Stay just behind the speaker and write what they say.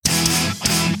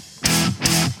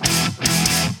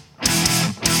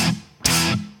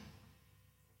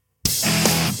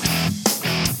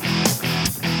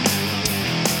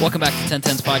Welcome back to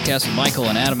 1010's podcast with Michael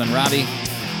and Adam and Robbie.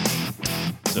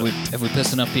 So have we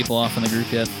pissed enough people off in the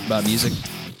group yet about music?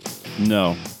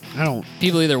 No. I don't.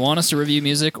 People either want us to review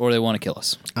music or they want to kill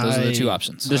us. Those are the two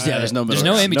options. There's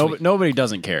no in between. Nobody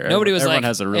doesn't care. Nobody was Everyone like,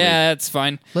 has a really... yeah, it's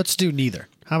fine. Let's do neither.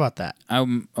 How about that?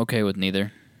 I'm okay with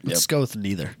neither. Let's go with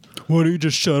neither. Why don't you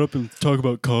just shut up and talk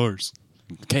about cars?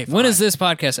 Okay, fine. When has this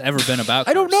podcast ever been about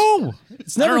cars? I don't know.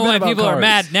 It's I never don't know been why about people cars. are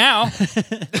mad now.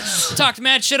 Talked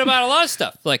mad shit about a lot of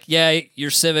stuff. Like, yeah,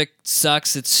 your Civic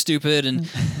sucks. It's stupid. And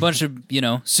a bunch of,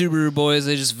 Subaru boys,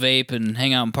 they just vape and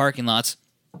hang out in parking lots.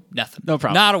 Nothing. No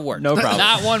problem. Not a word. No problem.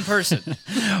 Not one person.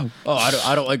 Oh,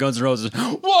 I don't like Guns N' Roses.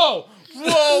 Whoa!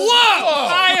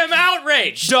 I am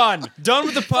outraged. Done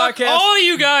with the podcast. All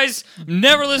you guys, I'm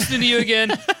never listening to you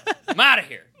again. I'm out of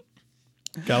here.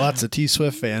 Got lots of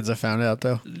T-Swift fans, I found out,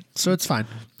 though. So it's fine.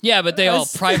 Yeah, but they all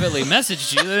privately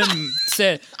messaged you.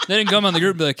 They didn't come on the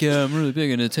group and be like, yeah, I'm really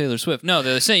big into Taylor Swift. No,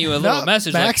 they sent you a little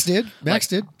message. Max did.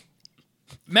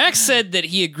 Max said that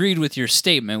he agreed with your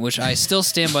statement, which I still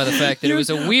stand by the fact that it was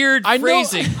a weird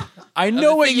phrasing. I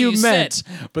know what thing you you meant,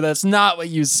 said. but that's not what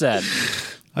you said.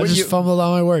 I just fumbled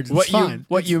on my words. It's fine.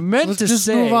 What you meant Let's to just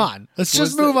say... move on. Let's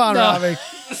just move on, No. Robbie.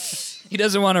 He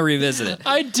doesn't want to revisit it.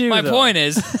 I do, My though. point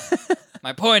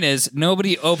is,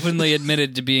 nobody openly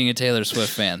admitted to being a Taylor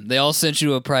Swift fan. They all sent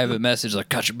you a private message like,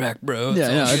 cut your back, bro. Yeah,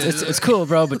 no, it's cool,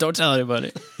 bro, but don't tell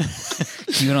anybody.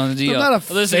 Keep it on the DL. I'm not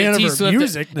a Listen to fan of her T-Swift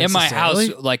music, in my house,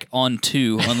 necessarily. like on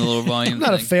 2 on the little volume I'm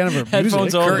not a thing. fan of her music.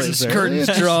 Headphones only.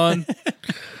 Curtains drawn.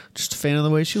 Just a fan of the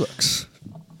way she looks.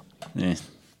 Yeah.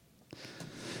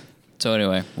 So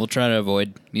anyway, we'll try to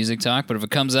avoid music talk, but if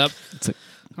it comes up, I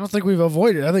don't think we've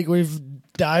avoided it. I think we've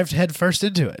dived headfirst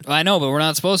into it. I know, but we're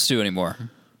not supposed to anymore.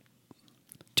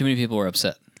 Too many people were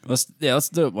upset. Let's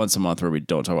do it once a month where we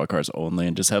don't talk about cars only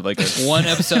and just have like a One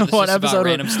episode that's one just about episode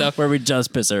random stuff. where we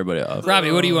just piss everybody off.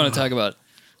 Robbie, what do you want to talk about?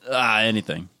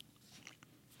 Anything.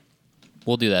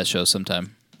 We'll do that show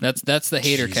sometime. That's the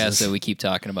hater cast that we keep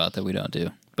talking about that we don't do.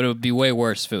 But it would be way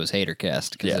worse if it was hater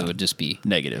cast because it would just be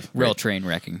Negative. real train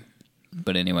wrecking.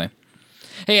 But anyway.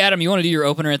 Hey, Adam, you want to do your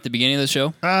opener at the beginning of the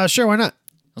show? Sure, why not?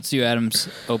 Let's do Adam's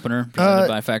opener presented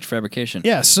by Factor Fabrication.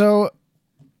 Yeah, so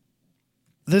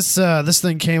this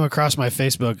thing came across my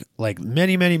Facebook like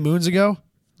many, many moons ago,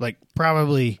 like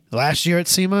probably last year at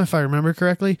SEMA, if I remember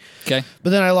correctly. Okay. But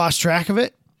then I lost track of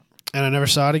it, and I never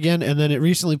saw it again, and then it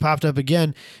recently popped up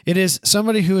again. It is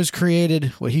somebody who has created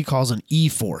what he calls an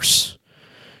E-Force,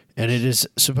 and it is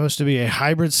supposed to be a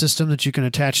hybrid system that you can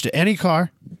attach to any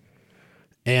car,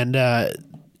 and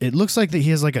it looks like that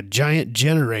he has like a giant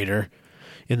generator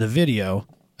in the video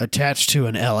attached to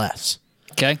an LS.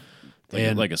 Okay.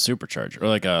 Like a supercharger or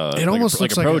like a It almost like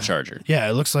looks a like pro a charger. Yeah,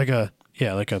 it looks like a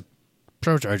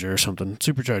pro charger or something,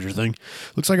 supercharger thing.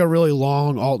 Looks like a really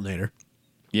long alternator.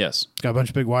 Yes. It's got a bunch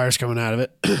of big wires coming out of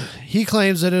it. He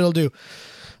claims that it'll do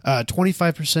a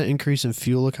 25% increase in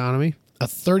fuel economy, a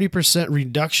 30%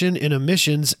 reduction in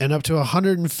emissions, and up to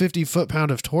 150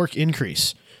 foot-pound of torque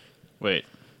increase. Wait.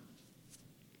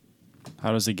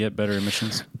 How does it get better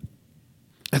emissions?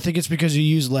 I think it's because you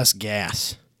use less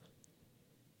gas.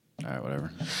 All right,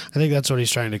 whatever. I think that's what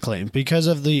he's trying to claim. Because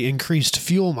of the increased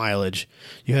fuel mileage,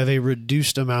 you have a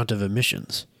reduced amount of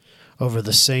emissions over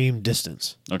the same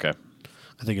distance, Okay.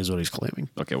 I think is what he's claiming.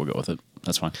 Okay, we'll go with it.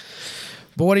 That's fine.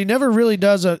 But what he never really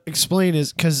does explain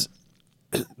is, because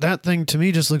that thing to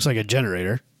me just looks like a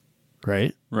generator,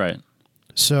 right? Right.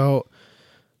 So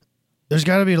there's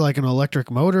got to be like an electric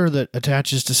motor that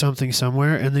attaches to something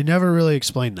somewhere, and they never really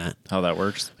explain that. How that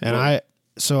works. And I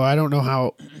don't know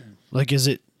how, like, is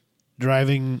it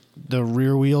driving the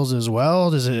rear wheels as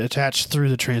well? Does it attach through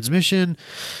the transmission?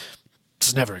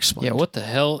 It's never explained. Yeah, what the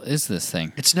hell is this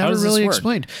thing? It's How never does this really work?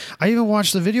 explained. I even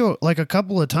watched the video like a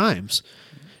couple of times.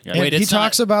 Yeah. And Wait, he it's not-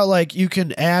 talks about like you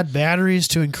can add batteries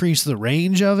to increase the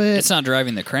range of it. It's not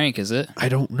driving the crank, is it? I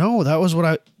don't know. That was what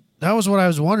I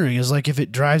was wondering, is like if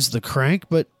it drives the crank,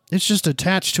 but it's just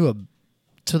attached to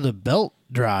the belt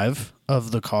drive of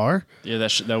the car. Yeah,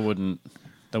 that wouldn't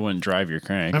drive your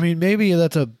crank. I mean, maybe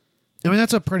that's a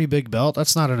pretty big belt.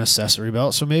 That's not an accessory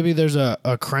belt. So maybe there's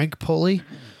a crank pulley.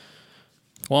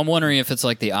 Well, I'm wondering if it's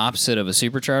like the opposite of a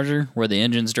supercharger, where the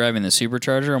engine's driving the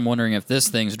supercharger. I'm wondering if this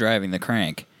thing's driving the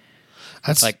crank,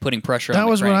 That's like putting pressure on that the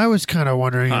was crank. what I was kind of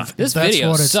wondering. If This that's video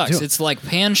what it's sucks. doing. It's like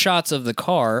pan shots of the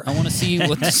car. I want to see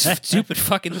what this stupid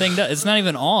fucking thing does. It's not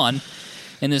even on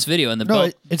in this video. And the no,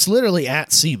 belt, it's literally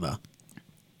at SEMA.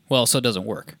 well, so it doesn't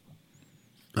work.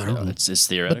 I don't know. It's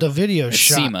theoretical. But the video It's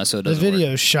shot. SEMA, so it the doesn't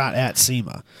video shot at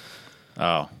SEMA.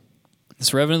 Oh.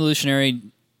 This revolutionary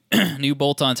new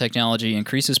bolt-on technology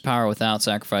increases power without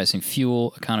sacrificing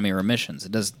fuel economy or emissions.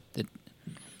 It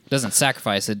Doesn't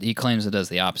sacrifice it. He claims it does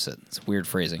the opposite. It's weird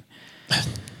phrasing.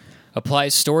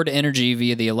 Applies stored energy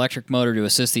via the electric motor to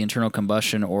assist the internal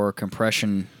combustion or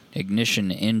compression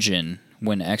ignition engine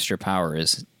when extra power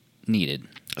is needed.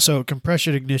 So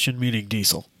compression ignition meaning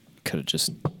diesel. Could have just...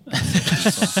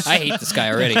 I hate this guy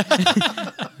already. All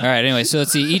right, anyway, so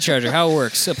let's see. E-Charger, how it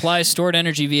works. Applies stored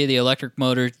energy via the electric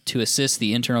motor to assist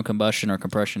the internal combustion or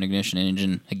compression ignition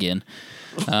engine again.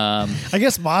 I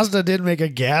guess Mazda did make a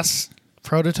gas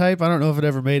prototype. I don't know if it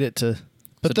ever made it to...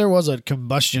 But there was a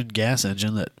combustion gas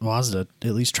engine that Mazda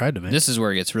at least tried to make. This is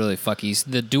where it gets really fucky.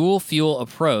 The dual fuel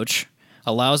approach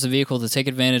allows the vehicle to take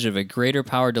advantage of a greater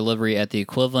power delivery at the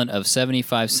equivalent of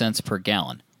 75 cents per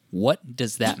gallon. What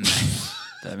does that mean?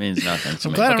 That means nothing to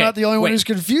I'm me. glad I'm Okay, not the only one wait, who's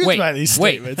confused wait, by these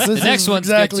wait. statements. The This next is one's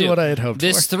good, exactly too. what I had hoped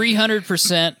This for.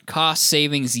 300% cost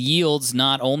savings yields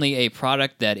not only a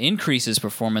product that increases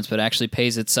performance, but actually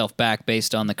pays itself back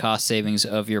based on the cost savings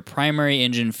of your primary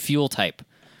engine fuel type.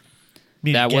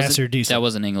 Meaning gas wasn't, or diesel. That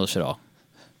wasn't English at all.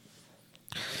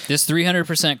 This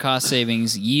 300% cost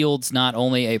savings yields not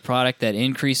only a product that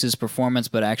increases performance,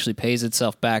 but actually pays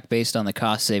itself back based on the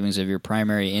cost savings of your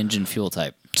primary engine fuel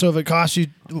type. So if it costs you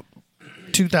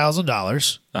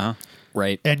 $2,000 Uh-huh.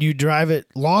 Right, and you drive it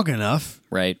long enough,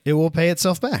 right, it will pay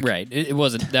itself back. right. It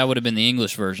wasn't. That would have been the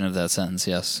English version of that sentence,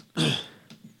 yes.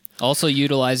 Also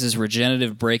utilizes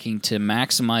regenerative braking to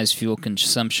maximize fuel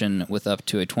consumption with up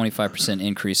to a 25%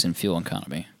 increase in fuel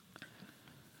economy.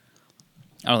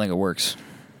 I don't think it works.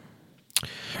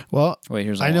 Well, Wait,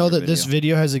 here's a I know longer that this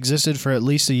video has existed for at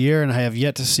least a year, and I have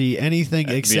yet to see anything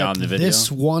except beyond the video?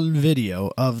 this one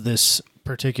video of this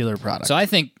particular product. So I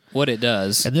think what it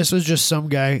does... And this was just some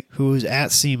guy who was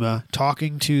at SEMA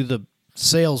talking to the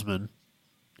salesman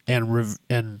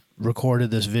and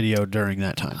recorded this video during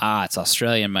that time. It's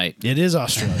Australian, mate. It is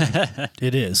Australian.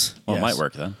 It is. Well, yes. it might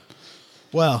work then.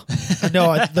 Well,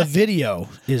 no, the video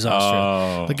is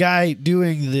Australian. Oh. The guy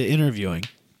doing the interviewing,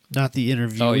 not the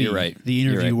interviewee. Oh, you're right. The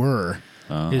You're right. interviewer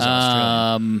is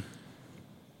Australian.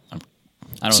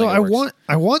 I don't So think it works.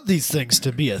 I want these things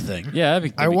to be a thing. Yeah,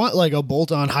 I want like a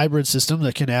bolt-on hybrid system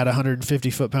that can add 150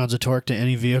 foot-pounds of torque to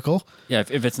any vehicle. Yeah,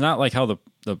 if it's not like how the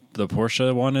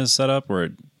Porsche one is set up, where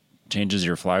it changes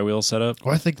your flywheel setup.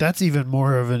 Well, I think that's even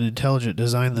more of an intelligent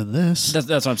design than this. That's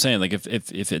what I'm saying. Like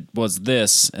if it was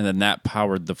this and then that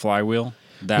powered the flywheel,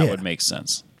 that Yeah. would make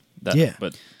sense. Yeah.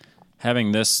 But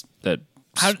having this that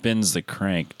How- spins the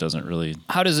crank doesn't really.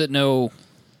 How does it know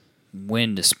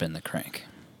when to spin the crank?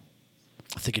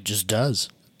 I think it just does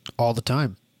all the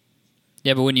time.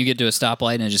 Yeah, but wouldn't you get to a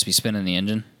stoplight and it'd just be spinning the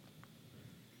engine?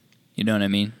 You know what I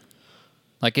mean?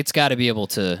 Like, it's got to be able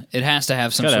to... It has to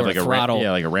have some Gotta sort have like of a ramp,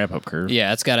 throttle. like a ramp up curve.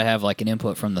 Yeah, it's got to have, like, an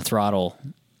input from the throttle,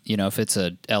 you know, if it's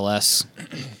a LS.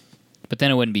 But then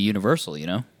it wouldn't be universal, you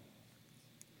know?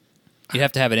 You'd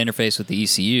have to have an interface with the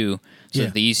ECU, so Yeah.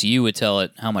 that the ECU would tell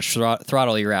it how much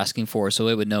throttle you're asking for, so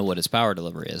it would know what its power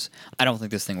delivery is. I don't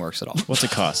think this thing works at all. What's it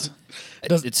cost?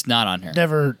 It's not on here.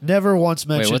 Never once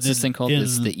mentioned. Wait, what's this thing called?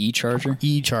 It's the E-Charger?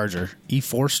 E-Charger.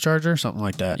 E-Force Charger? Something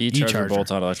like that. E-Charger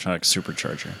bolt-on electronic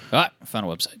supercharger. I found a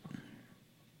website.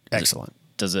 Excellent.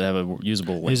 Does it have a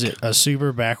usable link? Is it a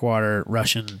super backwater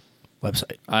Russian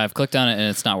website? I've clicked on it, and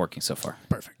it's not working so far.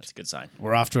 Perfect. That's a good sign.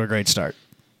 We're off to a great start.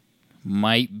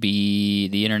 Might be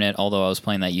the internet, although I was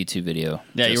playing that YouTube video.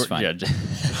 Yeah, you just were. fine.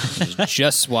 Yeah,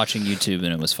 Just watching YouTube,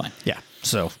 and it was fine. Yeah.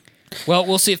 So Well,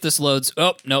 we'll see if this loads.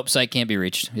 Oh, nope, site can't be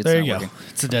reached. It's there not you go. working.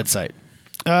 It's a dead site.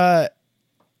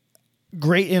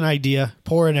 Great in idea,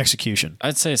 poor in execution.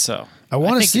 I'd say so. I I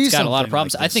want to think see it's got a lot of something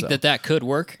problems. like I this, think though. that could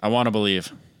work. I want to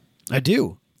believe. I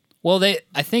do. Well,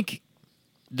 I think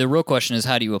the real question is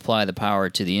how do you apply the power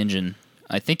to the engine?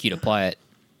 I think you'd apply it.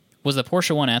 Was the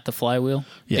Porsche one at the flywheel?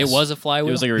 Yes. It was a flywheel?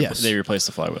 It was like Yes. they replaced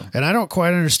the flywheel. And I don't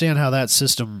quite understand how that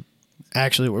system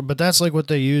actually works, but that's like what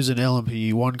they use in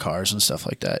LMP1 cars and stuff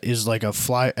like that. Is like a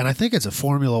fly, and I think it's a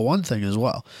Formula One thing as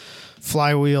well.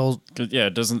 Flywheel, 'Cause, yeah,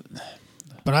 it doesn't.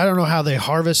 but I don't know how they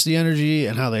harvest the energy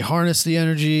and how they harness the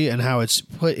energy and how it's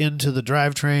put into the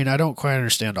drivetrain. I don't quite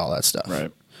understand all that stuff.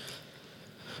 Right.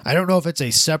 I don't know if it's a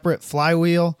separate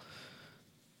flywheel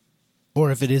or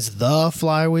if it is the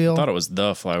flywheel. I thought it was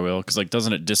the flywheel because, like,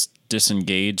 doesn't it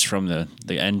disengage from the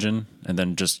engine and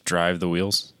then just drive the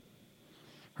wheels?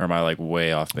 Or am I like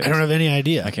way off base? I don't have any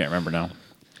idea. I can't remember now.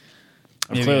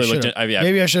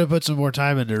 Maybe I should have put some more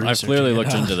time into research. I've clearly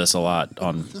looked into this a lot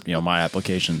on my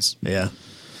applications. Yeah.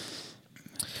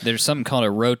 There's something called a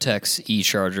Rotex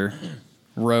E-Charger.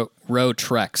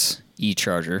 Rotrex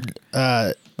E-Charger.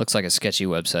 Looks like a sketchy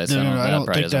website, so No, I that don't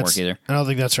probably think doesn't that's. work either. I don't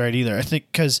think that's right either. I think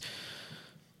because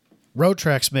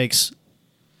Rotrex makes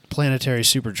planetary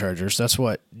superchargers. That's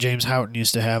what James Houghton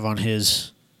used to have on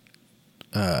his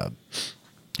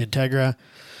Integra,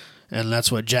 and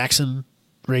that's what Jackson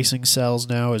Racing sells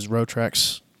now is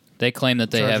Rotrex. They claim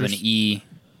that they have an Chargers. E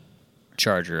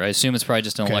charger. I assume it's probably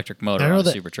just an Okay. electric motor I know on a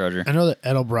that- supercharger. I know that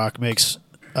Edelbrock makes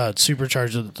a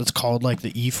supercharger that's called like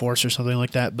the E-Force or something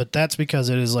like that, but that's because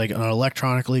it is like an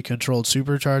electronically controlled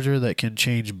supercharger that can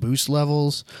change boost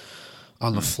levels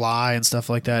on the fly and stuff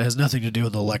like that. It has nothing to do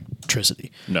with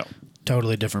electricity. No.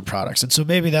 Totally different products. And so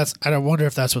maybe that's, I wonder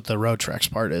if that's what the Rotrex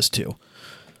part is too.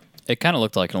 It kind of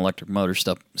looked like an electric motor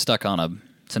stuck on a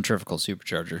centrifugal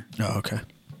supercharger. Oh, okay.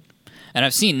 And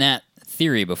I've seen that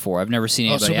theory before. I've never seen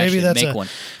Oh, anybody so maybe actually that's make one.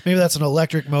 maybe that's an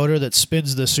electric motor that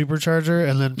spins the supercharger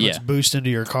and then puts Yeah. boost into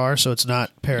your car so it's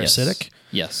not parasitic.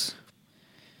 Yes.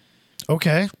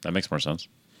 Okay. That makes more sense.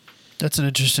 That's an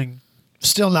interesting.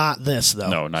 Still not this though.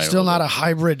 No, not even still a not little a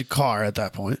hybrid car at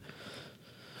that point.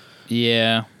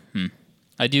 Yeah.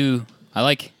 I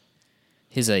like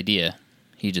his idea.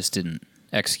 He just didn't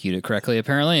execute it correctly,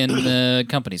 apparently, and the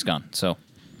company's gone. So,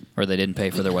 or they didn't pay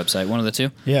for their website. One of the two,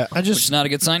 Yeah, which is not a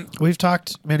good sign. we've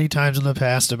talked many times in the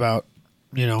past about,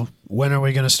 when are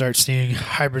we going to start seeing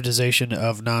hybridization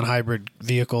of non-hybrid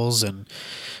vehicles and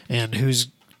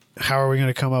how are we going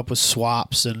to come up with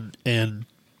swaps and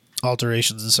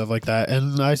alterations and stuff like that.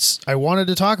 And I wanted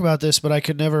to talk about this, but I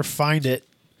could never find it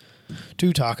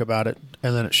to talk about it.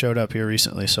 And then it showed up here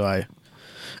recently, so I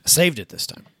saved it this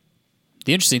time.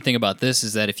 The interesting thing about this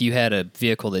is that if you had a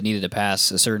vehicle that needed to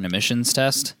pass a certain emissions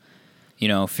test,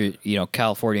 if you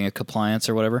California compliance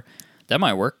or whatever, that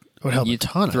might work. It would help you a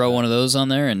ton, I Throw bet. one of those on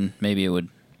there, and maybe it would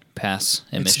pass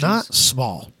emissions. It's not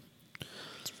small.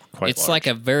 Quite It's large. like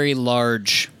a very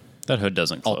large That hood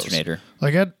doesn't close. alternator.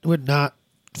 Like, that would not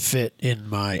fit in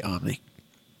my Omni.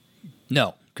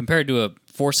 No, compared to a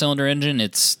 4-cylinder engine,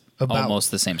 it's About- almost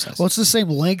the same size. Well, it's the same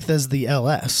length as the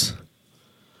LS.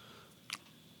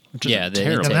 Which isn't Yeah, the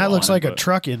terrible intake And that looks long, like a but-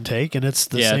 truck intake, and it's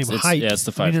the Yeah, same it's- height. yeah, it's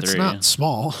the I mean, it's 5.3, not yeah.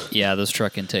 small. Yeah, those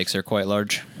truck intakes are quite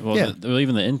large. Well, Yeah.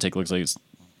 even the intake looks like it's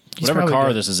He's whatever probably car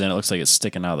got- this is in. It looks like it's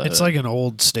sticking out of the It's hood. like an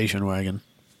old station wagon,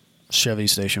 Chevy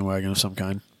station wagon of some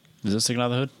kind. Is it sticking out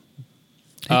of the hood?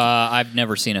 I've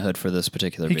never seen a hood for this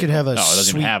particular He vehicle. could have a No, it doesn't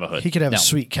even sweet, have a hood. He could have No. a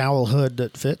sweet cowl hood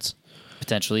that fits.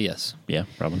 Potentially, yes. Yeah,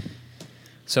 probably.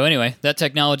 So anyway, that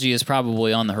technology is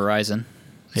probably on the horizon.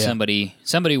 Yeah.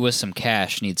 Somebody with some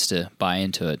cash needs to buy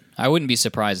into it. I wouldn't be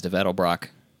surprised if Edelbrock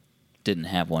didn't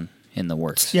have one in the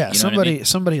works. Yeah, You know what I mean?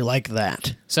 somebody like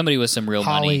that. Somebody with some real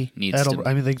Holly, money needs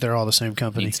I think they're all the same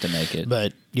company. to make it.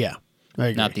 But yeah, I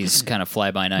agree. Not these kind of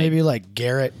fly by night. Maybe like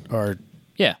Garrett or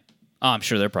Yeah. Oh, I'm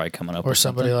sure they're probably coming up with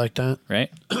somebody something, like that.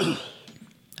 right?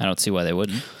 I don't see why they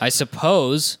wouldn't. I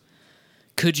suppose,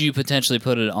 could you potentially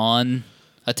put it on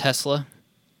a Tesla?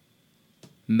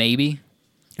 Maybe.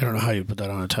 I don't know how you put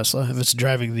that on a Tesla if it's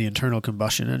driving the internal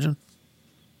combustion engine.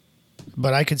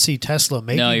 But I could see Tesla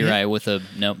making No, you're it. right.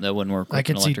 Nope, that wouldn't work. With I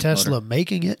could an see electric Tesla motor.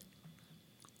 making it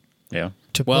Yeah.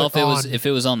 to Well, put on. if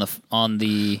it was on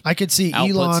the I could see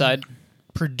output Elon side,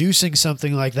 producing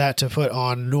something like that to put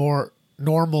on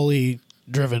normally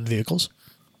driven vehicles.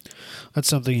 That's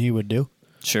something he would do.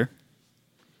 sure.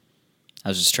 I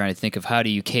was just trying to think of how do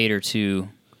you cater to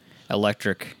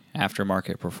electric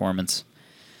aftermarket performance.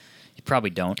 You probably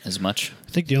don't as much.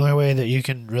 I think the only way that you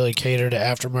can really cater to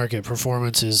aftermarket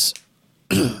performance is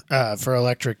for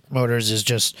electric motors is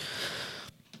just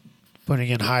putting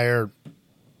in higher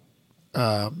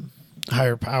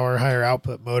power, higher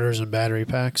output motors and battery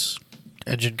packs,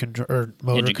 motor Engine controllers,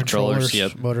 controllers,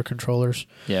 yep. motor controllers.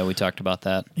 Yeah, we talked about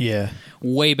that Yeah,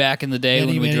 way back in the day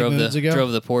Many, when we many drove moons ago.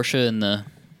 the Porsche and the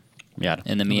Yeah.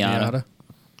 Miata.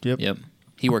 Yep. Yep.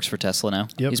 He works for Tesla now.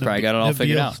 Yep. He's probably got it all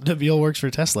figured out. Nabil works for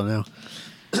Tesla now.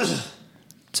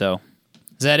 So,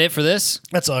 is that it for this?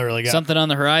 That's all I really got. Something on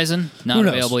the horizon? Not Who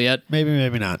knows? available yet. Maybe,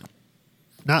 maybe not.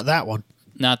 Not that one.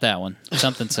 Not that one.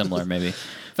 Something similar, maybe.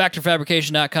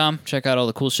 FactorFabrication.com. Check out all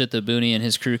the cool shit that Booney and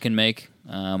his crew can make.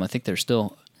 I think they're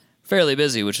still fairly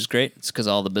busy, which is great. It's because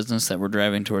all the business that we're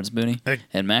driving towards Booney Hey.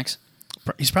 and Max.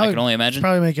 He's probably I can only imagine. He's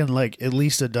probably making like at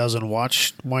least a dozen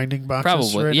watch winding boxes.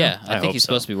 Probably, right yeah. now. I think hope he's so.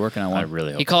 supposed to be working on one. I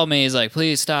really hope He called me. He's like,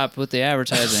 "Please stop with the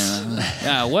advertising." I'm like,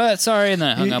 yeah, what? Sorry, and then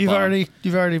I hung up on him.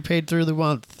 You've already paid through the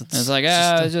month. It's like,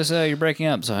 you're breaking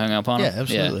up, so I hung up on him. Yeah,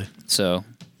 absolutely. So,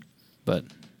 but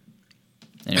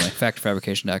anyway,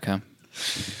 factorfabrication.com.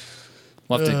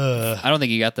 We'll have to, I don't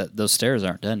think you got that. Those stairs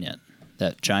aren't done yet.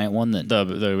 That giant one, that The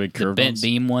big the curved bent ones?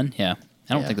 beam one. Yeah,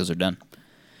 I don't Yeah. think those are done.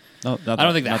 No, I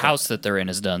don't think the house that they're in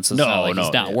is done. So it's No, not like he's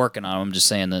no, not yeah. working on them. I'm just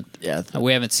saying that Yeah.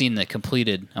 we haven't seen the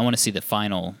completed. I want to see the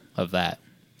final of that.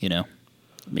 You know,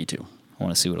 Me too. I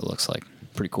want to see what it looks like.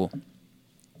 Pretty cool.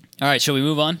 All right, shall we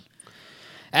move on?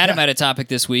 Adam Yeah. had a topic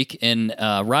this week, and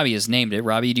Robbie has named it.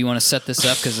 Robbie, do you want to set this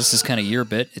up? Because this is kind of your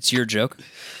bit. It's your joke.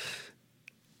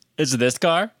 Is it this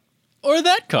car or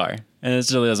that car? And it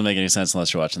really doesn't make any sense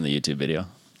unless you're watching the YouTube video.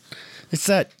 It's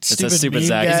that It's stupid, a stupid meme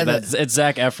Zach. guy It's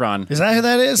Zach Efron. is that who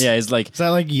that is? Yeah, he's like, Is that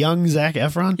like young Zach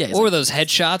Efron? yeah, he's Or like, those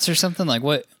headshots or something? Like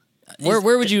what?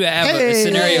 Where would you have a Hey,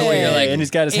 scenario where you're like, and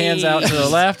he's got his hands out to the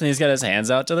left, and he's got his hands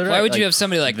out to the right. why would you like, have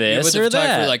somebody like this with the or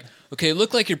photographer that? like, okay,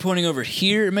 look like you're pointing over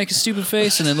here and make a stupid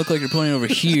face, and then look like you're pointing over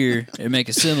here and make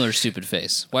a similar stupid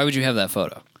face? Why would you have that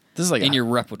photo? This is like in your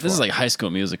repertoire? This is like High School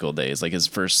Musical days, like his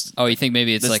first. Oh, you think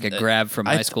maybe it's this- like a grab from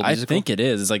High School Musical? I think it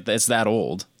is. It's like it's that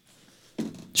old.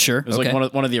 Sure. It was Okay.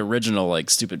 like one of the original like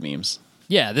stupid memes.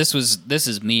 Yeah, this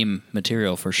is meme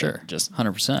material for sure. Just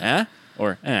 100%.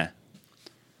 or I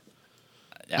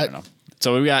don't know.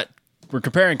 So we're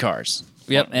comparing cars.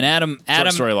 Yep. And Adam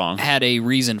story long. had a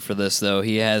reason for this though.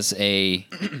 He has a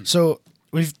So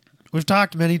we've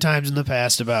talked many times in the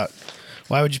past about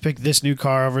why would you pick this new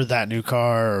car over that new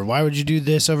car, or why would you do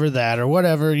this over that, or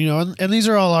whatever, and these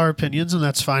are all our opinions, and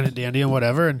that's fine and dandy and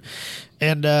whatever,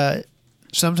 and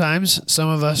sometimes some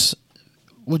of us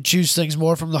would choose things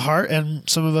more from the heart, and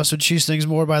some of us would choose things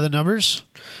more by the numbers.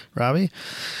 Robbie?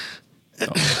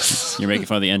 You're making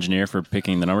fun of the engineer for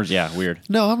picking the numbers. Yeah, weird.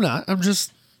 No, I'm not. I'm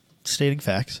just stating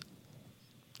facts.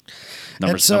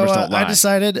 Numbers and so don't lie. I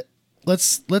decided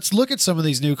let's look at some of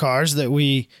these new cars that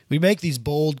we make these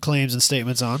bold claims and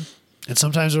statements on, and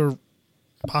sometimes we're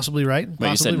possibly right and Wait,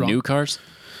 you possibly said wrong. new cars?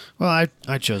 Well,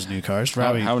 I chose new cars.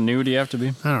 Robbie, How new do you have to be?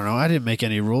 I don't know. I didn't make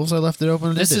any rules. I left it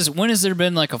open. when has there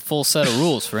been like a full set of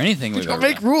rules for anything we've Don't ever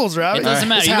make done? rules, Robbie. It doesn't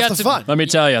matter. It's You half got the to- fun. Let me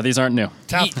tell you, these aren't new.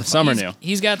 It's half the fun. Some are new.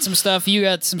 He's got some stuff. You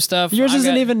got some stuff. Yours I've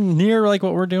isn't got- even near like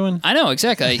what we're doing. I know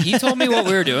exactly. He told me what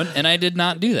we were doing, and I did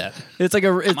not do that. It's like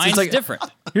Mine's it's like different.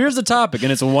 Here's the topic,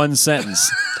 and it's one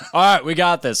sentence. All right, we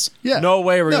got this. Yeah. No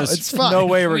way we're No, gonna. it's fine. No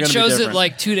way we're We gonna. chose be it different.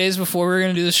 like 2 days before we were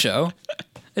going to do the show.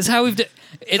 It's how we've done.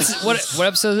 It's what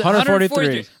episode? is it?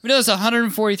 143. We done this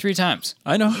 143 times.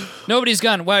 I know. Nobody's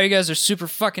gone, wow, you guys are super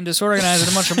fucking disorganized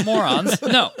and a bunch of morons.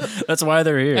 No. That's why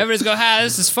they're here. Everybody's go,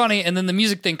 this is funny. And then the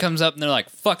music thing comes up and they're like,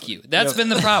 fuck you. That's been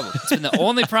the problem. It's been the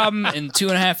only problem in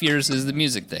 2.5 years is the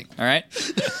music thing. All right?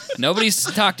 Nobody's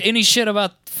talked any shit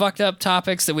about fucked up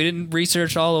topics that we didn't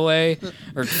research all the way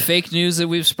or fake news that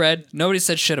we've spread. Nobody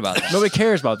said shit about that. Nobody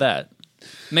cares about that.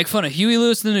 Make fun of Huey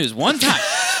Lewis in the news. One time.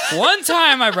 One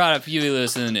time I brought up Huey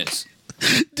Lewis in the news.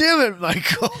 Damn it,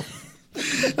 Michael.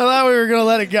 I thought we were going to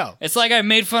let it go. It's like I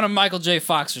made fun of Michael J.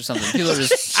 Fox or something. People are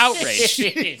just outraged.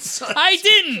 I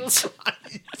didn't.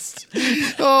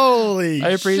 Holy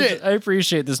I shit.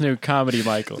 appreciate this new comedy,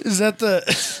 Michael. Is that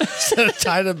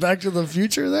tied it back to the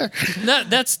future there?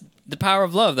 That's the power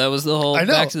of love. That was the whole I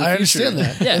know. Back to the I Future. understand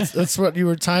that. Yeah. That's what you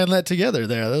were tying that together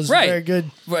there. That was Right. very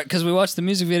good. Because we watched the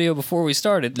music video before we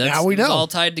started. Now we it was know. all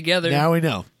tied together. Now we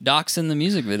know. Doc's in the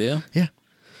music video. Yeah.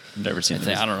 I've never seen.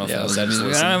 I don't know if yeah, that was I the just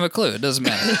music. I don't have a clue. It doesn't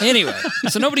matter. Anyway,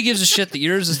 so nobody gives a shit that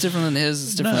yours is different than his.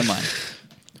 It's different than mine.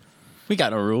 We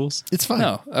got no rules. It's fine.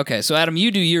 No. Okay. So Adam,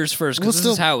 you do yours first We'll because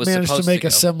still this is how it was manage supposed to make go.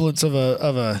 a semblance of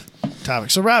a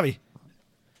topic. So Robbie,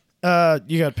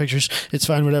 you got pictures. It's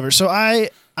fine, whatever. So I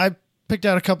picked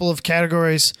out a couple of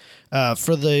categories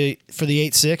for the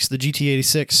 86, the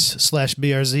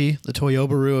GT86/BRZ, the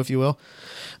Toyobaru, if you will,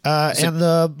 and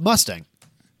the Mustang.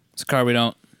 It's a car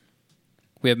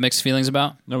we have mixed feelings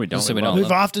about. No, we don't. So We we love don't.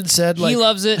 We've often said like He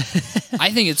loves it.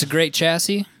 I think it's a great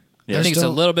chassis. Yeah. I think it's a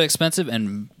Still- little bit expensive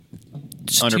and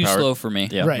just too Underpowered. slow for me.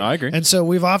 Yeah, right. no, I agree. And so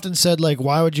we've often said like,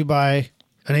 why would you buy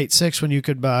an 86 when you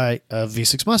could buy a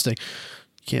V6 Mustang?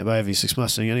 You can't buy a V6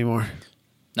 Mustang anymore.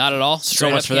 Not at all. so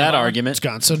Straight much up for that Yamaha. argument. It's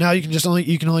gone. So now you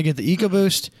can only get the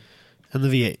EcoBoost and the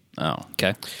V8. Oh,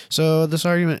 Okay. So this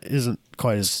argument isn't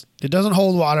quite as it doesn't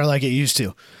hold water like it used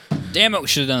to. Damn it, we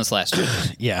should have done this last year.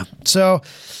 Yeah. So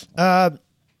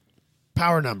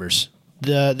power numbers.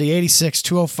 The 86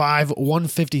 205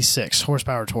 156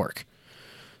 horsepower torque.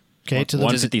 Okay, to the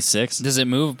 156. Does it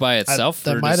move by itself,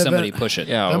 that or might does have somebody been- push it?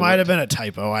 Yeah. that might have been a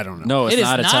typo. I don't know. No, it's It is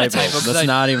not a not a typo. typo, 'cause That's I-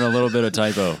 not even a little bit of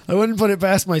typo. I wouldn't put it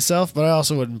past myself, but I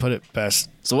also wouldn't put it past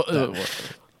So what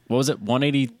was it?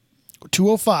 180.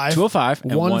 205 205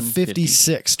 and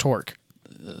 156 torque.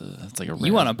 That's like a.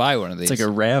 You want to buy one of these? It's like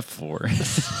a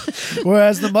RAV4.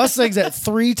 Whereas the Mustang's at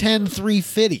 310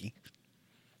 350.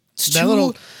 It's that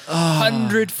little-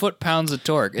 200 foot-pounds of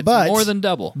torque. It's But- more than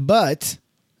double. But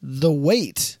the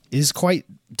weight is quite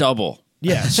Double.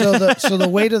 yeah. So the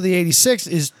weight of the 86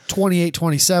 is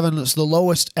 2827. It's the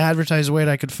lowest advertised weight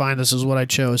I could find. This is what I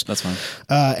chose. That's fine.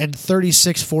 And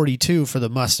 3642 for the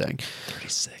Mustang.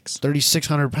 36.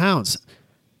 3,600 pounds.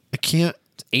 I can't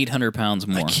 800 pounds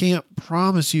more. I can't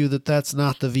promise you that that's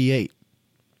not the V8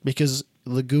 because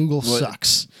the Google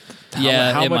sucks.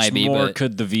 Yeah, how it much might be, more but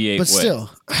could the V8 But weigh? still,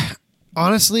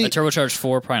 honestly, a turbocharged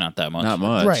 4, probably not that much. Not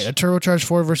much. right, a turbocharged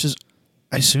 4 versus,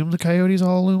 I assume the Coyote's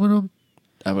all aluminum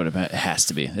I would have. It has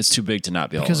to be. It's too big to not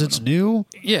be all because it's new.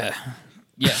 Yeah.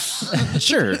 Yeah.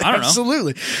 sure. I don't know.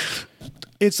 Absolutely.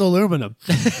 It's aluminum.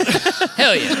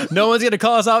 Hell yeah. No one's gonna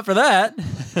call us out for that.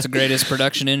 It's the greatest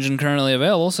production engine currently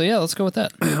available. So, yeah, let's go with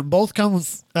that. Both come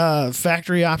with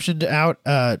factory optioned out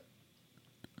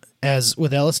as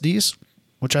with LSDs,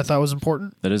 which I thought was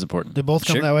important. That is important. They both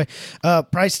come Sure. that way.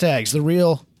 Price tags, the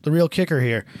real kicker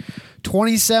here.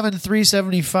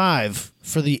 $27,375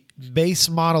 for the base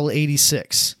model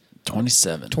 86.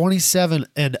 27. 27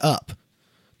 and up.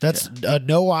 That's a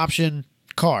no option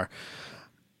car.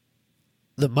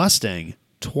 The Mustang,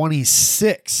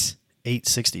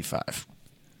 26,865.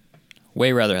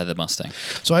 Way rather have the Mustang.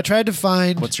 So I tried to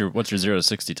find. What's your 0 to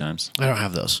 60 times? I don't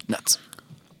have those. Nuts.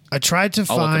 I tried to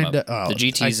I'll look 'em find. up. The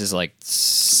GTs is like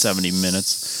 70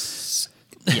 minutes.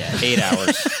 Yeah, 8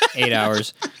 hours. 8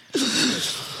 hours.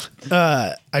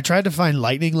 I tried to find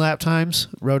lightning lap times.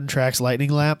 Road and Track's lightning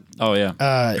lap. Oh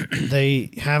yeah. They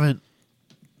haven't.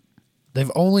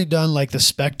 They've only done like the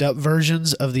spec'd up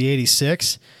versions of the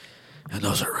 86, and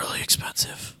those are really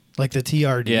expensive. Like the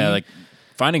TRD. yeah, like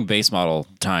finding base model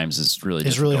times is really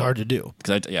is really hard to do.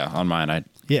 Because on mine,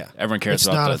 Yeah, everyone cares it's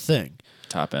about not the a thing,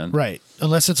 top end. right?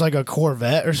 Unless it's like a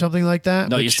Corvette or something like that.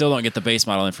 No, you which- still don't get the base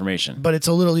model information. But it's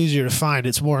a little easier to find.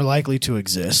 It's more likely to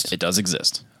exist. It does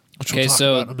exist. Which we'll Okay, talk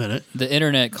so about in a minute. the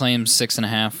internet claims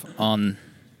 6.5 on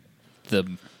the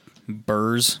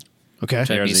Burrs. Okay, I'd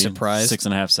be BRZ, surprised.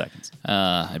 6.5 seconds.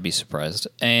 I'd be surprised.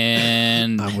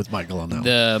 And I'm with Michael on that one.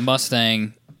 the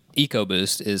Mustang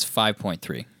EcoBoost is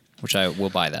 5.3, which I will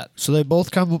buy that. So they both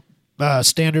come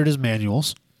standard as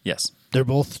manuals. Yes. They're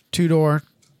both 2-door,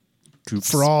 Coupes.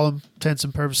 for all intents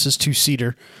and purposes,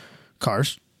 2-seater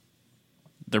cars.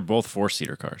 They're both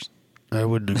 4-seater cars. I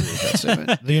wouldn't agree with that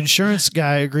statement. The insurance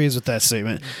guy agrees with that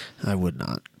statement. I would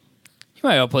not. You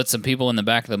might well put some people in the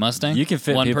back of the Mustang. You can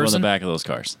fit One people person. in the back of those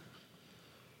cars.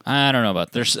 I don't know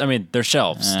about that. They're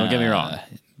shelves. Don't get me wrong.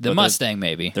 The But Mustang,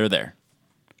 maybe. They're there.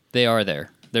 They are there.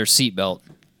 They're seatbelt.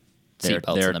 They're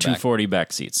Seatbelts in the back. 240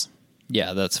 back seats.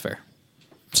 Yeah, that's fair.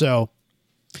 So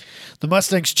the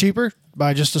Mustang's cheaper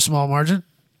by just a small margin.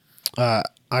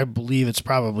 I believe it's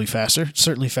probably faster.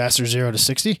 Certainly faster 0 to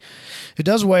 60. It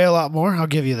does weigh a lot more. I'll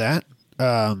give you that.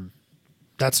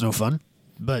 That's no fun.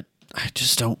 But I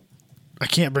just don't. I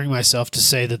can't bring myself to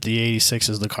say that the 86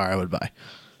 is the car I would buy.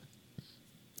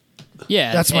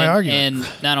 Yeah, That's my argument.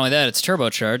 And not only that, it's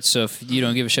turbocharged. So if you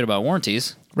don't give a shit about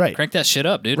warranties, Right. crank that shit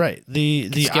up, dude. Right. The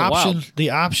get option wild. the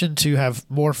option to have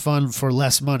more fun for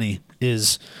less money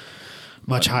is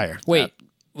much higher. Wait,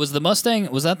 was the Mustang?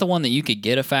 Was that the one that you could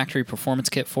get a factory performance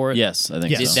kit for it? Yes, I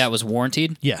think Yes. so. That was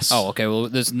warranted. Yes. Oh, okay. Well,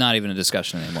 there's not even a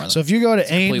discussion anymore. So if you go to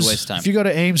complete Ames, waste of time. if you go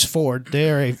to Ames Ford, they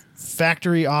are a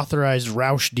factory authorized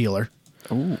Roush dealer.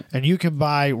 And you can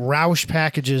buy Roush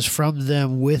packages from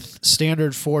them with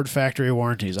standard Ford factory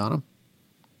warranties on them.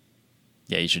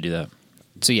 Yeah, you should do that.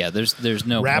 So yeah, there's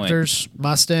no point. Raptors,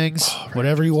 Mustangs,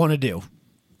 whatever you want to do.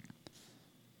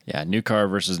 Yeah, new car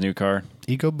versus new car.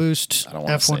 EcoBoost, I don't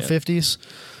wanna say it. F-150s.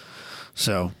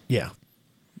 So, yeah.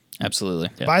 Absolutely.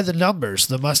 Yeah. By the numbers,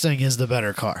 the Mustang is the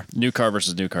better car. New car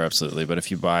versus new car, absolutely. But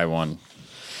if you buy one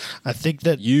I think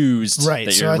that used, right.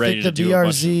 that So you're I ready think to the do a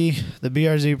bunch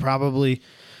BRZ probably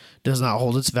does not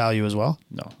hold its value as well.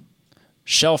 no,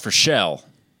 shell for shell,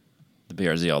 the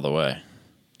BRZ all the way.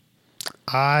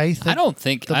 I think I don't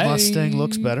think the Mustang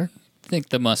looks better. think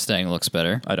the Mustang looks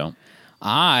better. I don't.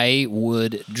 I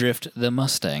would drift the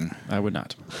Mustang I would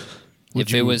not.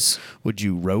 if it was. Would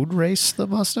you road race the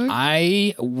Mustang?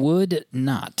 I would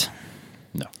not.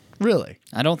 No, Really?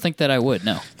 I don't think that I would.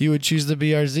 No. You would choose the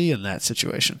BRZ in that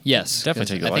situation. Yes, Definitely 'cause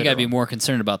take the I think lighter I'd be one. more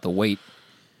concerned about the weight.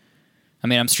 I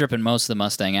mean, I'm stripping most of the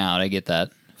Mustang out. I get that.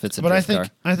 If it's a But drift car.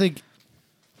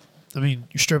 I mean,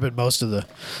 you're stripping most of the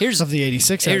Here's of the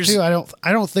 86 out here's- too.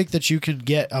 I don't think that you can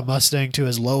get a Mustang to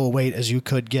as low a weight as you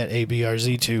could get a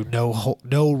BRZ to.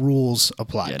 No rules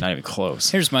applied. yeah, not even close.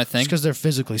 Here's my thing. because they're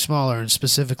physically smaller and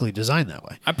specifically designed that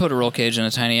way. I put a roll cage in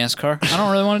a tiny ass car. I don't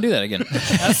really want to do that again.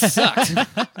 That sucked.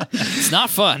 It's not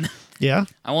fun. Yeah.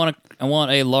 I want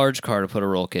a large car to put a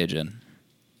roll cage in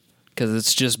because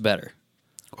it's just better.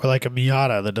 Or like a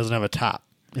Miata that doesn't have a top.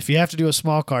 If you have to do a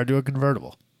small car, do a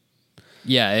convertible.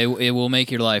 Yeah, it will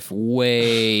make your life way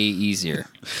easier.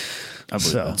 I believe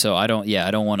So- that. So I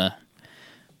don't want to.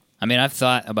 I mean, I've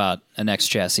thought about a next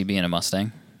chassis being a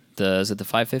Mustang, is it the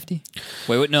 550?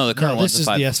 Wait, no, the current No, one's this is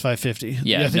the the S550.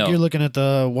 Yeah, I think no. you're looking at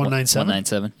the 197.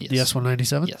 197. Yes. The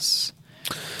S197. Yes.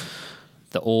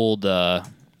 The old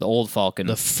Falcon.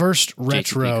 The first JTP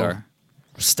retro car.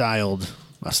 styled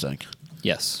Mustang,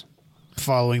 Yes.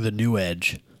 following the new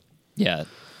Edge. Yeah.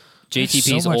 There's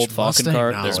JTP's so much old Falcon Mustang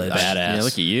car, knowledge. they're badass. Yeah,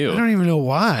 look at I you. don't even know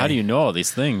why. How do you know all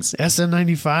these things?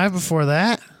 SN95 before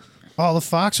that? All the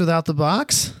Fox without the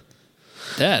box?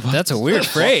 That's a weird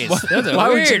phrase. That's a Why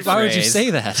weird would you phrase. say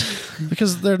that?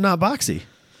 Because they're not boxy.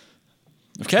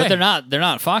 Okay. But they're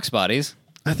not Fox bodies.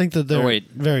 I think that they're wait.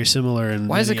 very similar in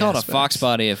Why is it many called aspects. a Fox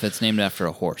body if it's named after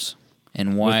a horse?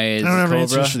 And why is I don't have Cobra,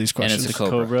 answers for these and questions. it's a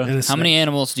Cobra? Cobra. And it's How many snake.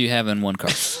 animals do you have in one car?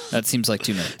 That seems like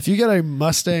too many. If you get a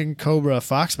Mustang Cobra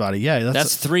Fox body, yeah,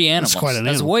 That's 3 animals. That's quite an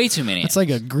That's animal. way too many. It's like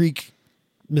a Greek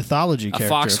mythology a character.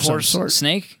 fox, of some horse, sort.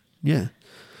 snake. Yeah.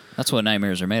 That's what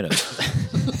nightmares are made of.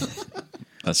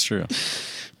 That's true.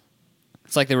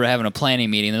 It's like they were having a planning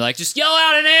meeting. They're like, just yell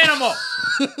out an animal.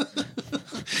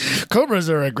 Cobras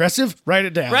are aggressive. Write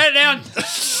it down. Write it down.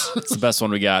 It's the best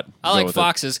one we got. I Go like with it.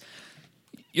 foxes.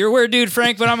 You're a weird dude,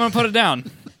 Frank, but I'm going to put it down.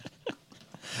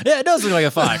 Yeah, it does look like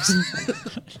a fox.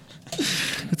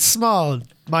 It's small and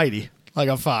mighty, like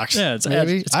a fox. Yeah, it's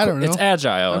maybe. it's I don't know. It's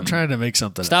agile. I'm trying to make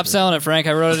something. Stop out of selling it, Frank.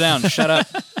 I wrote it down. Shut up.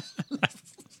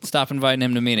 Stop inviting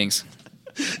him to meetings.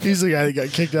 it. He's the guy that got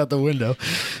kicked out the window.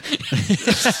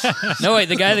 No, wait.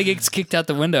 The guy that gets kicked out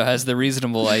the window has the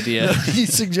reasonable idea. He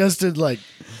suggested like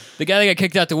The guy that got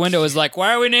kicked out the window was like,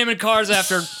 why are we naming cars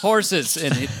after horses?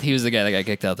 And he was the guy that got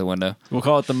kicked out the window. We'll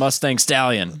call it the Mustang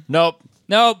Stallion. Nope.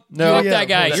 Nope. No. Fuck Yeah, that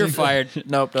guy. horsey. You're fired.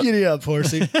 Nope. giddy up,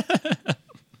 horsey.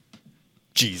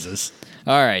 Jesus.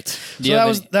 All right. Do you So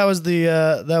have that was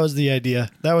the idea.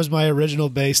 That was my original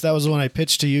base. That was the one I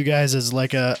pitched to you guys as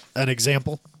like an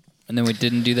example. and then we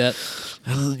didn't do that.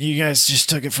 You guys just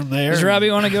took it from there. Does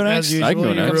Robbie want to go next? As usual, I can go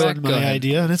you next. ruined Come back, go my ahead.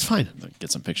 idea, and it's fine.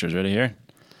 Get some pictures ready here.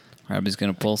 Robbie's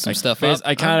going to pull some stuff up.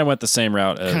 I kind of went the same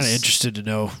route as. Kind of interested to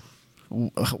know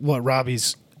what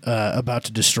Robbie's about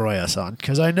to destroy us on,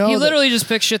 because I know He that- literally just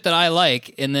picked shit that I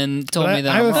like and then told but me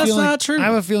that I have I'm a wrong. feeling, not true. I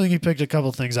have a feeling he picked a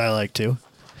couple things I like too.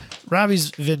 Robbie's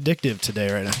vindictive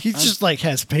today right now. He just like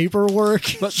has paperwork.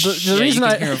 But the Yeah, reason you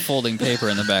I can hear him folding paper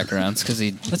in the background because he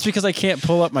That's because I can't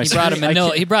pull up my. brought a screen. I manila.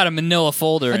 can't- He brought a manila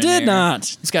folder. I in did there.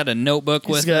 not. He's got a notebook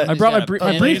with got- him. I He's brought got my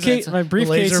a pen. briefcase. My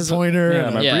briefcase laser is pointer. Yeah,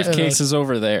 and my a- Yeah. briefcase is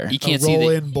over there. You a can't see the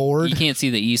roll-in board. You can't see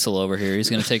the easel over here. He's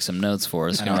going to take some notes for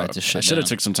us. He's going to write this shit I should have down.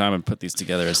 took some time and put these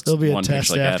together as There'll be a one test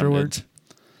picture like Adam did. afterwards.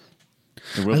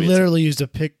 There I will be a literally used a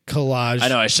pic collage. I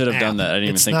know I should have done app. that. I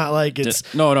didn't It's even think. not like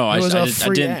it's. no. it was a I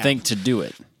free didn't app. think to do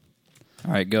it.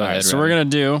 All right, go All ahead. right, so Robbie. we're gonna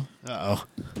do Uh-oh.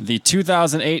 the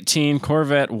 2018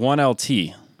 Corvette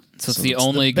 1LT. So it's the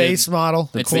only The good. base model.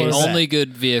 It's the Corvette. only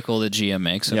good vehicle that GM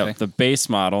makes. Okay. Yep, the base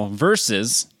model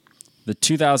versus the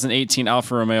 2018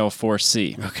 Alfa Romeo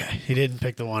 4C. Okay, he didn't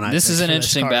pick the one. I This picked is an for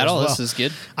interesting car as battle. well. This is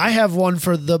good. I have one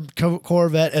for the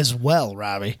Corvette as well,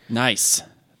 Robbie. Nice.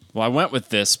 Well, I went with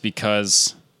this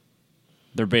because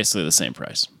they're basically the same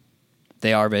price.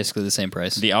 They are basically the same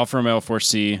price. The Alfa Romeo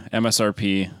 4C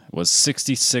MSRP was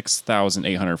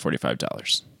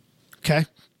 $66,845. Okay,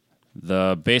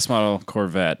 The base model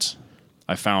Corvette,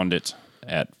 I found it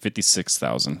at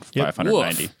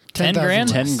 $56,590. Woof. 10 grand?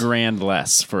 10 grand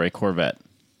less for a Corvette.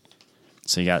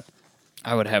 So you got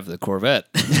I would have the Corvette.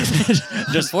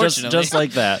 just Fortunately.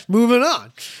 like that. moving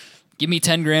on. Give me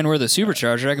 10 grand worth of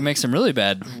supercharger. I can make some really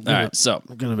bad. All right, so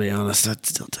I'm gonna be honest. I'd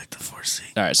still take the 4C.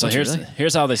 all right, so Would you here's really?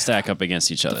 here's how they stack up against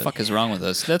each other. What the fuck is wrong with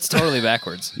us? That's totally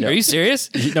backwards. Are you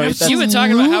serious? No, that's- You've been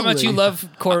talking about how much you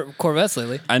Absolutely. love Corvettes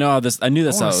lately. I know how this. I knew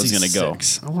that's how wanna it was see going to go.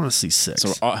 6. I want to see 6.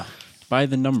 So by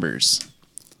the numbers,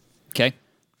 Okay.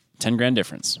 10 grand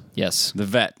difference. Yes. The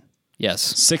Vet, Yes.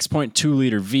 6.2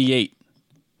 liter V8,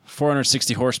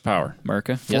 460 horsepower,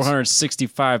 Merca. Yes.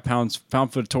 465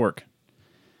 pound-foot of torque.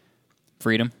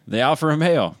 Freedom. The Alfa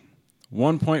Romeo,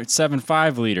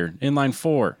 1.75 liter inline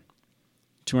 4,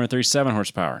 237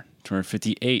 horsepower,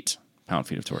 258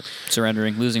 pound-feet of torque.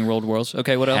 Surrendering. Losing world wars.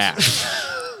 Okay, what else?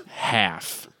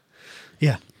 Half.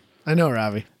 Yeah, I know,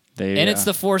 Robbie. They, And it's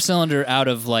the 4-cylinder out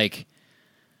of like,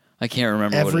 I can't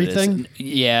remember Everything? what it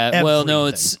is. Yeah. Well, no,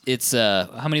 Everything. it's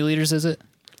how many liters is it?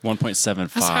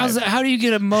 1.75. How do you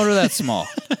get a motor that small?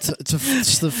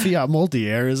 It's the Fiat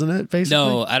Multi-Air, isn't it? Basically,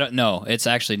 No, I don't know. It's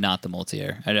actually not the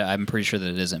multi-air. I'm pretty sure that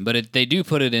it isn't. But they do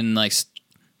put it in like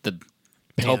the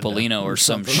Panda Topolino or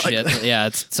some something like shit. Yeah,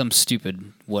 it's some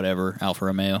stupid whatever Alfa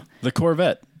Romeo. The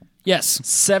Corvette, Yes.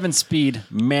 7-speed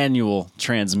manual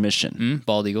transmission.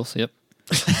 Bald Eagles. Yep.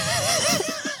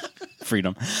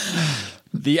 Freedom.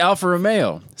 The Alfa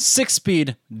Romeo,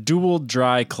 6-speed dual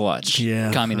dry clutch. Yeah,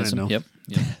 I Communism. know. Yep.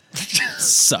 Yep.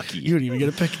 Sucky. You don't even get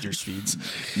a pick at your speeds.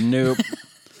 Nope.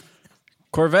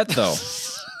 Corvette, though.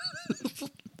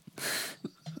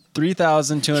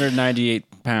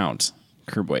 3,298 pounds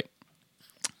curb weight.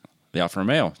 The Alfa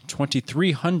Romeo,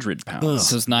 2,300 pounds.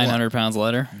 This is 900 pounds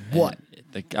lighter. What?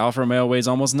 The Alfa Romeo weighs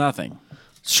almost nothing.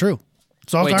 It's true.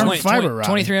 It's all carbon fiber,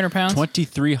 Robbie. 2,300 pounds?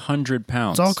 2,300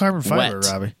 pounds. It's all carbon fiber,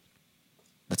 Wet. Robbie.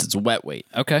 That's its wet weight.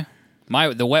 Okay.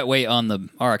 The wet weight on the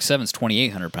RX-7 is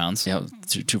 2,800 pounds. Yeah,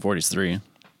 240 is 3.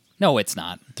 No, it's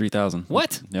not. 3,000.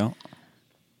 What? Yeah.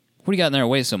 What do you got in there that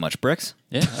weighs so much? Bricks?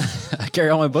 Yeah. I carry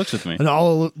all my books with me. And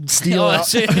all steel out.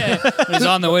 He's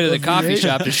on the way to the coffee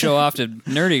shop to show off to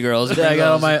nerdy girls. Yeah, I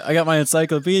got my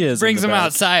encyclopedias. Brings in the them back.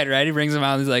 outside, right? He brings them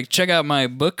out. He's like, check out my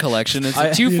book collection. It's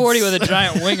a 240 with a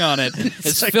giant wing on it.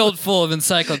 It's filled full of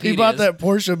encyclopedias. He bought that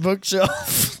Porsche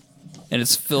bookshelf. And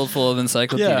it's filled full of Yeah,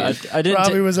 encyclopedias. I didn't.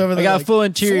 Robbie was over there I got like, full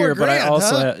interior, but I $4,000,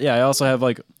 also huh? I also have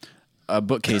like a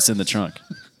bookcase in the trunk.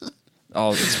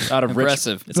 Oh, it's out of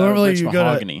Impressive. Rich, it's out of Normally rich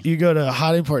mahogany. you go to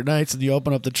Hot Import Nights and you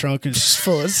open up the trunk and it's just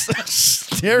full of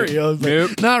stereos.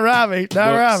 Nope. Not Robbie.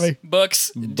 Not Robbie.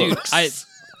 Books. Dude,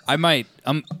 I might.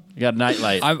 You got a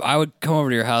nightlight. I would come over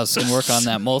to your house and work on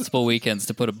that multiple weekends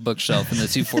to put a bookshelf in the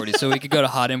 240 so we could go to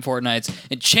Hot Import Nights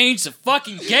and change the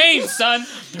fucking game, son.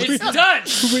 It's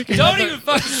done. Don't even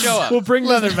fucking show up. We'll bring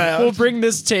Leatherbound. We'll bring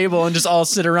this table and just all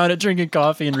sit around it drinking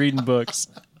coffee and reading books.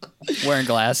 Wearing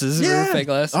glasses, Yeah. fake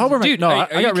glasses. I'll wear my- Dude, no, are I you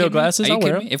got real kidding me? glasses. Are you I'll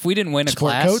wear kidding me? them. If we didn't win a Sport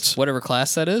class, coats? whatever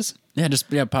class that is, Yeah, just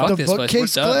Fuck The this place.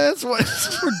 bookcase We're done. class?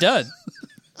 What? we're done.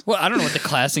 Well, I don't know what the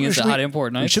classing is at Hot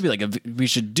Import We Nights. should be like we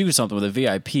should do something with a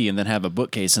VIP and then have a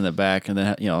bookcase in the back and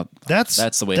then That's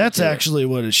the way. That's to do it. actually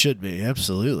what it should be.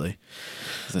 Absolutely.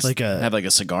 This- like a- have like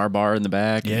a cigar bar in the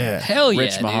back. Yeah. Hell yeah,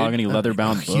 Rich dude. mahogany leather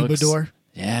bound books. Humidor.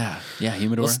 Yeah,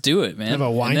 humidor. Let's do it, man. Have a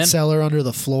wine And then cellar under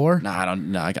the floor. Nah, I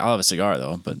don't. Nah, I'll have a cigar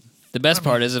though. But the best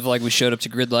part is if like we showed up to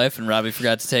Grid Life and Robbie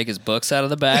forgot to take his books out of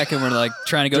the back and we're like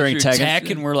trying to go During through tech- tech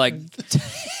and we're like,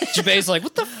 Jabay's like,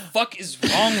 what the fuck is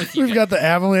wrong with you? We've got the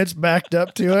avalanche backed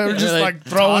up to it. We're just Like, like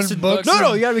throwing tossing books.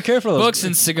 books. you gotta be careful. Books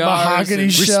and cigars. Mahogany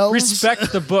and shelves.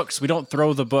 Respect the books. We don't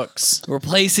throw the books. we're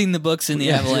placing the books in the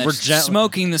Yeah, avalanche. we're gent-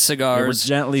 smoking the We're cigars.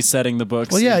 gently setting the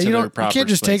books. Well, yeah, into you their don't. You proper can't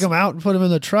just place. take them out and put them in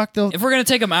the truck. They'll If we're gonna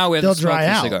take them out, we have they'll to smoke dry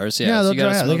the out. cigars. Yeah, yeah, so they'll you gotta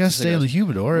dry out. They smoke gotta the stay in the cigars.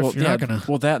 humidor. Well, if you're yeah, not gonna.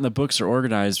 well, that and the books are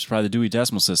organized by the Dewey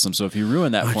Decimal System. So if you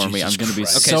ruin that for me, Jesus I'm going to be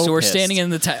Christ. Okay, so we're pissed. standing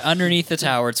in the underneath the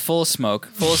tower. It's full of smoke,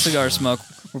 full of cigar smoke.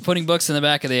 We're putting books in the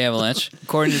back of the avalanche,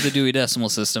 according to the Dewey Decimal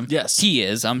System. Yes. he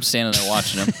is. I'm standing there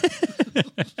watching him.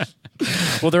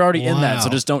 Well, they're already in that, Wow. so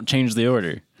just don't change the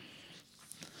order.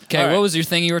 Okay, All right. what was your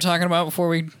thing you were talking about before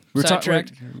we We're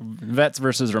sidetracked? Vets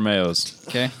versus Romeos.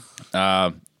 Okay,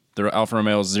 The Alfa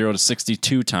Romeo's 0 to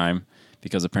 62 time,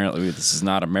 because apparently this is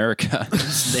not America.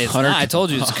 it's not. I told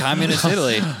you it's communist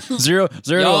Italy. zero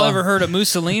Y'all to, ever heard of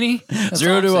Mussolini? That's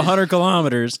 0 all I'm to saying. 100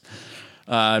 kilometers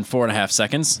in 4.5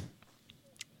 seconds.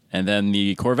 And then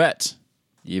the Corvette,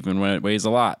 even when it weighs a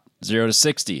lot, 0 to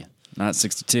 60, not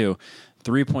 62,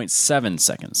 3.7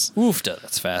 seconds. Oof,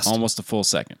 that's fast. Almost a full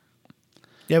second.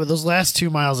 Yeah, but those last 2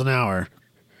 miles an hour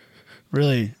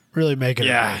really make it.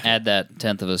 Yeah. right. Add that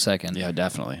tenth of a second. Yeah,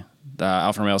 definitely. The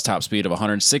Alfa Romeo's top speed of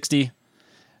 160.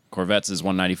 Corvette's is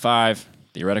 195.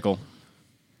 Theoretical.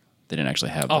 They didn't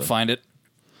actually have. I'll find it.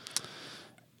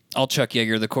 I'll Chuck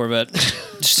Yeager the Corvette.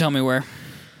 Just tell me where.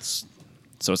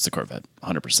 So it's the Corvette,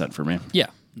 100% for me. Yeah,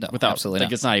 no, Without, absolutely like,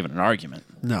 not. it's not even an argument.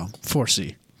 No,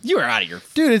 4C. You are out of your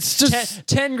Dude, it's just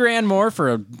 10 grand more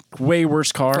for a way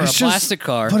worse car. For a it's just- plastic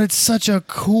car. But it's such a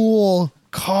cool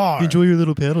car. your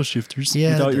little paddle shifters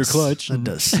Yeah, without that your does- clutch. That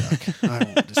does suck. I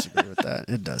won't disagree with that.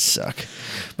 It does suck.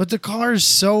 But the car is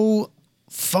so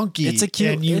funky It's a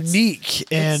cute- and it's- unique.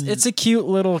 And It's a cute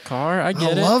little car. I get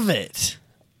I it. love it.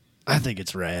 I think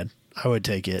it's rad. I would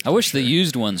take it. I wish the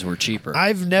used ones were cheaper.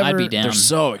 I've never- I'd be down. They're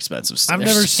so expensive. still. I've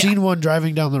never seen one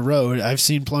driving down the road. I've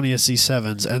seen plenty of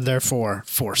C7s, and therefore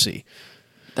 4C.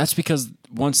 That's because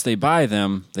once they buy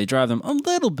them, they drive them a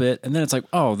little bit, and then it's like,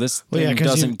 oh, this Well, yeah, thing 'cause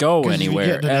doesn't you, go 'cause anywhere. If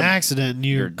you get in an And- accident and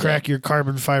you you're crack dead. your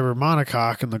carbon fiber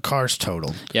monocoque, and the car's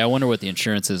totaled. Yeah, I wonder what the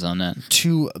insurance is on that.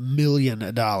 $2 million.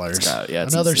 yeah,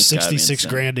 it's Another it's gotta be 66 insane.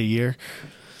 grand a year.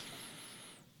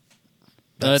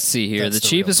 Let's see here. that's The the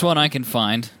cheapest real one I can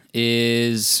find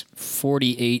is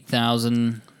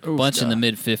 48,000. Oof, Bunch in the duh.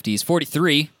 mid 50s.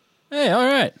 43. Hey, all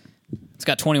right. It's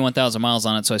got 21,000 miles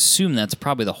on it, so I assume that's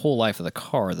probably the whole life of the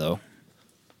car, though.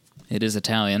 It is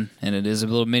Italian, and it is a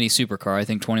little mini supercar. I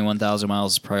think 21,000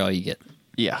 miles is probably all you get.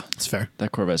 Yeah, It's fair.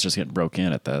 that Corvette's just getting broke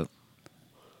in at that.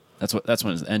 That's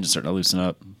when his engine's starting to loosen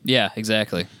up. Yeah,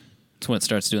 exactly. That's when it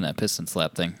starts doing that piston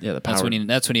slap thing. Yeah, the that's power- when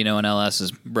you know an LS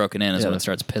is broken in is Yeah, when it the-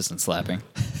 starts piston slapping,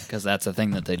 because that's a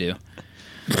thing that they do.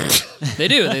 They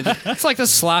do. It's like the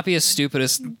sloppiest,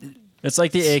 stupidest. It's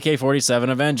like the AK-47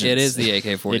 of engines. It is the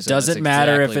AK-47. It doesn't That's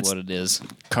matter if exactly it's what it is,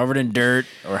 covered in dirt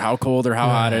or how cold or how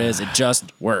hot it is. It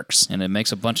just works. and it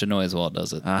makes a bunch of noise while it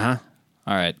does it. Uh-huh.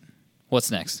 All right, what's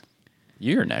next?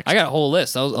 You're next. I got a whole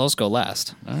list. I'll just go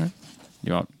last. All right.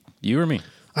 You want you or me?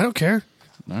 I don't care.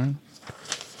 All right.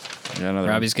 Yeah, another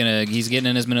Robbie's he's getting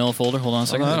in his manila folder. Hold on a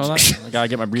second. Hold on. I gotta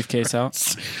get my briefcase out.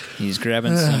 He's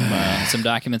grabbing some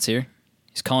documents here.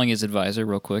 He's calling his advisor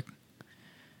real quick,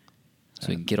 so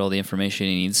we can get all the information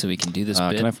he needs, so we can do this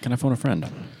bit. Can I phone a friend?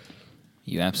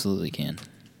 You absolutely can.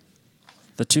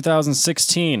 The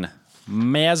 2016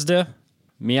 Mazda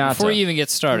Miata. Before you even get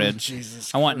started,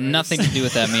 Jesus I want Christ. nothing to do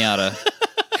with that Miata.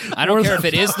 I don't care if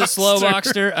it is the slow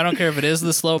Boxster. I don't care if it is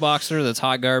the slow Boxster that's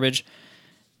hot garbage.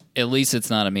 At least it's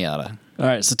not a Miata. All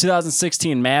right, so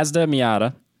 2016 Mazda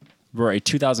Miata for a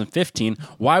 2015.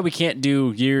 Why we can't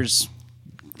do years?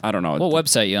 I don't know. What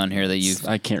website you on here that you?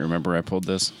 I can't remember. I pulled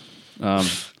this.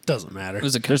 Doesn't matter. It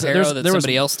was a There's- Comparo there's- that there was-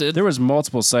 somebody else did. There was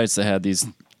multiple sites that had these.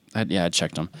 I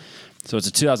checked them. So it's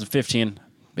a 2015,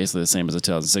 basically the same as a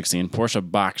 2016 Porsche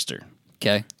Boxster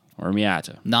Okay, or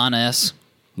Miata. non-S.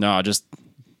 No, just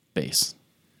base.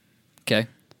 Okay,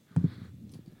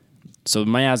 So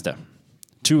Mazda,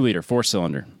 2-liter,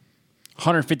 4-cylinder,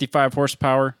 155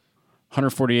 horsepower,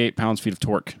 148 pounds-feet of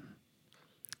torque.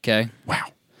 okay, Wow.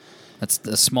 that's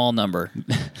a small number.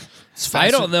 It's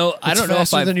I don't know. I It's don't know if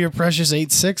faster I've than your precious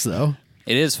 8.6 though.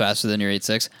 It is faster than your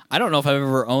 8.6. I don't know if I've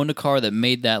ever owned a car that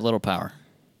made that little power.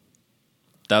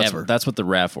 Ever. That's what the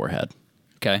RAV4 had.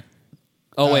 Okay.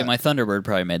 Oh, wait, my Thunderbird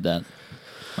probably made that.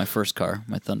 My first car,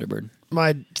 my Thunderbird.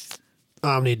 My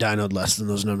Omni dynoed less than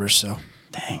those numbers, so.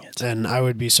 Dang it. And I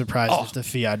would be surprised if the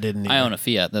Fiat didn't. I either. own a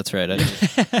Fiat. That's right. I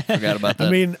forgot about that.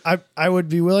 I mean, I would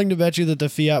be willing to bet you that the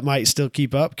Fiat might still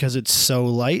keep up because it's so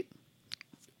light.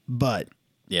 But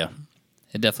Yeah.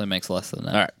 it definitely makes less than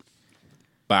that. All right.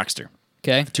 Boxster,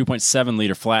 Okay.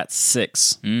 2.7-liter flat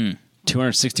 6,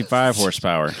 265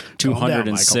 horsepower,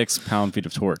 206 pound-feet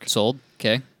of torque. Sold.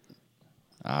 Okay.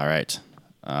 All right.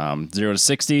 0 to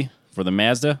 60 for the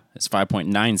Mazda is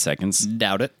 5.9 seconds.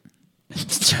 Doubt it.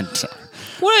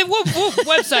 What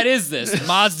website is this?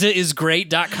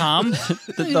 MazdaIsGreat.com?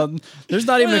 There's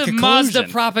not even a What conclusion. Mazda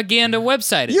propaganda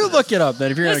website is You this? look it up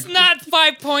then if you're It's gonna. not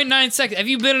 5.9 seconds. Have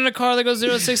you been in a car that goes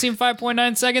 0 to 60 in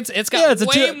 5.9 seconds? It's got Yeah, it's a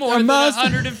way two- more a than Mazda.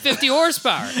 150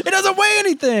 horsepower. It doesn't weigh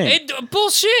anything.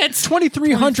 Bullshit.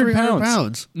 2,300 pounds.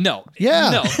 pounds. No. Yeah.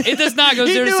 No. It does not go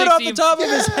He 0 to knew 60. it off the top of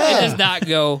his It head. does not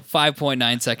go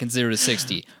 5.9 seconds 0 to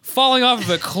 60. Falling off of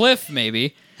a cliff,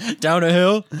 maybe. Down a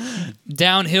hill.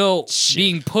 Downhill,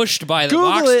 being pushed by the Google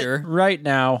Boxster. it right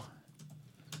now.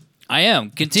 I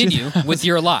am. Continue with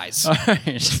your lies. All right.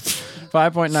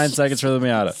 5.9 seconds for the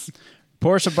Miata.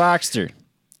 Porsche Boxster,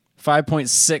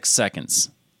 5.6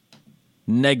 seconds.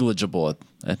 Negligible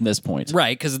at this point.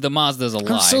 Right, because the Mazda's a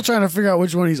lie. I'm still trying to figure out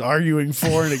which one he's arguing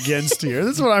for and against here.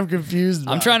 This is what I'm confused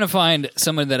about. I'm trying to find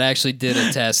someone that actually did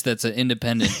a test that's an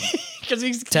independent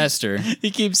Because tester. he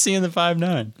keeps seeing the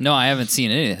 5.9. No, I haven't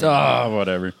seen anything. Oh,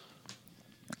 whatever.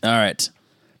 All right.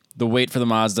 The weight for the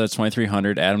Mazda,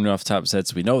 2,300. Adam knew off the top of his head,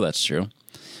 so we know that's true.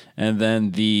 And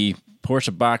then the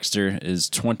Porsche Boxster is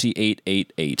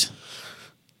 2888.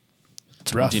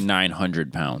 It's rough.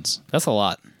 2,900 pounds. That's a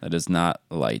lot. That is not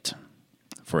light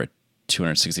for a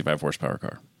 265 horsepower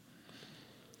car.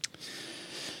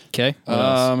 Okay. What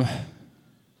else?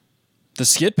 The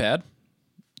skid pad,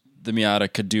 the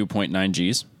Miata could do 0.9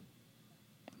 Gs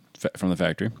from the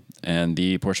factory, and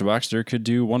the Porsche Boxster could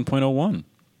do 1.01.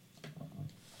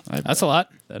 That's a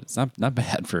lot. That's not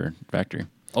bad for factory.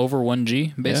 Over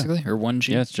 1G, basically, or 1G.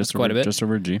 Yeah, it's just That's quite over, a bit. just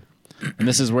over a G. And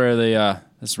this is where they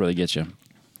get you.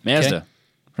 Mazda Okay.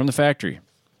 from the factory,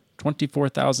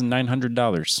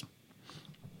 $24,900.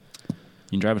 You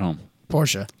can drive it home.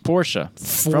 Porsche, Porsche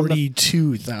from the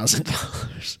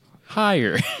 $42,000.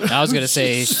 higher. I was gonna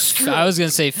say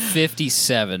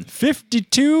 57.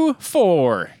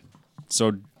 52.4.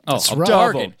 So Oh, That's a rough.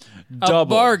 bargain. A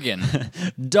Double. bargain.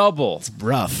 double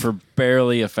Rough. for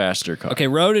barely a faster car. Okay,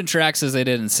 Road and Track says they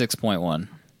did in 6.1.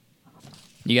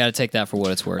 You got to take that for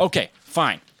what it's worth. Okay,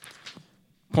 fine.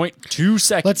 0.2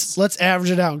 seconds. Let's average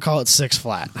it out and call it 6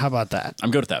 flat. How about that? I'm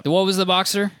good with that. What was the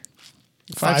Boxer?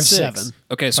 5.7.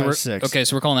 Okay, so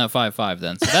 5.6. we're calling that 5.5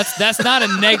 then. So that's not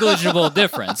a negligible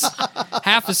difference.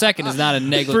 Half a second is not a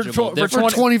negligible for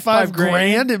difference. For 25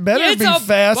 grand, it better It's be a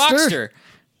faster. Boxster.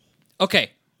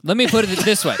 Okay, let me put it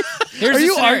this way. Here's Are the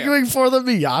you scenario. arguing for the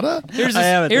Miata? Here's I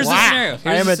am the, at here's this- the Wow. scenario.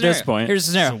 I am at this point. Here's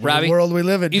the scenario. The Robbie, world we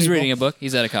live in. he's people. reading a book.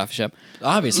 He's at a coffee shop.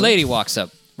 Obviously. Lady walks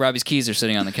up. Robbie's keys are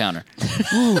sitting on the counter.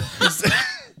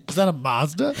 Is that a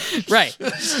Mazda? Right.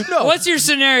 No. What's your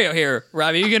scenario here,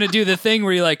 Robbie? You're gonna do the thing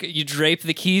where you drape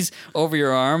the keys over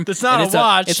your arm. That's not and a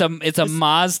watch. It's a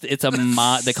Mazda.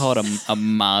 They call it a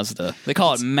Mazda. They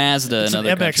call it Mazda in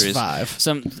other countries.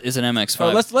 MX-5. It's an MX-5.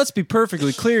 Oh, let's be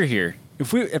perfectly clear here.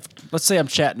 If let's say I'm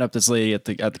chatting up this lady at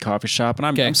the coffee shop and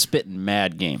I'm spitting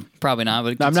mad game. Probably not,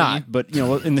 but I'm not. But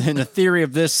in the theory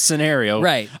of this scenario,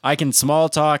 right? I can small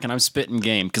talk and I'm spitting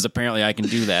game because apparently I can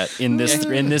do that in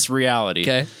this reality.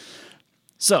 Okay.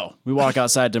 So we walk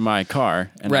outside to my car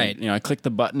and right. I click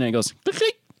the button and it goes click,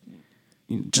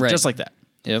 click, just like that.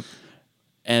 Yep.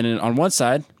 And on one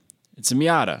side, it's a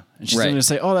Miata, and she's going to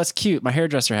say, "Oh, that's cute. My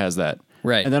hairdresser has that."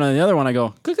 Right. And then on the other one, I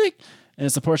go click, click. And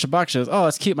it's the Porsche Boxster. She goes, "Oh,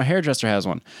 that's cute. My hairdresser has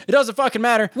one." It doesn't fucking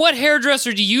matter. What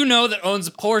hairdresser do you know that owns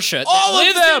a Porsche? All that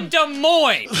of lives them. in Des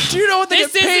Moines. Do you know what they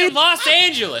This get paid? isn't Los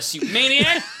Angeles, you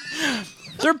maniac.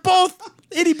 They're both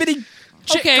itty bitty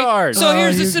chick cars. So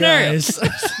here's the scenario. Guys.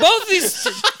 Both these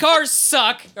cars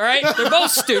suck. All right, they're both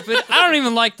stupid. I don't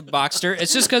even like the Boxster.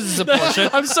 It's just because it's a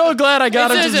Porsche. I'm so glad I got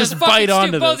him to just bite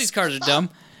onto Both this. these cars are dumb.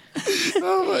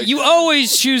 You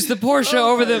always choose the Porsche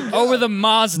over the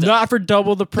Mazda. Not for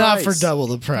double the price. Not for double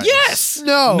the price. Yes.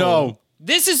 No. No.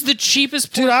 This is the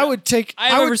cheapest Porsche. Dude, I would take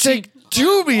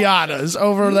two Miatas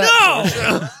over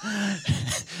that.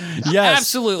 No. Yes.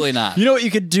 Absolutely not. You know what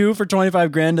you could do for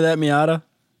 25 grand to that Miata?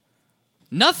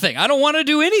 Nothing. I don't want to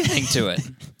do anything to it.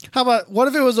 How about what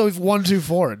if it was a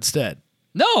 124 instead?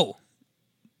 No.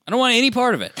 I don't want any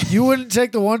part of it. You wouldn't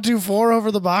take the 124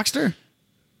 over the Boxster?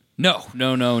 No.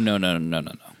 No.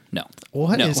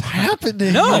 What is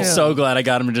happening? No. I'm so glad I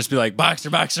got him to just be like,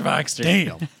 Boxster, Boxster, Boxster.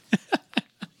 Damn.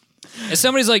 If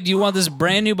somebody's like, do you want this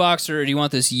brand new Boxster or do you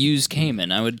want this used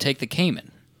Cayman? I would take the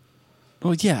Cayman.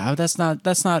 Well, yeah, that's not,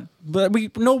 but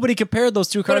nobody compared those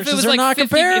two But cars if it was they're like not 50, if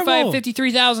comparable. I had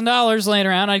 $53,000 laying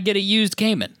around, I'd get a used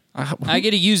Cayman. I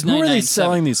get a used Who are they 997.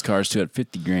 selling these cars to at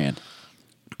 50 grand?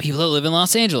 People that live in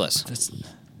Los Angeles.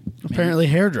 Apparently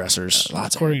hairdressers,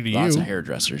 according to Lots you. of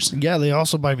hairdressers. Yeah, they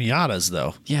also buy Miatas,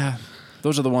 though. Yeah,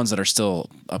 those are the ones that are still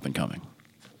up and coming.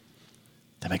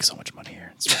 They make so much money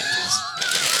here. It's ridiculous.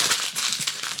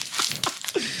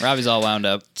 Robbie's all wound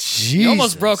up. Jesus. You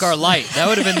almost broke our light. That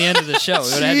would have been the end of the show. We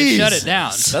would have had to shut it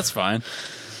down. That's fine.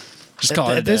 Just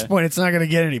call it a At this day. point, it's not going to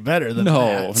get any better than that.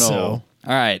 No. So, All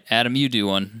right, Adam, you do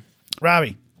one.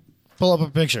 Robbie, pull up a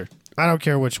picture. I don't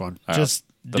care which one. Just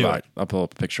do it. I'll pull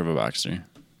up a picture of a Boxster.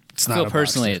 It's I not feel a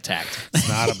personally Boxster. attacked. It's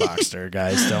not a Boxster,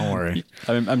 guys. Don't worry.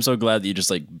 I'm so glad that you just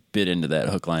like bit into that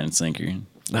hook, line, and sinker.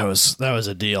 That was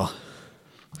a deal.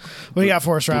 What do you got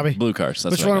for us, Robbie? Blue cars.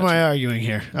 That's Which what one am got I you. arguing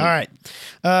here? All right.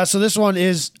 So this one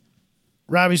is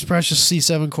Robbie's precious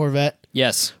C7 Corvette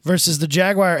Yes. versus the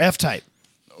Jaguar F-Type.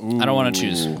 I don't want to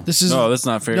choose. This is No, that's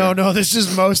not fair. No, this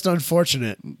is most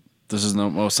unfortunate. This is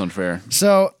most unfair.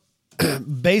 So,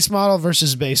 base model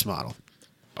versus base model.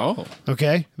 Oh.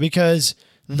 Okay? Because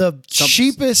the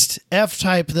cheapest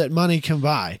F-Type that money can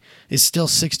buy is still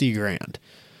 60 grand.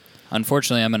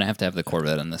 Unfortunately, I'm going to have the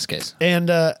Corvette in this case.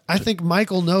 And I think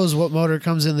Michael knows what motor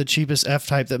comes in the cheapest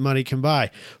F-Type that money can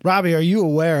buy. Robbie, are you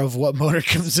aware of what motor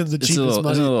comes in the cheapest Isn't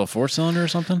money? it a little 4-cylinder or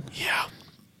something? Yeah.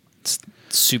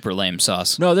 Super lame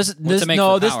sauce. No, this What's it make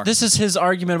for power? this is his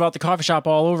argument about the coffee shop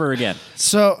all over again.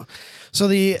 So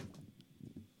the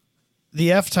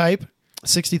F-Type,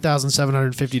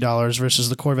 $60,750 versus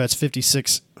the Corvette's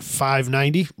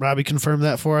 $56,590. Robbie confirmed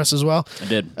that for us as well. I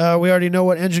did. We already know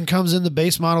what engine comes in the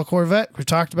base model Corvette. We've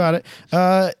talked about it.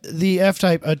 The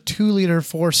F-Type, a 2-liter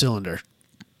 4-cylinder.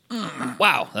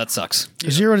 Wow, that sucks.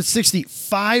 0 to 60,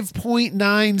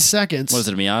 5.9 seconds. What is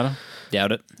it, a Miata?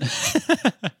 Doubt it.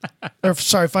 Or,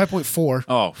 sorry, 5.4.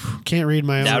 Oh, Can't read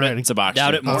my own Doubt it. writing. it's a Boxster.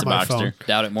 Doubt it more. It's a my Boxster. phone.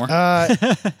 Doubt it more.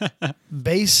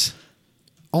 Base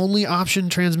only option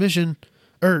transmission,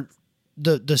 or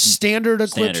the standard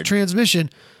equipped Standard. transmission,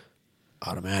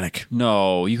 automatic.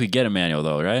 No, you could get a manual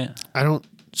though, right? I don't.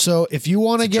 So if you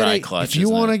want to It's a get dry a clutch, if you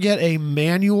isn't want to it? get a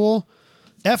manual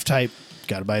F-Type,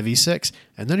 got to buy a V6,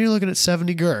 and then you're looking at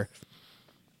 70 gur.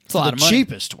 It's a lot The of money.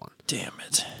 cheapest one. Damn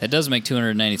it. It does make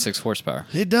 296 horsepower,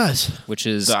 It does. which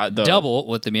is The- double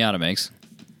what the Miata makes.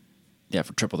 Yeah,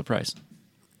 for triple the price.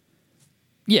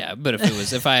 Yeah, but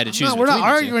if I had to choose, No, we're not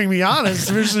between the two, arguing Miatas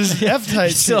versus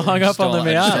F-Type. Still hung up on the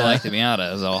I still Miata. like the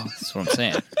Miata. Is all. That's what I'm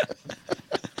saying.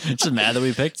 Just mad that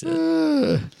we picked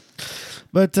it.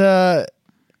 But I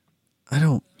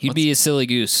don't. You'd be a silly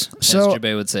goose, So, as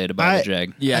Jabay would say, to buy the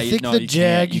Jag. Yeah, I think no, the you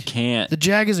Jag. Can't, you can't. The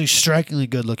Jag is a strikingly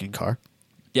good-looking car.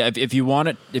 Yeah, if you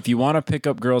want to pick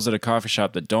up girls at a coffee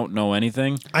shop that don't know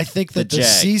anything, I think that the Jag.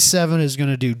 C7 is going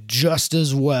to do just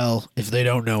as well if they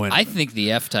don't know anything. I think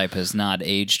the F-Type has not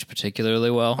aged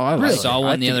particularly well. Oh, I like I it. saw I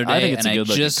one the think- other I day, think it's and a I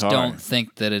good-looking just car. don't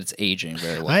think that it's aging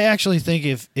very well. I actually think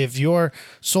if your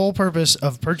sole purpose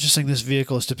of purchasing this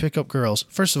vehicle is to pick up girls,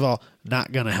 first of all,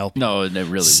 not going to help you. no, it really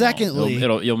won't. Secondly,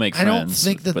 You'll make I friends. don't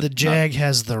think that but the not- Jag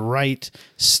has the right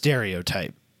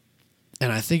stereotype.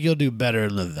 And I think you'll do better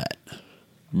in the Vet.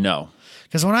 No.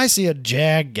 Because when I see a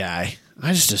Jag guy,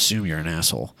 I just assume you're an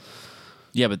asshole.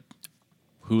 Yeah, but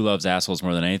who loves assholes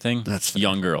more than anything? That's fair.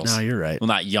 young girls. No, you're right. Well,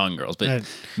 not young girls, but Uh,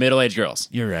 middle-aged girls.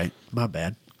 You're right. My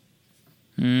bad.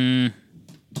 Yeah,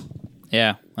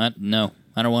 no,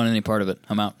 I don't want any part of it.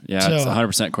 I'm out. Yeah, So- it's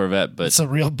 100% Corvette, but It's a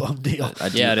real bum deal. I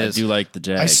do, Yeah, it is. I do like the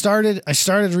Jag. I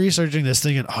started researching this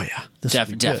thing and oh yeah, this will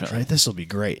be good, Definitely. right? This will be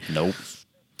great. Nope.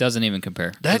 Doesn't even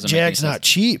compare. That Doesn't make any Jag's sense. not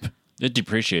cheap. It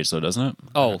depreciates though, doesn't it?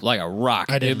 Oh, like a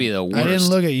rock. It'd be the worst. I didn't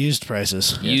look at used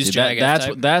prices. Used See, that- Jag that's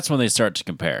F-Type? that's when they start to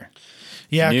compare.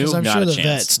 Yeah, because New, I'm not sure a the chance.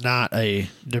 Vet's not a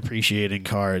depreciating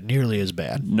car nearly as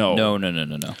bad. No. No.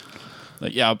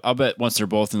 Like, yeah, I'll bet once they're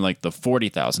both in like the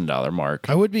 $40,000 mark.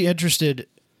 I would be interested,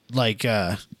 like,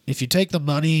 if you take the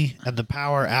money and the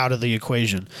power out of the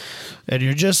equation, and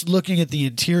you're just looking at the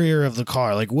interior of the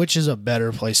car, like, which is a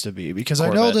better place to be? Because I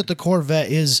know Corvette. that the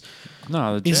Corvette is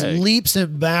No, the Jag. leaps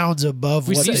and bounds above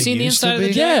what you they seen the used inside to of the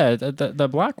be. Jag? Yeah, the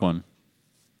black one.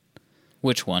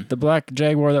 Which one? The black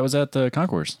Jaguar that was at the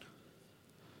concourse.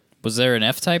 Was there an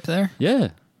F-Type there? Yeah.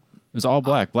 It was all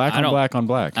black. Black I on don't- black on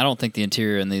black. I don't think the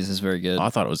interior in these is very good. I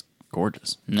thought it was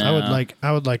gorgeous. No,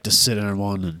 I would like to sit in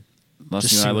one and Unless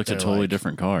Just you and see I what looked at they're totally like.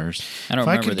 different cars. I don't if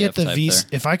I remember could the get the F-Type V there.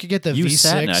 if I could get the You V6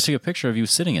 sat in it. I took a picture of you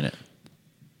sitting in it.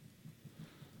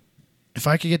 if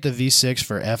I could get the V6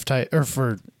 for F type or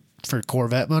for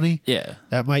Corvette money, Yeah.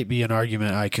 that might be an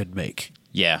argument I could make.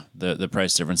 Yeah. The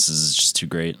price differences is just too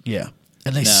great. Yeah.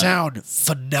 And they No. sound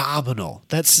phenomenal.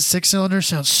 That 6-cylinder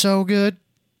sounds so good.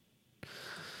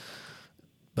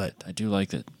 But I do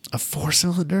like it. a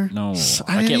 4-cylinder? No. I I didn't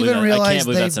can't believe even that- I realize can't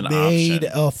believe they that's an made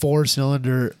option. a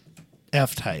 4-cylinder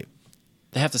F-type.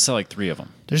 They have to sell like 3 of them.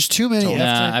 There's too many Totally.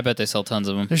 F-types. Nah, I bet they sell tons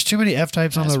of them. There's too many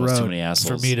F-types on I the suppose too road many for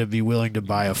assholes. me to be willing to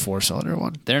buy a 4-cylinder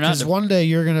one. They're not Because one day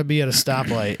you're going to be at a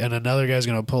stoplight and another guy's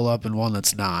going to pull up in one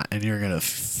that's not, and you're going to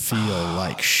feel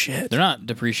like shit. They're not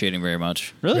depreciating very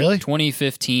much. Really?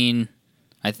 2015.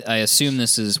 I assume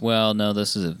this is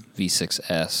this is a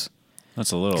V6S.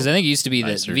 That's a little. Because I think it used to be the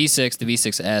nicer. V6, the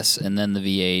V6S, and then the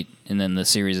V8, and then the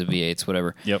series of V8s,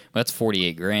 whatever. Yep. That's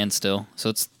 $48,000 still. So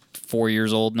it's 4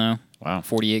 years old now. Wow.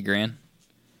 $48,000. An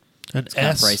It's kind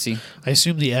of S, pricey. I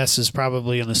assume the S is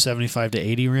probably in the 75 to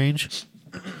 80 range.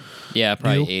 Yeah,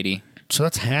 probably New. 80. So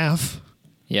that's half,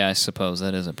 Yeah, I suppose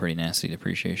that is a pretty nasty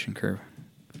depreciation curve.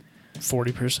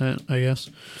 40%, I guess.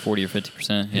 40 or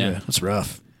 50%. Yeah. That's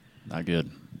rough. Not good.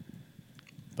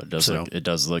 But So- it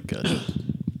does look good.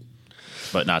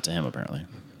 But not to him apparently.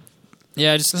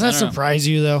 Yeah, I just Does I that don't know. surprise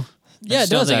you, though? Yeah, It it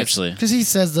does does actually. Because he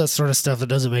says that sort of stuff that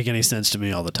doesn't make any sense to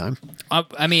me all the time.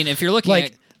 I mean, if you're looking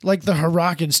at Like the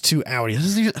Huracan's to Audi. I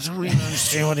don't even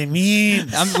understand what he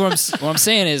means. what I'm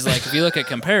saying is, like, if you look at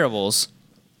comparables,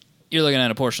 you're looking at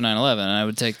a Porsche 911, and I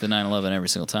would take the 911 every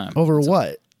single time. Over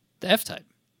what? The F-Type.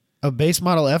 A base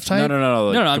model F type?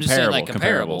 No. No, I'm just saying, like,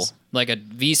 comparable. comparables. Like a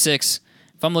V6.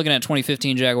 If I'm looking at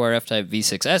 2015 Jaguar F-Type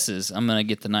V6Ss, I'm going to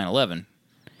get the 911.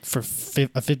 For a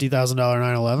 $50,000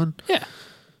 911? Yeah.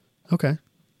 Okay.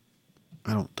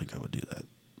 I don't think I would do that.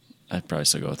 I'd probably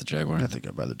still go with the Jaguar. I think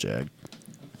I'd buy the Jag.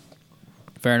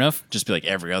 Fair enough. Just be like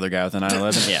every other guy with a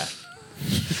 911. Yeah.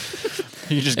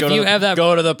 You just If you have that-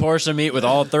 go to the Porsche meet with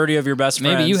all 30 of your best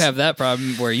friends. Maybe you have that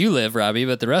problem where you live, Robbie,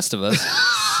 but the rest of us,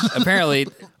 apparently,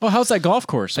 Oh, how's that golf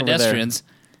course over there? pedestrians.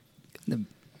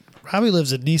 Robbie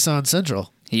lives at Nissan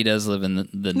Central. He does live in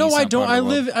the No, Nissan I don't. part of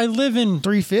the world. I live in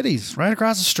 350s, right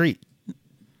across the street.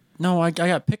 No, I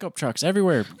got pickup trucks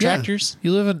everywhere. Yeah. Tractors.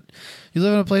 You live in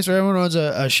a place where everyone owns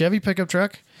a Chevy pickup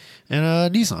truck and a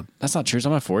Nissan. That's not true.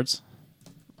 Some have Fords.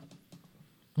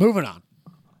 Moving on.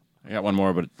 I got one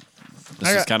more, but this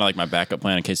I is got- kind of like my backup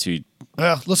plan in case you.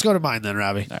 Well, let's go to mine then,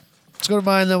 Robbie. right. Let's go to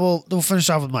mine, then we'll finish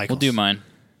off with Michael. We'll do mine.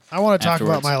 I want to talk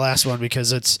about afterwards. my last one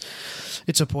because it's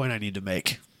a point I need to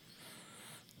make.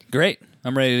 Great.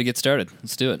 I'm ready to get started.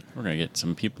 Let's do it. We're gonna get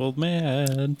some people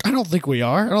mad. I don't think we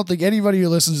are. I don't think anybody who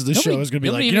listens to this Nobody- show is going to be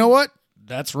like, nobody you even- know what?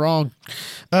 That's wrong.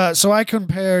 So I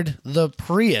compared the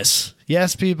Prius.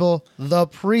 Yes, people, the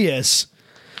Prius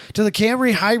to the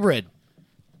Camry Hybrid.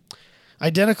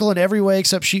 Identical in every way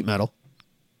except sheet metal.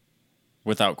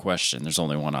 Without question, there's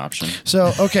only one option.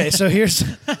 So okay, so here's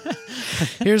the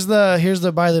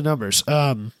by the numbers.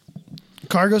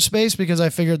 cargo space, because I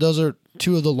figured those are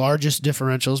two of the largest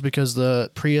differentials because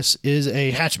the Prius is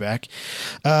a hatchback.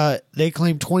 They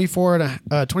claim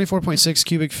 24.6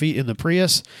 cubic feet in the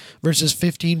Prius versus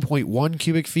 15.1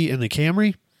 cubic feet in the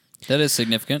Camry. That is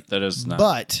significant. That is not.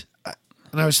 But,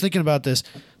 and I was thinking about this,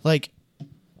 like,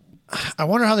 I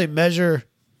wonder how they measure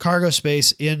cargo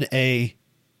space in a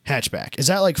hatchback. Is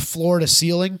that like floor to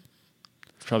ceiling?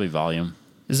 Probably volume.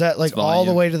 Is that like all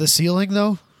the way to the ceiling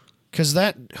though? Because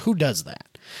who does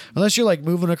that? Unless you're like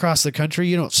moving across the country,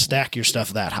 you don't stack your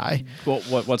stuff that high. Well,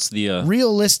 what's the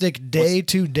Realistic day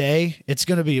to day, it's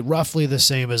going to be roughly the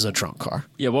same as a trunk car.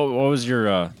 yeah? What was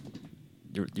your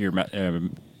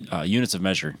units of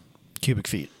measure? Cubic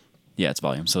feet. Yeah, it's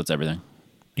volume, so it's everything.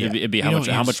 Yeah. It'd be You how don't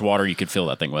much use- water you could fill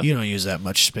that thing with. You don't use that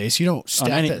much space. You don't stack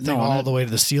any- that thing no, on all it- the way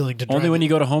to the ceiling to Only drive when it. you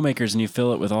go to homemakers and you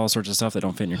fill it with all sorts of stuff that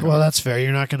don't fit in your car. Well, that's fair.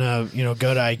 You're not going to,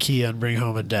 go to IKEA and bring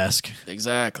home a desk.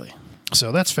 exactly.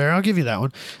 So that's fair. I'll give you that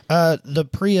one. The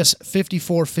Prius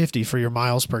 5450 for your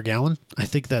miles per gallon. I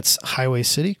think that's highway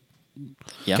city.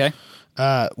 Yeah.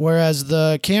 Okay. Whereas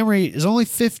the Camry is only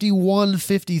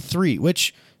 5153,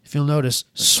 which, if you'll notice,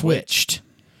 switched.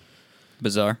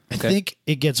 Bizarre. I Okay. think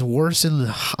it gets worse on the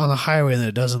highway than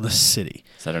it does in the city.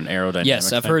 Is that an aerodynamic?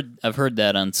 Yes, I've thing? heard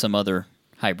that on some other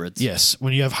hybrids. Yes,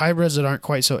 when you have hybrids that aren't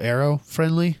quite so aero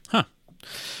friendly, Huh.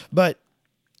 but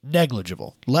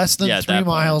negligible, less than Yeah, at 3 that point.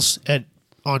 miles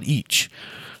on each.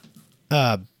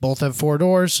 Both have 4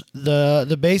 doors.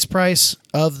 The base price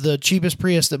of the cheapest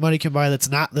Prius that money can buy that's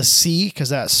not the C, because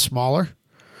that's smaller,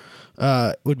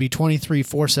 would be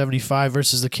 $23,475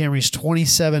 versus the Camry's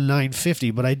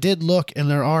 $27,950. But I did look, and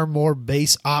there are more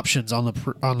base options on the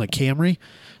Camry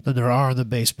than there are on the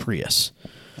base Prius.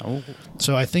 Oh.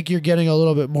 So I think you're getting a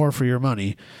little bit more for your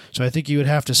money. So I think you would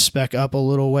have to spec up a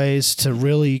little ways to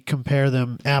really compare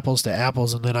them apples to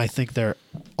apples, and then I think they're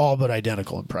all but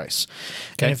identical in price.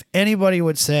 Okay. And if anybody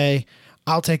would say,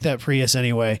 I'll take that Prius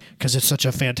anyway because it's such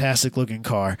a fantastic looking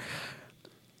car,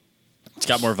 It's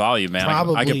got more volume, man.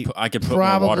 probably I could put more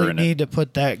water probably in it. need to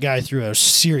put that guy through a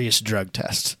serious drug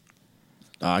test.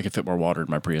 I could fit more water in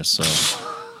my Prius, so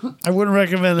I wouldn't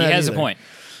recommend He that. has either. a point.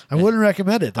 I wouldn't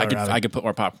recommend it. Though, I could put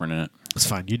more popcorn in it. It's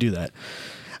fine. You do that.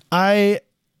 I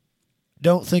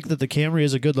don't think that the Camry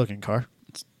is a good looking car.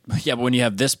 Yeah, but when you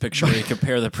have this picture where you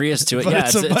compare the Prius to it, But yeah,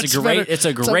 it's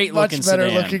a great much looking better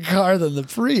sedan. looking car than the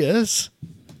Prius.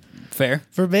 Fair.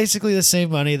 For basically the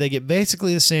same money, they get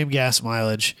basically the same gas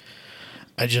mileage.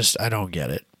 I don't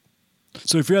get it.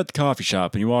 So if you're at the coffee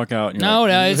shop and you walk out and you're No, like,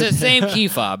 no, it's the same key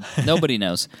fob. Nobody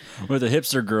knows. with a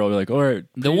hipster girl, you're like, all right,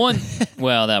 The one,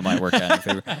 well, that might work out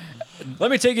in your favor.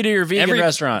 let me take you to your vegan Every-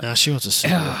 restaurant. Now she wants a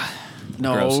Subaru.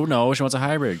 No, Gross. no, she wants a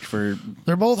hybrid for.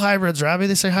 They're both hybrids, Robbie.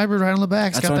 They say hybrid right on the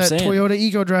back. It's That's got what I'm that saying. Toyota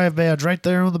Eco Drive badge right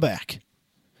there on the back.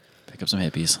 Pick up some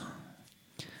hippies.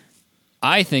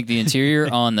 I think the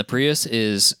interior on the Prius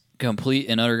is complete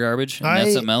and utter garbage. And I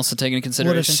that's something else to take into Would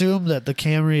consideration. assume that the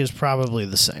Camry is probably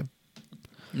the same.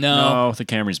 No. No, the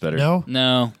Camry's better. No?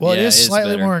 No. Well, Yeah, it is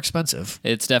slightly better. more expensive.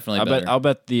 It's definitely I'll better. bet. I'll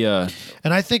bet the.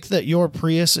 And I think that your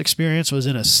Prius experience was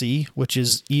in a C, which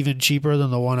is even cheaper than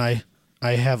the one I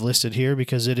have listed here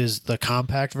because it is the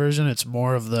compact version. It's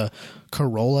more of the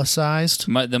Corolla sized.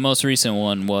 The most recent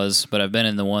one was, but I've been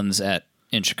in the ones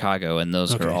in Chicago, and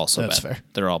those Okay, are also that's bad. fair.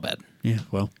 They're all bad. Yeah,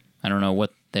 well, I don't know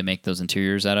what they make those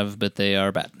interiors out of, but they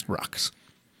are bad. rocks.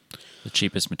 the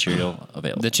cheapest material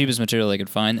available. The cheapest material they could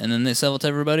find, and then they sell it to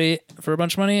everybody for a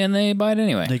bunch of money, and they buy it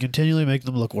anyway. They continually make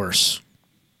them look worse.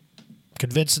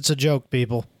 Convinced it's a joke,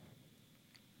 people.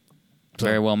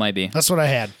 Very well might be. That's what I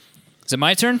had. Is it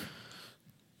my turn?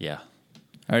 yeah.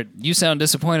 All right, you sound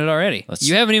disappointed already. Let's-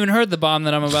 You haven't even heard the bomb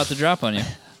that I'm about to drop on you.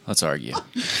 Let's argue.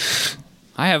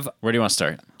 I have. Where do you want to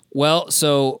start? Well,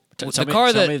 so Tell the me-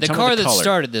 car tell that me- the tell me car the that color.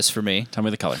 started this for me Tell me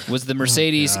the color. was the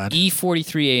Mercedes God.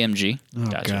 E43 AMG. Oh,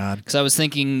 Gotcha. God. Because I was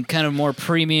thinking kind of more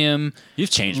premium, You've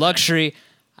changed. man. luxury.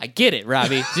 I get it,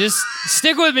 Robbie. Just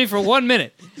stick with me for 1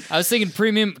 minute. I was thinking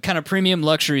premium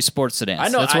luxury sports sedans. I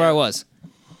know, That's where I was.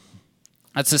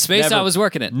 That's the space Never- I was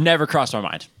working in. Never crossed my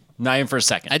mind. Not even for a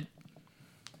second.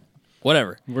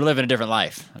 Whatever. We're living a different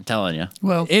life. I'm telling you.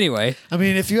 Well, Anyway, I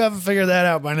mean, if you haven't figured that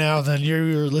out by now, then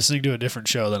you're listening to a different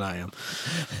show than I am.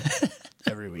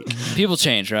 Every week. people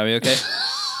change, Robbie, okay?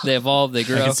 They evolve, they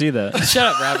grow. I can see that. Shut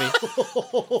up,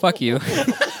 Robbie. Fuck you.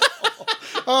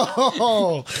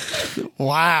 Oh,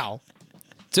 wow.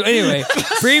 So anyway,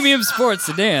 premium sports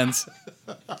sedans.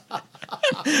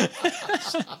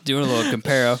 Doing a little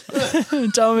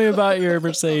comparo. Tell me about your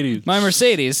Mercedes. My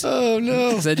Mercedes, Oh, no.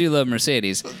 because I do love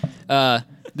Mercedes.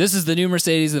 This is the new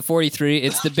Mercedes, the 43.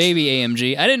 It's the baby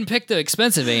AMG. I didn't pick the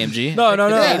expensive AMG. No, no,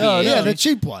 no, I picked the no, baby no. Yeah, AMG. the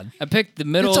cheap one. I picked the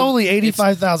middle. It's only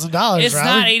 $85,000. It's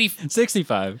not 80.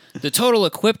 65. The total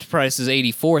equipped price is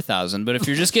 $84,000, but if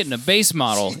you're just getting a base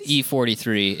model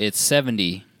E43, it's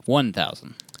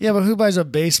 $71,000. Yeah, but who buys a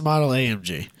base model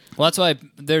AMG? Well, that's why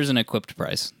there's an equipped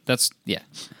price. Yeah.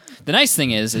 The nice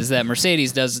thing is that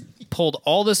Mercedes pulled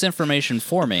all this information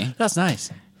for me, That's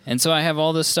nice. and so I have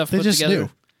all this stuff They put just together. knew.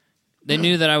 They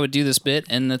knew that I would do this bit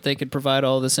and that they could provide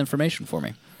all this information for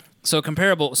me. So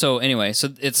comparable. So anyway, so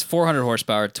it's 400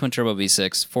 horsepower, twin turbo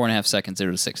V6, 4.5 seconds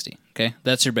 0 to 60. Okay,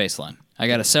 that's your baseline. I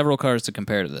got several cars to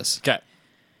compare to this. Okay.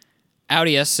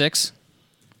 Audi S6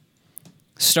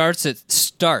 starts at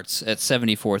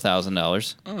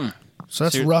 $74,000, So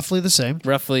that's So you're- roughly the same.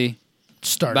 roughly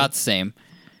Start. about the same.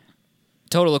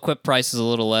 Total equipped price is a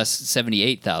little less,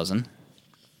 $78,000.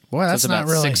 Boy, So that's it's not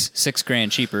about really. six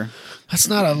grand cheaper. That's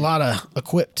not a lot of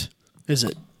equipped, is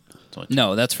it?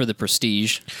 No, that's for the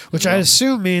Prestige. Which I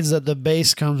assume means that the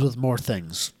base comes with more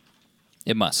things.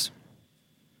 It must.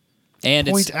 And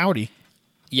Point it's Audi.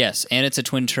 yes, and it's a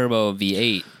twin turbo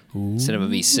V8 instead of a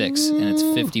V6, and it's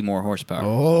 50 more horsepower.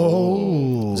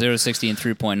 Oh. 0 to 60 in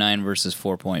 3.9 versus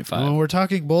 4.5. Well, we're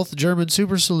talking both German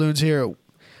super saloons here.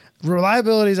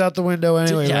 Reliability's out the window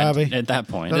anyway, Yeah, Robbie. at that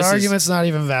point. That this is- argument's not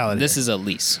even valid. This is a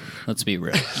lease. Let's be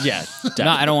real. Yeah. No,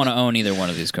 I don't want to own either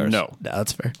one of these cars. No. No,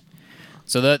 that's fair.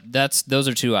 So those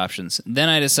are two options. Then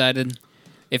I decided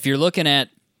if you're looking at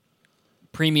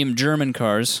premium German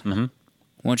cars,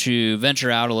 once you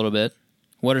venture out a little bit,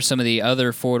 what are some of the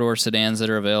other four-door sedans that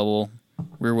are available?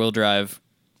 Rear-wheel drive,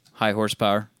 high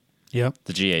horsepower. Yep.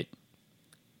 The G8.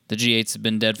 The G8's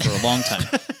been dead for a long time.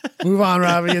 Move on,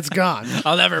 Robbie. It's gone.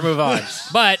 I'll never move on.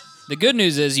 But the good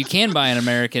news is you can buy an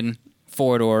American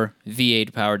four-door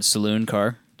V8 powered sedan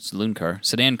car.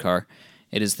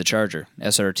 It is the Charger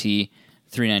SRT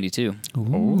 392,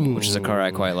 which is a car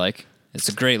I quite like. It's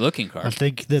a great looking car. I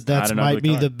think that not that an might ugly be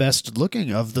car. the best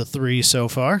looking of the three so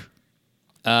far.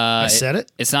 I said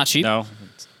it. It's not cheap. No.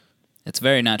 It's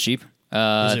very not cheap.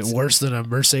 Is It's- it worse than a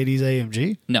Mercedes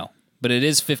AMG? No, but it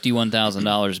is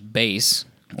 $51,000 base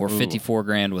or 54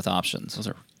 grand with options. Those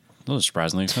are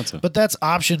surprisingly expensive. But that's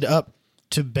optioned up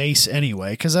to base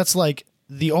anyway, because that's like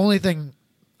the only thing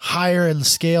higher in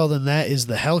scale than that is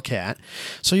the Hellcat.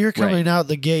 So you're coming out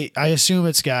the gate. I assume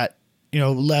it's got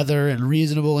leather and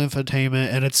reasonable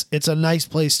infotainment, and it's a nice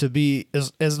place to be,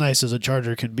 as nice as a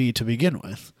Charger can be to begin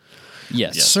with.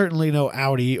 Yes. Certainly no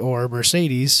Audi or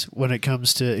Mercedes when it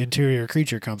comes to interior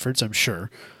creature comforts, I'm sure.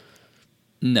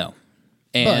 No.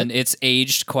 And But- it's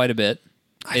aged quite a bit.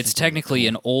 It's technically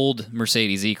an old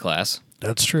Mercedes E-Class.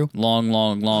 That's true.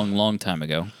 Long time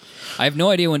ago. I have no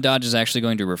idea when Dodge is actually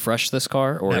going to refresh this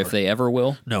car, or Never. if they ever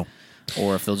will, No.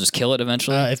 or if they'll just kill it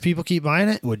eventually. If people keep buying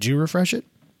it, would you refresh it?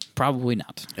 Probably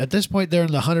not. At this point, they're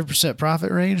in the 100%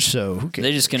 profit range, so who cares?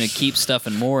 They're just going to keep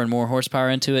stuffing more and more horsepower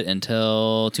into it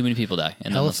until too many people die,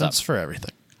 and then they'll stop. Elephants for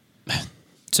everything.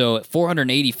 So at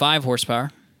 485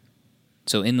 horsepower,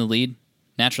 so in the lead,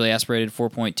 naturally aspirated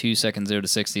 4.2 seconds 0 to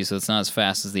 60, so it's not as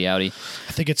fast as the Audi.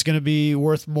 I think it's going to be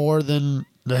worth more than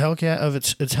the Hellcat of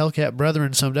its Hellcat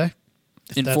brethren someday.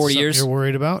 If In that's 40 something years? you're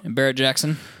worried about. And Barrett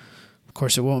Jackson? Of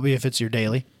course, it won't be if it's your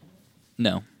daily.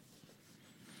 No.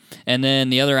 And then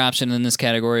the other option in this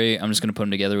category, I'm just going to put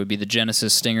them together, would be the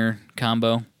Genesis Stinger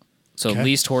combo. So Okay.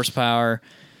 least horsepower.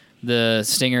 The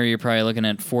Stinger, you're probably looking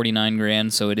at 49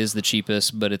 grand, so it is the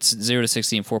cheapest, but it's 0 to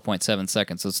 60 in 4.7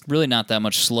 seconds. So it's really not that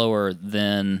much slower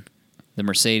than the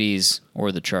Mercedes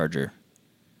or the Charger.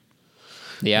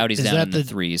 The Audi's Is down that in the the-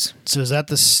 threes. So is that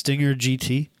the Stinger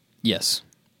GT? Yes.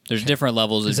 There's different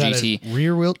levels Is of that GT. a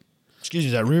rear wheel? Excuse me,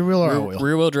 is that rear wheel or all wheel?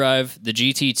 Rear wheel drive, the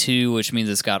GT2, which means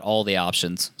it's got all the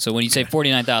options. So when you say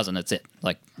 49,000, that's it.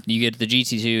 Like you get the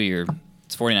GT2,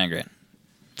 it's 49 grand.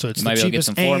 So it's you the might be able to get cheapest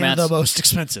some floor and mats. the most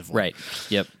expensive one. Right.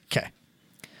 Yep. Okay.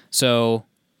 So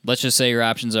let's just say your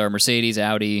options are Mercedes,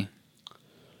 Audi,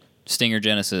 Stinger,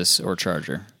 Genesis, or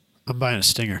Charger. I'm buying a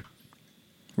Stinger.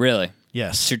 Really?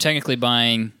 Yes. So you're technically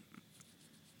buying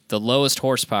the lowest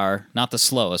horsepower, not the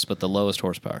slowest, but the lowest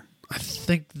horsepower. I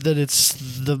think that it's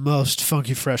the most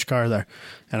funky fresh car there,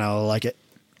 and I like it.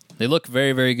 They look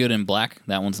very, very good in black.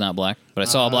 That one's not black, but I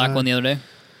saw a black one the other day.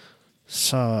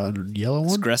 Saw a yellow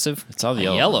It's one. aggressive. It's all the A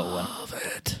yellow. yellow one. Love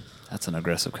it. That's an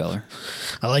aggressive color.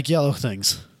 I like yellow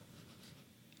things.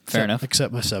 Fair enough.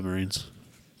 Except my submarines.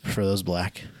 For those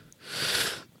black.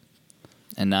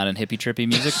 And not in hippie trippy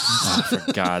music.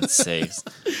 For God's sakes.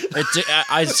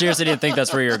 I seriously didn't think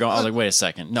that's where you were going. I was like, wait a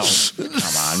second. No.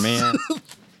 Come on, man.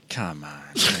 Come on,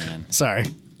 man. Sorry.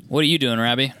 What are you doing,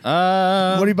 Robbie? What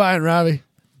are you buying, Robbie?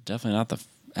 Definitely not the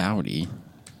Audi.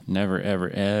 Never, ever,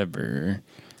 ever.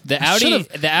 The Audi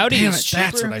Damn is it, cheaper.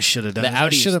 that's what I should have done. The I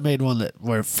Audi should have made one that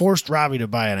where forced Robbie to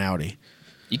buy an Audi.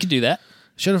 You can do that.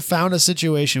 Should have found a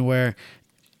situation where,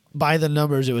 by the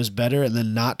numbers, it was better, and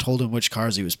then not told him which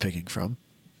cars he was picking from.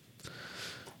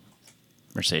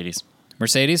 Mercedes.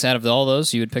 Mercedes, out of all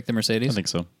those, you would pick the I Mercedes? think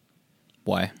so.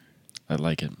 Why? I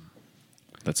like it.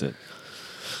 That's it.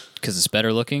 Because it's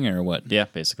better looking or what? Yeah,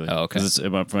 basically. Oh, okay. 'Cause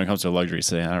when it comes to luxury,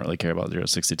 say I don't really care about 0 to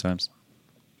 60 times.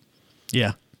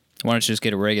 Yeah, Why don't you just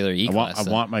get a regular I E-Class?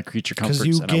 want my creature comforts.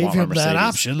 because you and I gave want my him that Mercedes.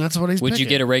 option. That's what he's. Would you picking.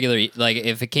 get a regular, like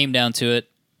if it came down to it,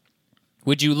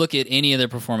 would you look at any other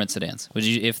performance sedans? Would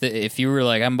you, if you were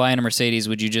like, I'm buying a Mercedes,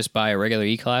 would you just buy a regular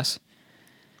E-Class?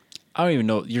 I don't even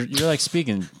know. You're like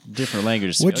speaking different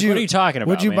languages. to me. Would Like, you? what are you talking about?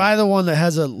 Would you man? buy the one that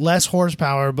has a less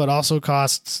horsepower but also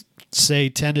costs, say,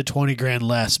 10 to 20 grand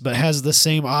less, but has the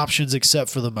same options except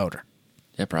for the motor?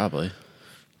 Yeah, probably.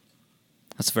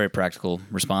 That's a very practical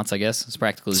response, I guess. As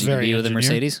practical as It's you can very be with a engineer.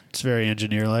 Mercedes. It's very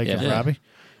engineer-like of Yeah. Robbie.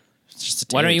 It's just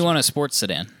a Why don't you teenage- want a sports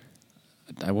sedan?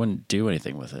 I wouldn't do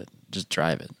anything with it. Just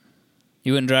drive it.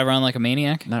 You wouldn't drive around like a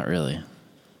maniac? Not really.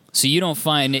 So you don't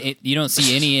find it, you don't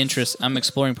see any interest. I'm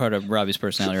exploring part of Robbie's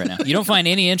personality right now. You don't find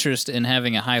any interest in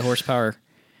having a high horsepower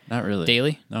Not really.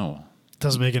 daily? No.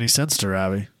 Doesn't make any sense to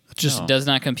Robbie. It just No. Does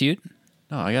not compute?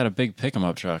 No, I got a big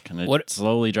pick-em-up truck, and it What-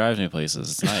 slowly drives me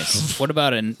places. It's nice. What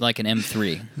about like an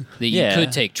M3 that you Yeah.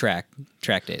 could take track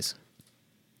days,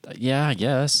 Yeah, I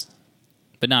guess.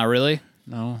 but not really?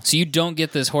 No. So you don't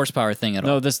get this horsepower thing at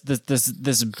all? No, this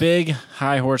big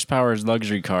high horsepower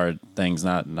luxury car thing's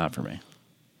not for me.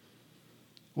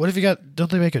 What if you got?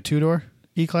 Don't they make a 2-door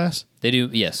E-Class? They do,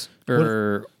 yes.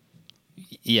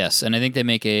 Yes, and I think they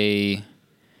make a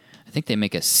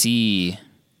C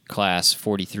class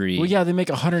 43. Well, yeah, they make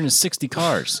 160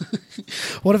 cars.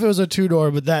 What if it was a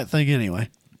 2-door but that thing anyway?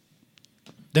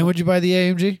 Then would you buy the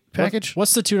AMG package?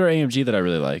 What's the two-door AMG that I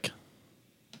really like?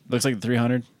 Looks like the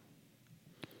 300.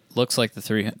 Looks like the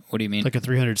 3. What do you mean? Like a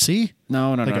 300C?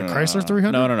 No, Like no, a no, Chrysler no.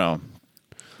 300? No.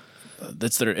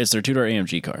 It's their two-door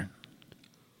AMG car.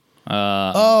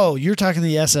 Oh, you're talking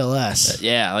the SLS.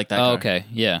 Yeah, I like that. Oh, car. okay,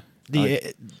 yeah. I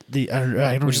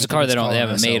don't Which is even a car think they it's called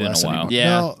haven't made in a SLS while. anymore. Yeah.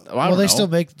 No, Well, I well, don't they know. still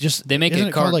make just. They make isn't a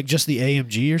it car- called like just the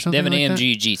AMG or something. They have an like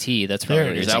AMG GT. That's That? There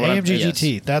probably it is. Is that what I'm- AMG yes.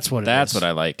 GT. That's what it That's is. what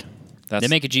I like. That's They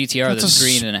make a GTR That's that's a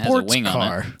green and it has a sports wing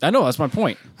car. on it. I know. That's my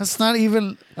point. That's not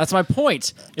even. That's my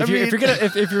point. If I you're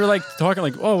mean- if you're like talking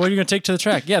like, oh, what are you gonna take to the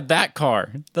track? Yeah, that car.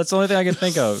 That's the only thing I can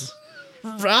think of.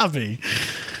 Robbie.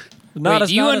 Not Wait, as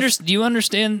do you not as- do you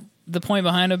understand the point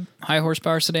behind a high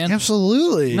horsepower sedan?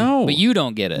 Absolutely. No, But you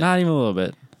don't get it. not even a little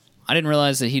bit. I didn't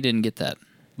realize that he didn't get that.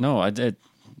 No, I did.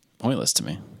 Pointless to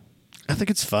me. I think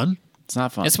it's fun. It's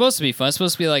not fun. It's supposed to be fun. It's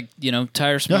supposed to be like,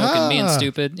 tire smoke and being Ah,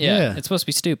 stupid. yeah. Yeah, it's supposed to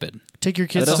be stupid. Take your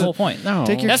kids. That's to the whole point. no.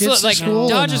 Take your That's kids what to like school.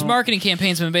 Dodge's and- marketing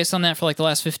campaign's been based on that for like the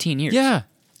last 15 years. Yeah,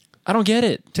 I don't get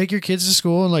it. Take your kids to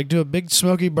school and like do a big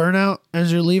smoky burnout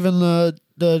as you're leaving the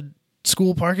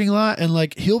school parking lot, and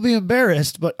like he'll be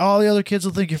embarrassed, but all the other kids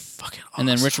will think you're fucking awesome. And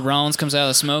then Richard Rollins comes out of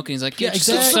the smoke and he's like, Yeah, "Get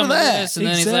yourself exactly. some of that. this," and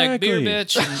then he's like, "Beer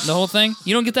Exactly. bitch," and the whole thing.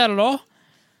 You don't get that at all.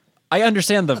 I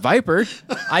understand the Viper.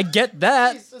 I get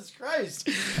that. Jesus Christ.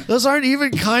 Those aren't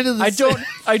even kind of the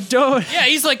I don't. Yeah,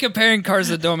 he's like comparing cars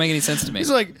that don't make any sense to me. He's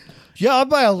like, yeah, I'd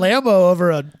buy a Lambo over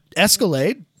a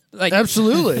Escalade. Like,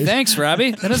 Absolutely. Thanks,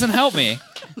 Robbie. That doesn't help me.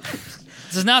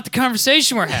 This is not the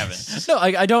conversation we're having. No,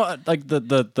 I don't like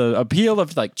the appeal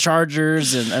of like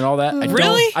Chargers and all that.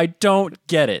 Really? I don't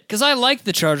get it. Because I like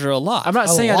the Charger a lot. I'm not A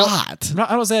saying lot.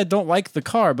 I don't say I don't like the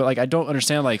car, but like I don't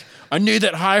understand. Like I need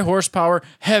that high horsepower,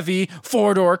 heavy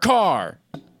 4-door car.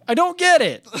 I don't get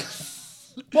it.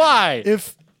 Why?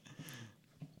 If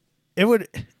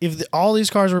all these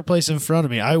cars were placed in front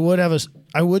of me, I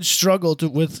would struggle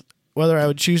with whether I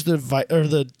would choose the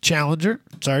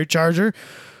Charger,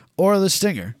 or the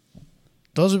Stinger.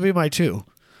 Those would be my two.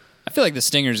 I feel like the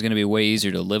Stinger is going to be way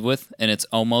easier to live with, and it's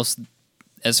almost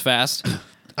as fast.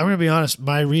 I'm going to be honest.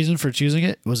 My reason for choosing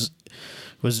it was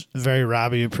very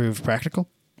Robbie approved practical.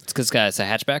 It's because it's a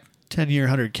hatchback. 10-year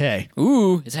 100K.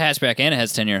 Ooh, it's a hatchback and it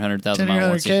has 10-year 100,000 10-year mile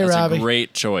warranty. 100K, That's a Robbie.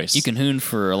 Great choice. You can hoon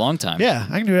for a long time. Yeah,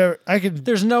 I can do whatever. I can.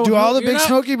 There's no- do all the you're big not-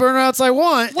 smoky burnouts I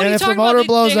want, What are and you if the talking motor about?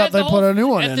 blows had up, they the put whole- a new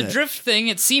one at in the it. drift thing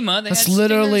at SEMA. They That's had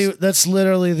stingers.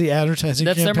 literally the advertising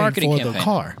That's their campaign marketing for campaign. the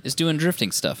car. Is doing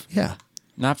drifting stuff. Yeah.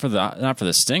 not for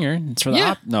the Stinger. It's for the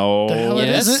Yeah. no. The hell it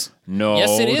Yes. isn't? No.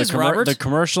 Yes, it is, the Robert. The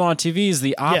commercial on TV is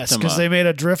the Optima. Yes, because they made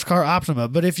a drift car Optima.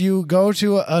 But if you go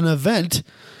to an event,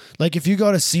 like if you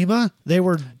go to SEMA, they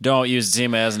were Don't use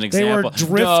SEMA as an They were example.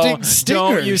 drifting Don't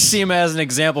Stingers. use SEMA as an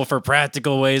example for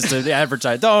practical ways to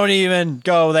advertise. Don't even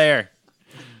go there.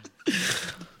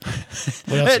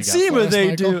 What else It seemed what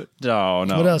they do. No.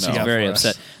 What else you no. got? Very for us?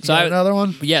 upset. You So got another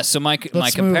one. Yes. So my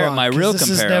Let's move compare on, my 'cause real this is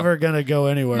compare. never gonna go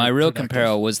anywhere. My real productive.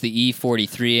 comparo was the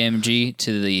E43 AMG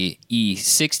to the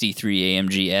E63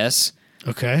 AMG S.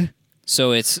 Okay.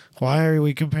 So it's Why are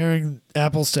we comparing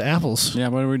apples to apples? Yeah,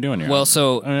 what are we doing here? well.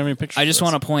 So I don't have any pictures. I just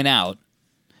want to point out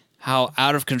how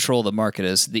out of control the market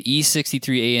is. The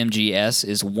E63 AMG S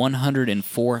is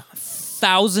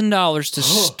 $104,000 to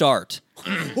start.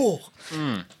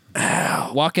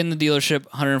 Walk in the dealership,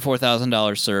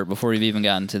 $104,000, sir, before you've even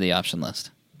gotten to the option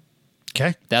list.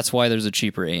 Okay. That's why there's a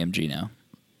cheaper AMG now.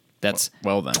 That's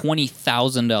Well then.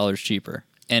 $20,000 cheaper.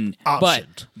 And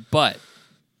Optioned. but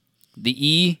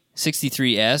the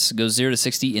E63S goes 0 to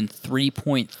 60 in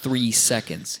 3.3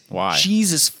 seconds. Why?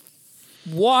 Jesus.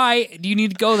 Why do you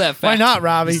need to go that fast? Why not,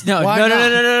 Robbie? No, Why no, not? no,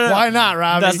 no, no, no. Why not,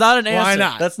 Robbie? That's not an answer. Why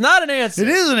not? That's not an answer. It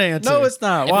is an answer. No, it's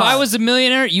not. If Why? I was a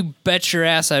millionaire, you bet your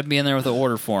ass I'd be in there with an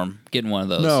order form getting one of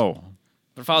those. no.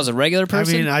 But if I was a regular I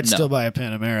person, mean, I'd no. still buy a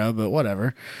Panamera, but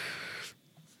whatever.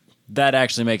 That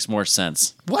actually makes more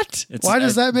sense. What? It's- Why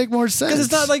does that make more sense? Because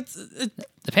it's not like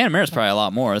The Panamera's probably a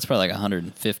lot more. It's probably like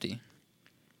 150.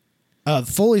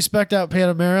 Fully spec'd out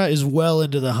Panamera is well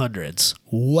into the hundreds.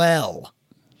 Well.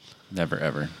 never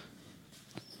ever.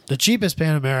 The cheapest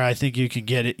Panamera, I think you can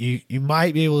get it. You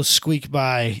might be able to squeak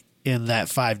by in that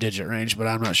 5-digit range, but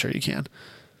I'm not sure you can.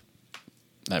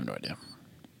 I have no idea.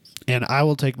 And I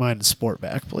will take mine in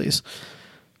Sportback, please.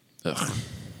 Ugh.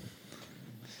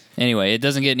 Anyway, it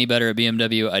doesn't get any better at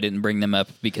BMW. I didn't bring them up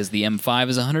because the M5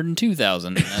 is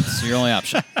 102,000. That's your only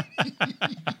option.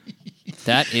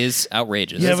 That is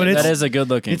outrageous. Yeah, but That it's- is a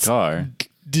good-looking it's- car.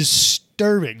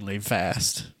 Disturbingly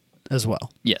fast as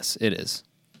well. Yes, it is.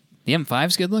 The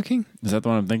M5's good looking. Is that the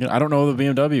one I'm thinking? I don't know the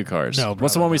BMW cars. No,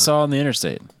 What's the probably one we not. saw on the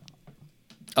interstate?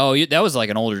 Oh, that was like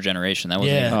an older generation. That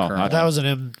wasn't even Oh, current. That was an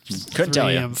M3, Couldn't tell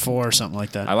ya. M4, or something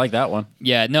like that. I like that one.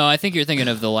 Yeah, no, I think you're thinking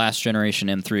of the last generation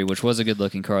M3, which was a good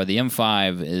looking car. The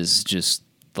M5 is just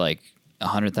like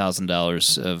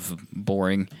 $100,000 of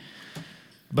boring.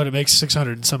 But it makes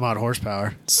 600 and some odd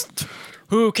horsepower.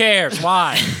 Who cares?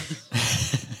 Why?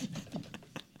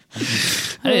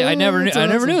 I never knew. that's I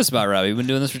never awesome. knew this about Robbie. We've been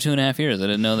doing this for 2.5 years. I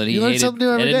didn't know that he You learn hated. something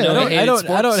new every I didn't day. know I he don't- hated I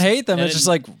sports. don't hate them. I It's just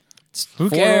didn't- like, who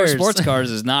Four cares? sports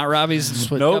cars is not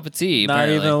Robbie's Nope, cup of tea. not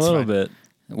apparently. even a little fine. bit.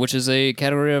 Which is a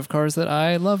category of cars that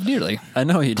I love dearly. I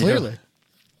know you do. Clearly.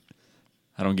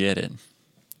 I don't get it.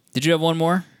 Did you have one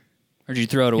more, or did you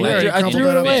throw it away? already I crumpled threw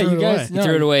it it up away. and threw You it guys away. You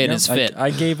threw it away in Yep, his fit.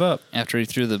 I gave up. After he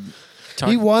threw the.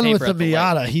 He won with paper the at the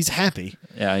light. Miata. He's happy.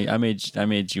 Yeah, I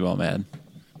made you all mad.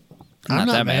 I'm Not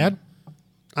not that mad. bad.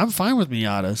 I'm fine with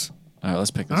Miatas. All right,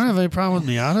 let's pick I this. don't have any problem with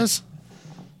Miatas.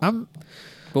 I'm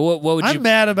But what would you? I'm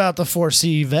mad about the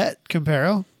 4C Vet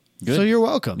Comparo. Good. So you're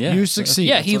welcome. Yeah. You succeed.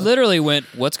 Yeah, he literally went.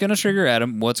 What's going to trigger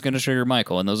Adam? What's going to trigger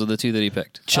Michael? And those are the two that he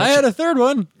picked. I had a third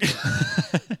one.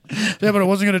 Yeah, but it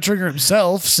wasn't going to trigger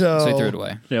himself, so So he threw it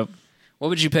away. Yep. What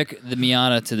would you pick the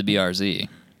Miata to the BRZ?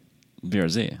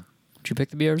 BRZ. Would you pick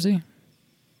the BRZ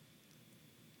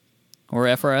or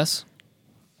FRS?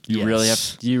 You Yes. really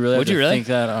have. You really have Would to you really? think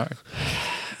that hard.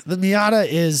 The Miata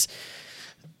is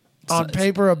on not-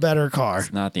 paper a better car,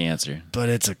 Not the answer. but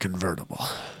it's a convertible.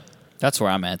 That's where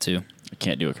I'm at too. I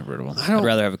can't do a convertible. I I'd don't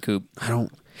rather have a coupe. I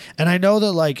don't. And I know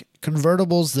that like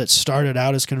convertibles that started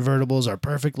out as convertibles are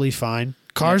perfectly fine.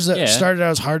 Cars that Yeah. started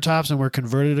out as hardtops and were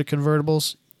converted to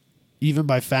convertibles, even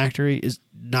by factory, is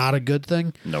not a good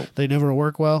thing. Nope. They never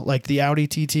work well. Like the Audi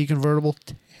TT convertible,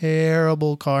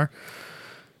 terrible car.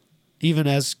 Even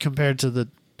as compared to the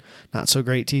not so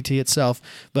great TT itself,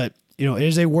 but you know it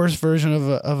is a worse version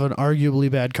of an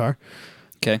arguably bad car.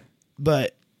 Okay.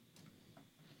 But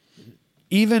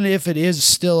even if it is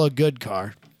still a good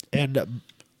car and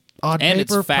on And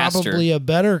it's paper faster. probably a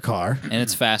better car And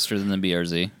it's faster than the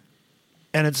BRZ.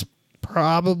 and it's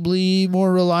probably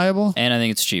more reliable And I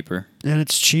think it's cheaper. and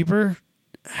it's cheaper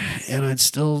and I'd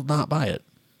still not buy it.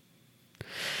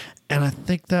 And I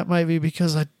think that might be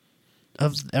because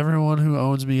of everyone who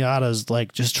owns Miatas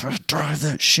like just try to drive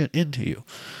that shit into you.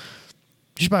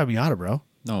 You should buy a Miata, bro.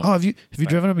 No. Oh, have you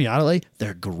driven a Miata lately?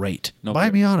 They're great. No, buy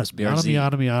Miatas. BRZ.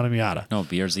 Miata. No,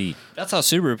 BRZ. That's how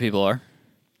Subaru people are.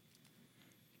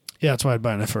 Yeah, that's why I'd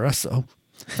buy an FRS though.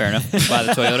 Fair enough. Buy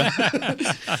the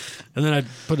Toyota. And then I'd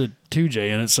put a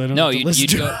 2J in it so I don't No, have to you'd, listen you'd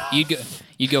to go. it.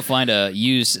 You'd go find a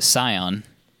used Scion.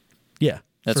 Yeah.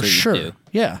 That's for what you'd sure. do.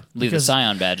 Yeah. Leave because- the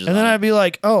Scion badges And then on. I'd be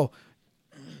like, oh,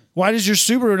 why does your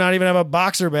Subaru not even have a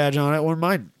Boxer badge on it when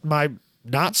my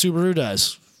not Subaru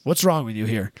does? What's wrong with you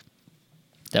here?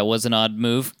 That was an odd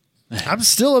move. I'm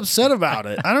still upset about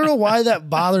it. I don't know why that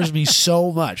bothers me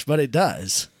so much, but it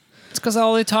does. It's because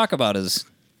all they talk about is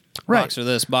Right. Boxer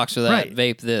this, boxer that, Right.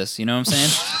 vape this. You know what I'm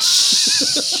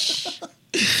saying?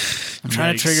 I'm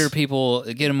trying Nice. to trigger people,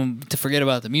 get them to forget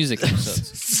about the music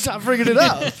episodes. Stop bringing it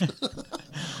up.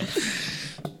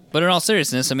 But in all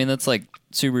seriousness, I mean, that's like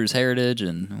Subaru's heritage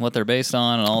and what they're based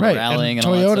on and all Right. the rallying and,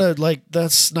 And all that stuff. Toyota, like,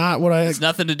 that's not what I. It's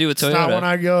nothing to do with It's Toyota. not when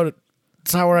I go to.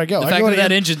 It's not where I go. the I fact go that to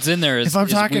that in- engine's in there is, if I'm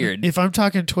is talking, weird. if I'm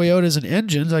talking Toyotas and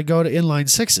engines, I go to inline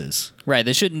sixes. Right.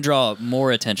 They shouldn't draw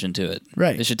more attention to it.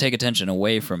 Right. They should take attention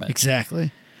away from it.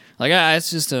 Exactly. Like,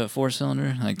 it's just a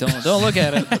 4-cylinder. Like, don't look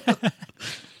at it.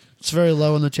 It's very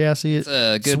low in the chassis. It's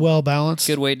a It's good well balanced.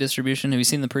 good weight distribution. Have you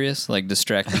seen the Prius? Like,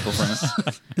 distract people from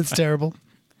it. It's terrible.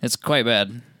 It's quite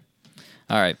bad.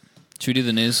 All right. Should we do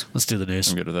the news? Let's do the news.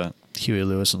 I'm good with that. Huey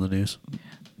Lewis on the news.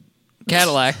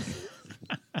 Cadillac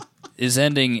is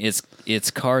ending its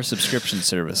car subscription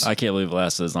service. I can't believe it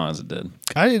lasted as long as it did.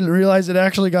 I didn't realize it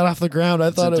actually got off the ground. I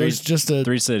It's thought in it was just a.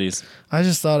 3 cities. I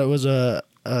just thought it was a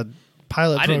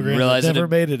pilot I didn't program realize that it never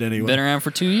had made it anywhere. Been around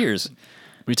for 2 years.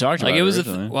 We talked about Like, it was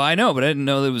originally. well, I know, but I didn't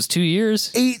know that it was 2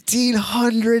 years.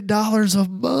 $1,800 a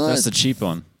month. That's the cheap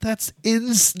one. That's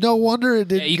no wonder it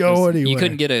didn't go anywhere. You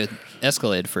couldn't get a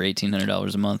Escalade for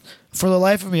 $1,800 a month. For the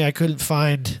life of me, I couldn't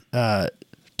find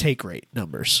take rate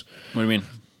numbers. What do you mean?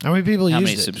 How many people How used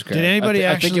many it? subscribe? Did anybody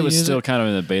I actually think it was use still it? kind of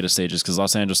in the beta stages because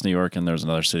Los Angeles, New York, and there was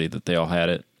another city that they all had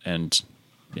it. And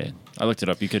yeah, I looked it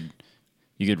up. You could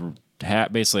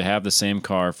basically have the same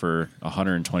car for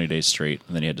 120 days straight,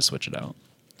 and then you had to switch it out.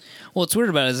 Well, what's weird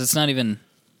about it is it's not even.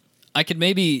 I could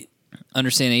maybe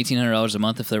understand $1,800 a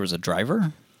month if there was a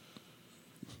driver.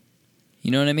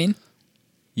 You know what I mean?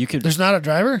 You could There's not a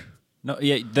driver? no,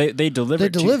 yeah, they deliver They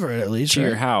it deliver it at least, to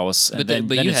your right? house, and But then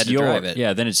you it's had to drive it.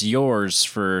 Yeah, then it's yours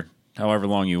for however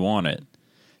long you want it.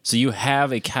 So you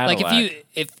have a Cadillac, Like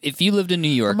if you lived in New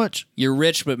York, How much? you're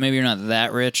rich, but maybe you're not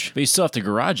that rich. but you still have to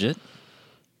garage it.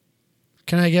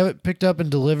 Can I get it picked up and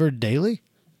delivered daily?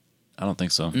 I don't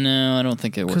think so. No, I don't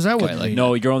think it works. 'Cause that quite would like be-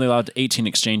 No, you're only allowed 18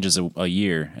 exchanges a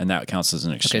year, and that counts as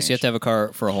an exchange. Okay, so you have to have a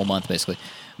car for a whole month, basically.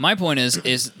 My point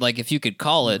is like if you could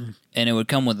call it and it would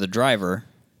come with the driver.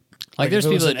 Like Like there's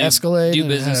if it was people an that Escalade do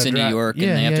and it business had a in New York Yeah,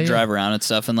 and they have yeah, to yeah. drive around and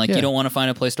stuff, and like Yeah. you don't want to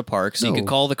find a place to park, so you No. could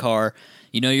call the car.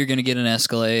 You know you're going to get an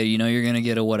Escalade. You know you're going to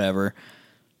get a whatever.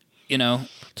 You know,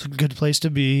 It's a good place to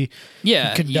be.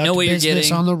 yeah. Conduct You know what you're business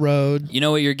getting on the road. You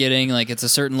know what you're getting. Like it's a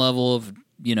certain level of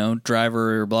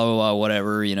driver or blah blah blah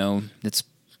whatever. You know, it's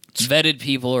vetted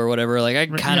people or whatever. Like I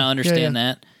kind of yeah, understand yeah.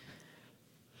 that.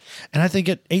 And I think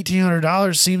at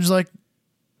 $1,800 seems like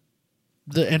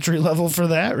the entry level for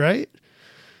that, right?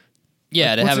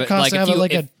 Yeah, to What's have it it cost like to if have you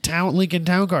like if, a Lincoln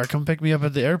Town Car come pick me up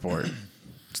at the airport?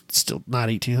 It's still not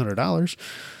 $1,800.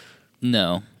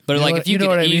 no, but You know like what- if you know could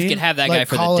what I you mean? could have that like guy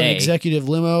for call the an day. executive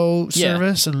limo Yeah.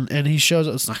 service, and he shows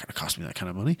up. It's not going to cost me that kind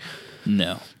of money.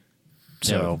 No,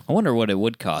 So I wonder what it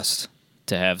would cost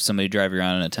to have somebody drive you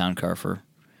around in a town car for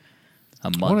a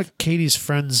month. one of Katie's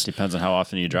friends, Depends on how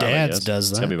often you drive. I Dad's guess. does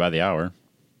It's gotta that. be by the hour.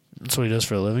 that's what he does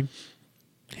for a living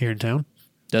here in town.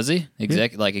 Does he?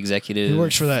 Like executive. He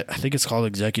works for that. I think it's called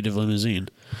Executive Limousine,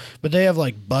 but they have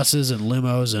like buses and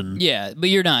limos, and Yeah, but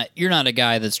you're not a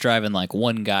guy that's driving like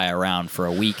one guy around for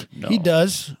a week. he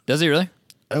does Does he really?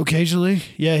 occasionally.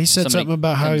 Yeah, he said Somebody something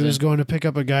about how he comes was in. going to pick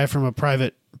up a guy from a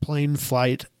private plane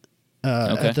flight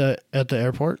Okay. at the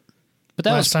airport. But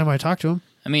that Last was. time I talked to him,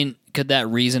 I mean, could that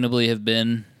reasonably have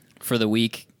been for the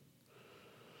week?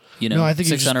 You know, No, I think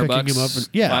he was just $600 picking bucks, him up and-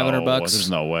 yeah. $500. There's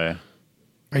no way.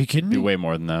 are you kidding Be me? way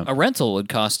more than that. A rental would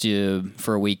cost you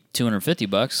for a week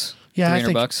 $250. Yeah, I $300.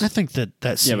 think I think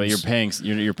that seems. Yeah, but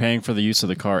you're paying for the use of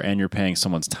the car, and you're paying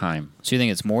someone's time. So you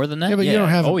think it's more than that? Yeah, but you Yeah. don't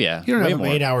have. Oh, yeah. you don't Way have him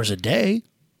more. 8 hours a day.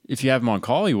 If you have him on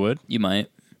call, you would. You might.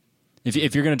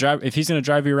 If you're gonna drive, if he's gonna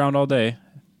drive you around all day,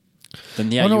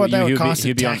 then yeah, I wonder what that he'd would be- cost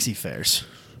he'd in be on taxi fares.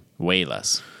 way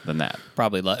less than that.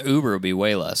 Probably Uber would be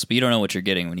way less, but you don't know what you're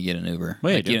getting when you get an Uber.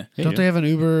 Well, Like, you do. you- Yeah, Don't you they have an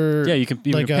Uber? Yeah, you can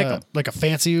like pick a 'em. like a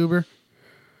fancy Uber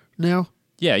now.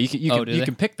 Yeah, you can Oh, do you they?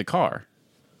 can pick the car.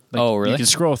 Oh, really? You can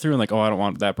scroll through and like, oh, I don't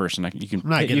want that person. You can I'm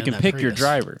not pick, getting you can that pick your Prius.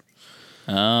 driver.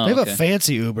 Oh, They have okay. a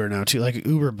fancy Uber now too, like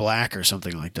Uber Black or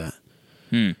something like that.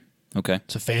 Okay.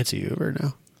 It's a fancy Uber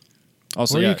now.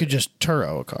 Also, Or yeah, you could just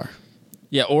Turo a car.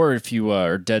 yeah, or if you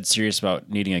are dead serious about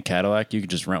needing a Cadillac, you could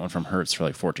just rent one from Hertz for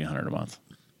like $1,400 a month.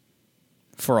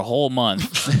 For a whole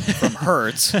month from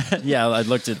Hertz. Yeah, I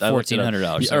looked at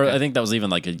 $1,400, Or okay. I think that was even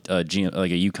like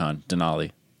a Yukon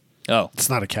Denali. Oh, It's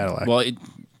not a Cadillac. Well,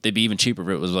 they'd be even cheaper if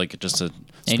it was like just a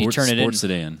And you turn it in. sports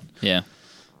sedan. yeah.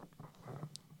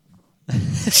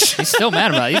 He's still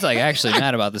mad about it. He's like actually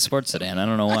mad about the sports sedan. I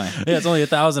don't know why. Yeah, it's only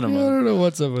 $1,000 a I month. don't know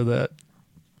what's up with that.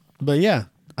 But yeah,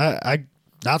 I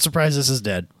not surprised this is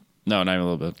dead. No, not even a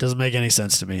little bit. Doesn't make any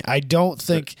sense to me. I don't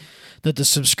think that the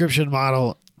subscription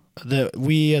model that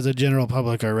we as a general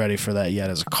public are ready for that yet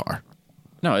as a car.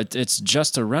 No, it's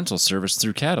just a rental service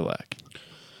through Cadillac.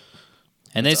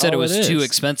 And they That's said it all was it too is.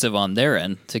 expensive on their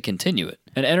end to continue it.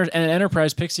 And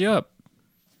Enterprise picks you up.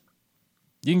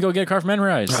 You can go get a car from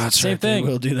Enterprise. Same thing.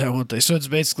 They will do that, won't they? So it's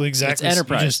basically exactly It's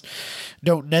Enterprise. You just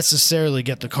don't necessarily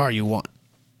get the car you want.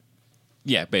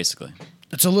 Yeah, basically.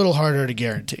 It's a little harder to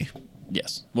guarantee.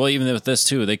 Yes. Well, even with this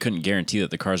too, they couldn't guarantee that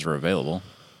the cars were available.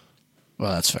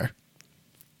 Well, that's fair.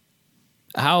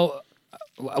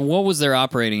 What was their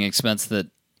operating expense that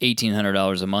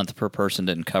 $1,800 a month per person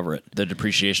didn't cover it? The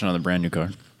depreciation on the brand new car.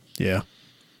 Yeah.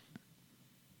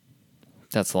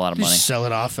 That's a lot of You money. sell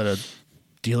it off at a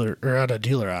dealer or at a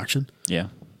dealer auction. Yeah.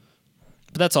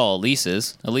 But that's all a lease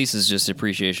is. A lease is just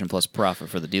depreciation plus profit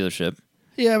for the dealership.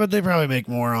 Yeah, but they probably make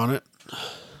more on it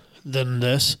than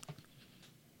this.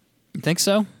 You think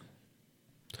so?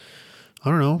 I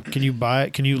don't know. Can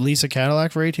you lease a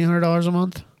Cadillac for $1,800 a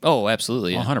month? Oh,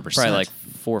 absolutely. Yeah. 100%. Probably like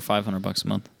 $400 or $500 a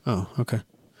month. Oh, okay.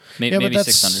 Maybe, Yeah, maybe but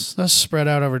 $600. that's spread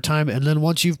out over time, and then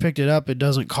once you've picked it up, it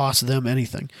doesn't cost them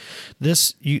anything.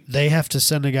 They have to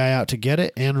send a guy out to get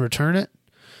it and return it,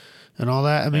 and all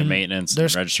that. I mean, And maintenance,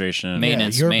 there's registration.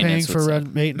 Maintenance. you're paying Maintenance for would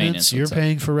suck. maintenance. Maintenance would You're suck.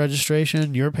 paying for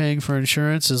registration. You're paying for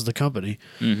insurance as the company.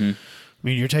 Mm-hmm. I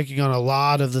mean, you're taking on a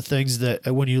lot of the things that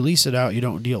when you lease it out, you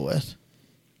don't deal with.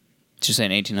 Just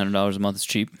saying $1,800 a month is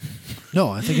cheap.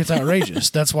 No, I think it's outrageous.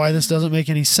 That's why this doesn't make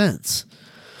any sense.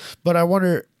 But I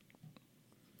wonder,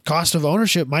 cost of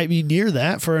ownership might be near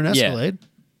that for an Escalade.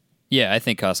 Yeah, I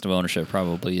think cost of ownership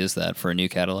probably is that for a new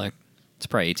Cadillac. It's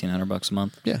probably $1,800 a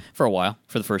month. Yeah. For a while,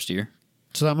 for the first year.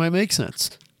 So that might make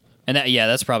sense. And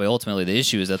that's probably ultimately the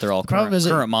issue is that they're all problem current, is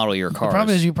current model year cars. The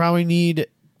problem is you probably need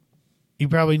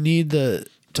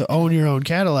to own your own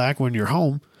Cadillac when you're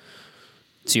home.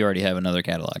 So you already have another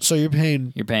Cadillac. So you're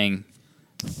paying $3,600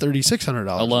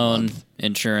 $3,600 a loan, month.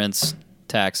 insurance,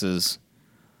 taxes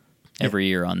every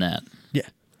year on that. Yeah.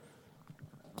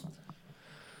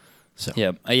 So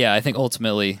Yeah, I think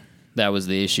ultimately that was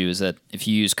the issue is that if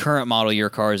you use current model year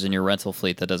cars in your rental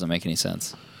fleet, that doesn't make any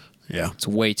sense. yeah, It's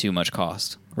way too much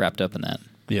cost wrapped up in that.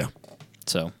 yeah.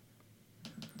 So,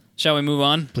 shall we move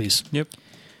on? Please. Yep.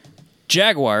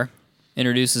 Jaguar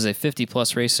introduces a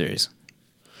 50-plus race series.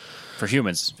 For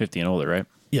humans, 50 and older, right?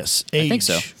 Yes, I think age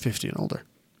so. 50 and older.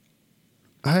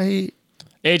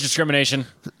 Age discrimination.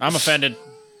 I'm offended.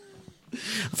 I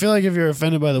feel like if you're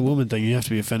offended by the woman thing, you have to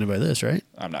be offended by this, right?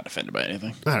 I'm not offended by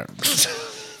anything. I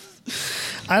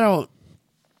don't.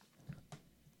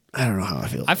 I don't know how I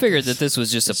feel. I figured that this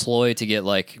was just a ploy to get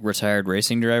like retired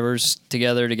racing drivers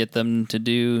together to get them to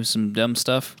do some dumb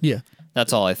stuff. Yeah,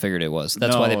 That's all I figured it was.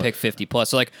 That's why they No. picked 50-plus.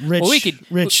 So like, rich, well, we could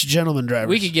rich gentleman drivers.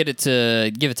 We could give it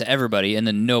to everybody, and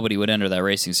then nobody would enter that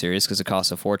racing series because it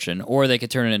costs a fortune. Or they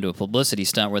could turn it into a publicity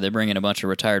stunt where they bring in a bunch of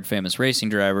retired famous racing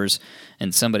drivers,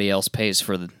 and somebody else pays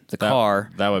for the car,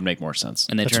 That would make more sense.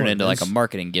 and they That's turn what it into it like a is.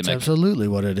 marketing That's gimmick. absolutely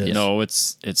what it is. No,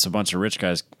 it's a bunch of rich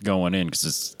guys going in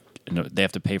because they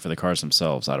have to pay for the cars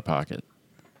themselves out of pocket.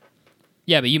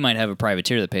 Yeah, but you might have a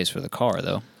privateer that pays for the car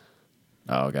though,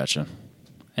 Oh, gotcha.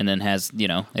 and then has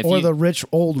if or you, the rich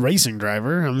old racing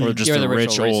driver. I mean, Or just You're a the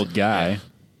rich rich old guy.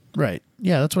 right?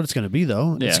 Yeah, that's what it's going to be,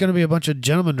 though. It's Yeah. going to be a bunch of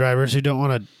gentleman drivers who don't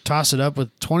want to toss it up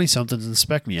with 20-somethings and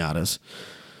spec Miatas.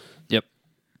 Yep.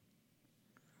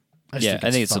 I just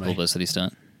I think it's a funny. publicity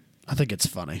stunt. I think it's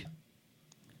funny.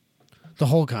 The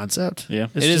whole concept. Yeah.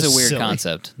 It's It is a just weird silly.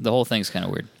 concept. The whole thing's kind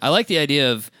of weird. I like the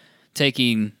idea of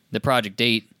taking the Project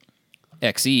 8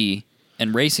 XE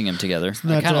and racing them together. I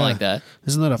that, kind of uh, like that.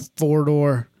 Isn't that a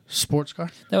 4-door sports car?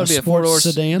 That would be a sports four-door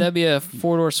sedan. That'd be a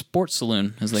four-door sports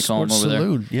saloon, as they call them Sports over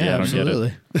saloon. Yeah, Yeah, I don't get it.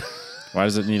 absolutely. Why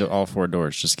does it need all four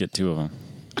doors? Just get two of them.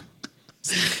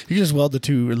 You can just weld the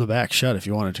two in the back shut if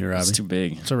you wanted to, Robbie. It's too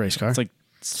big. It's a race car. It's like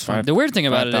there. The weird thing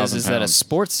about it 5,000 is that a pounds.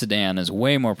 sports sedan is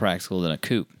way more practical than a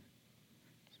coupe.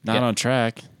 Not Yeah. on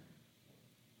track.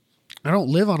 I don't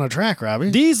live on a track, Robbie.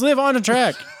 These live on a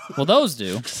track. Well, those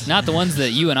do, not the ones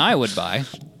that you and I would buy.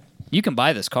 You can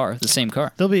buy this car, the same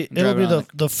car. It'll be Drive it on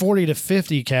the 40 to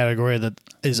 50 category that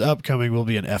is upcoming will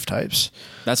be an F types,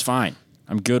 That's fine.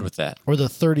 I'm good with that. or the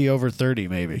 30 over 30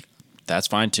 maybe. That's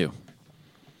fine too.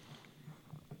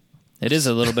 It is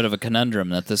a little bit of a conundrum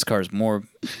that this car is more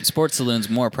sports saloon's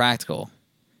more practical,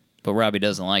 but Robbie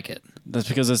doesn't like it. That's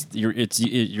because you're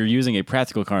using a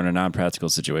practical car in a non-practical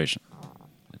situation.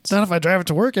 It's not if I drive it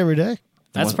to work every day.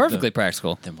 That's what- perfectly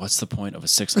practical. Then what's the point of a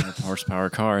 600 horsepower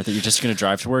car that you're just going to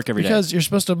drive to work every day? Because you're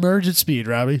supposed to merge at speed,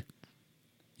 Robbie.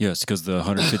 Yes, because the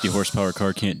 150 horsepower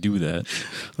car can't do that.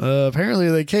 Apparently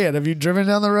they can. Have you driven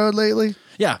down the road lately?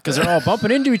 Yeah, because they're all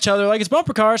bumping into each other like it's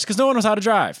bumper cars because no one knows how to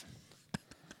drive.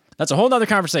 That's a whole nother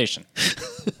conversation.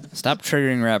 Stop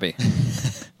triggering Robbie.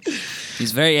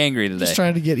 He's very angry today. Just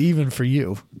trying to get even for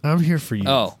you. I'm here for you.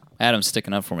 Oh, Adam's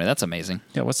sticking up for me. That's amazing.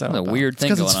 Yeah, what's that What a about? weird thing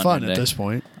because going it's on fun here at today. this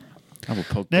point. I will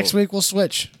poke Next both. week we'll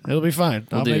switch. It'll be fine.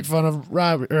 I'll do. make fun of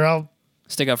Robbie, or I'll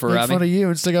Stick up for make Robbie. fun of you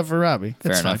and stick up for Robbie.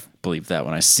 Fair It's enough. fine. Believe that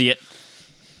when I see it.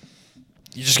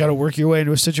 You just got to work your way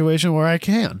into a situation where I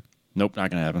can. Nope, not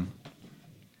gonna happen.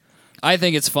 I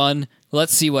think it's fun.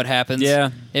 Let's see what happens. Yeah.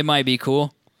 It might be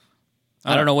cool.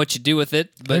 I don't know what you do with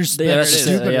it, but There's there it that's is. just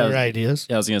stupider Yeah. ideas.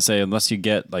 Yeah, I was gonna say unless you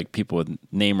get like people with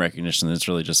name recognition, it's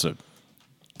really just a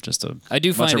I do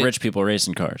bunch find of it- rich people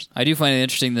racing cars. I do find it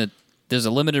interesting that there's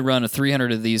a limited run of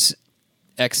 300 of these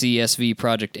XESV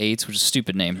Project 8s, which is a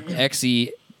stupid name.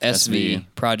 XESV SV.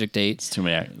 Project 8. It's too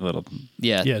many little.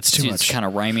 Yeah, Yeah, it's too It's much. kind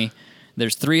of rhymey.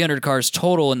 There's 300 cars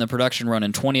total in the production run,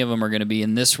 and 20 of them are going to be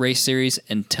in this race series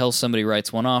until somebody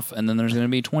writes one off, and then there's going to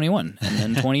be 21, and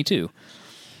then 22.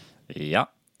 Yeah.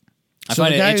 I So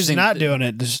find the it guy who's interesting. not doing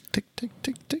it, just tick, tick,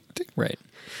 tick, tick, tick. Right.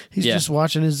 He's Yeah. just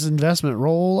watching his investment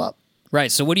roll up.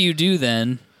 Right. So what do you do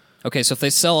then? Okay, so if they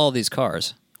sell all these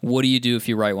cars, what do you do if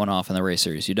you write one off in the race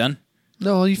series? You done?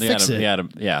 No, you They fix gotta, it. they gotta,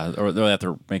 yeah, or they'll have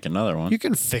to make another one. You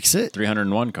can fix it.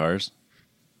 301 cars.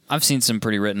 I've seen some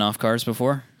pretty written off cars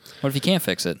before. What if you can't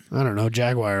fix it? I don't know.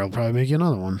 Jaguar will probably make you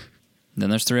another one. Then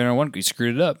there's 301. You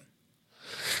screwed it up.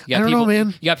 You got I don't people, know,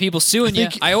 man. You got people suing you.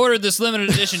 think- I ordered this limited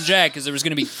edition Jag because there was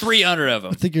going to be 300 of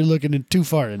them. I think you're looking too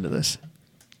far into this.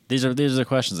 These are the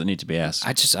questions that need to be asked.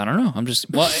 I don't know.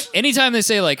 Well, anytime they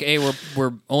say like, "Hey,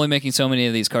 we're only making so many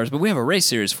of these cars, but we have a race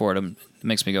series for them," it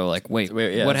makes me go like, "Wait,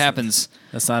 yeah, what it's- happens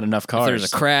That's not enough if cars. there's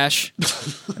a crash?"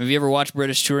 Have you ever watched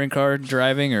British touring car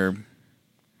driving, or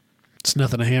It's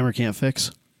nothing a hammer can't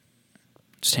fix.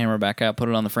 just hammer it back out, put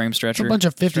it on the frame It's stretcher? a bunch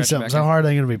of 50 stretch it somethings. back How in? hard are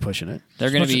they going to be pushing it? They're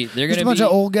Just going a to be. bunch They're of- going just to a bunch be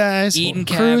of old guys eating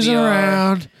cruising caviar.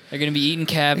 around. They're going to be eating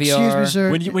caviar. Excuse me, sir.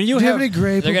 When you Do have- you have any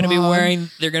grape? They're going to be upon? wearing.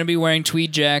 They're going to be wearing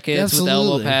tweed jackets with elbow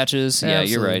Absolutely. patches. Yeah, you're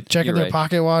Absolutely. right. Checking You're their right.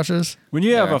 pocket watches. When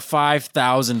you have Yeah. a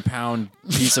 5,000-pound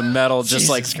piece of metal just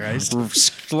like Jesus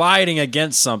Christ. sliding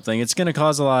against something, it's going to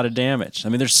cause a lot of damage. I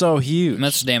mean, they're so huge. And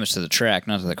that's damage to the track,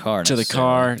 not to the car. To the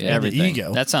necessarily. car, Yeah. everything.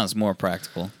 ego. That sounds more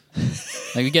practical.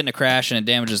 Like you get in a crash and it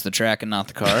damages the track and not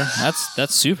the car.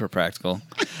 That's super practical.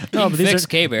 No, but fix these are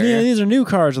K barrier. Yeah, these are new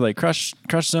cars with like crush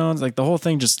zones. Like the whole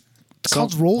thing just It's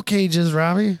called roll cages,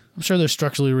 Robbie. I'm sure they're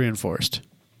structurally reinforced.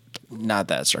 not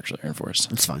that structurally reinforced,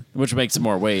 It's fine. which makes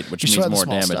more weight, which You're means sweating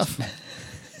more small damage. stuff.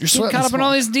 You're Get sweating caught up in small.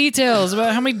 all these details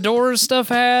about how many doors stuff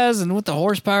has and what the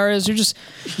horsepower is. You just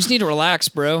need to relax,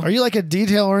 bro. Are you like a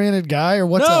detail-oriented guy, or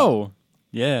what's up? No,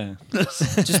 yeah,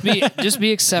 just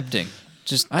be accepting.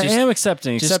 I am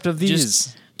accepting, just- except of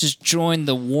these. Just join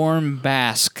the warm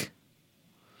bask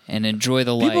and enjoy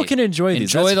the light. People can enjoy these.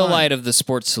 Enjoy That's the fine. light of the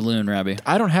sports saloon, Robbie.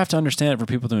 I don't have to understand it for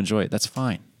people to enjoy it. That's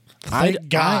fine. Thank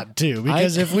God, too,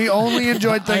 because if we only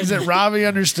enjoyed things that Robbie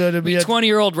understood, it'd be a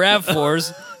 20-year-old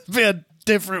Rav4s. be a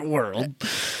different world.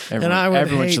 Everyone, And I would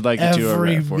everyone hate should like the every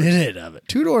 2-door RAV4. minute of it.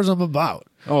 2-doors I'm about.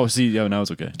 Oh, see, oh, now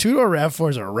it's okay. 2-door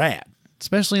RAV4s are rad,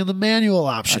 especially in the manual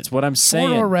option. That's what I'm saying.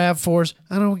 4-door RAV4s,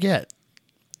 I don't get.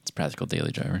 It's practical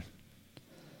daily driver.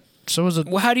 So is it.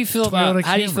 Well, how do you feel Toyota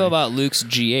about Camry. Luke's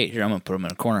G8? Here, I'm gonna put him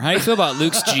in a corner. How do you feel about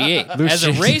Luke's G8 Luke's as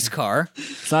a G8. race car?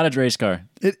 It's not a race car.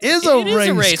 It is a It is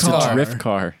a race car. car. Drift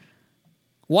car.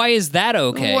 Why is that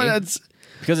okay? What, it's-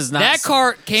 Because it's not. That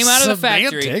car came out of the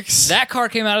factory. Semantics. That car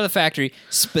came out of the factory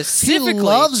specifically.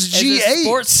 loves as a G8s.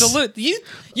 sports salute.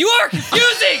 You are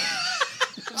confusing.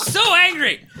 So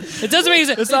angry. It doesn't make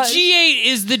sense. The not- G8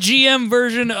 is the GM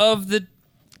version of the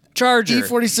Charger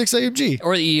E46 AMG.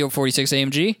 or the E46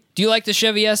 AMG. Do you like the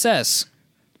Chevy SS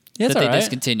Yeah, it's that they all right.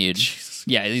 discontinued?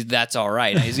 Yeah, that's all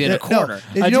right. He's in a No, corner.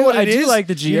 you I know do- what I it do is? like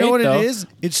the You know G8 what though. it is?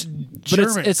 It's But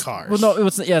German it's cars. Well, no,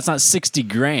 it's not 60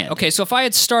 grand. Okay, so if I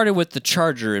had started with the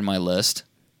Charger in my list,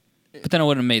 but then it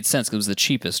wouldn't have made sense because it was the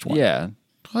cheapest one. Yeah.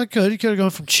 I could. You could have gone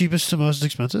from cheapest to most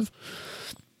expensive.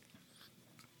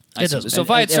 I- It doesn't- so if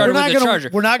I had and- started with the gonna, Charger,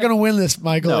 we're not going to win this,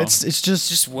 Michael. No. It's just.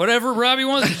 just whatever Robbie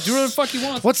wants, do whatever the fuck he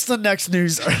wants. What's the next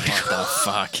news article? What the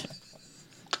fuck?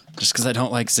 Just because I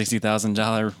don't like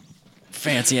 $60,000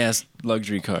 fancy ass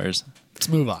luxury cars. Let's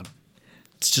move on.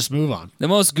 Let's just move on. The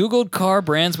most Googled car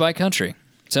brands by country.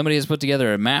 Somebody has put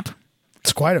together a map,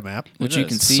 It's quite a map. which It you is.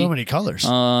 can see So many colors.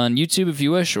 on YouTube if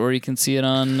you wish, or you can see it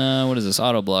on what is this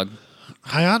Autoblog.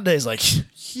 Hyundai's like,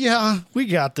 yeah, we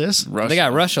got this. They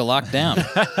got Russia locked down.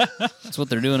 That's what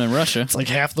they're doing in Russia. It's like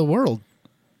half the world.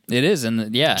 It is,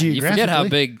 and yeah, you forget how Geographically.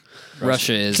 big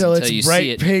Russia is Until until you it's bright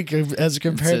see it. pink as It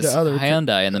compared to says other.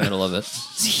 Hyundai in the middle of it.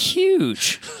 It's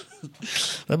huge.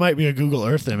 That might be a Google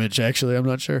Earth image. Actually, I'm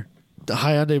not sure. The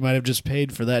Hyundai might have just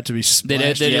paid for that to be They,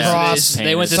 did, splashed they, just- across.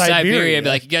 they went to Siberia. Siberia and be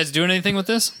like, you guys doing anything with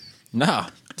this? No,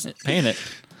 paint it.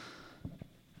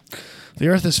 The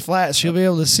Earth is flat, so you'll be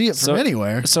able to see it from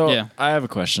anywhere. So Yeah. I have a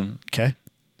question. Okay.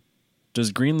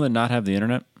 Does Greenland not have the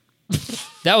internet?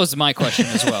 That was my question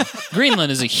as well.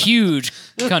 Greenland is a huge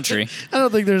country, I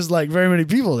don't think there's like very many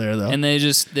people there though. and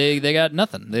they got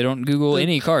nothing. They don't Google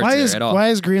any cards why there is at all. why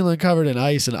is Greenland covered in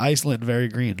ice and Iceland very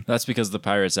green? That's because the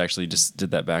pirates actually just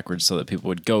did that backwards so that people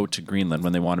would go to Greenland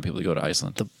when they wanted people to go to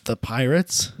Iceland. The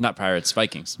pirates? Not pirates,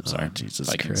 Vikings. I'm sorry. Oh, Jesus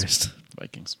Vikings. Christ.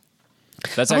 Vikings.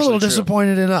 That's I'm a actually little true.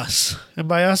 disappointed in us. And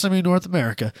by us I mean North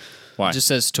America. Why? It just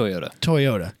says Toyota.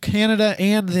 Toyota. Canada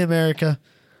and the America.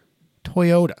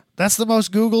 Toyota. That's the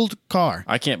most Googled car.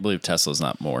 I can't believe Tesla's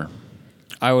not more.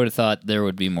 I would have thought there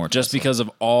would be more. Just Tesla. because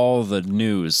of all the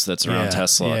news that's around Yeah,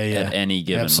 Tesla yeah. at any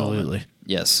given Absolutely. moment.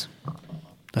 Yes.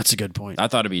 That's a good point. I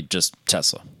thought it'd be just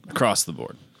Tesla across the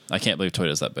board. I can't believe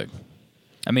Toyota's that big.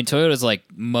 I mean, Toyota's like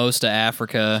most of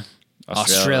Africa,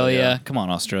 Australia. Come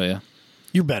on, Australia.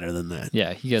 You're better than that.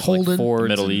 Yeah, you guys Holden, like Fords.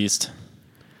 Middle and East.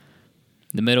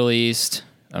 The Middle East.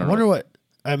 I wonder what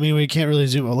I mean we can't really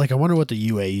zoom like I wonder what the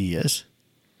UAE is.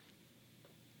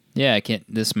 Yeah, I can't.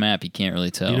 This map, you can't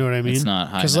really tell. You know what I mean? It's not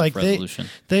high enough like resolution.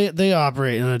 they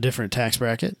operate in a different tax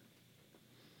bracket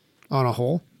on a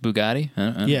whole. Bugatti?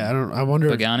 Yeah, I wonder.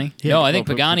 Pagani? Yeah. No, I think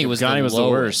Oh, Pagani was Pagani the was the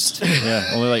lowest. worst.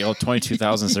 Yeah, only like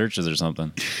 22,000 searches or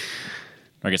something.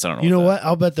 I guess I don't know. You know what?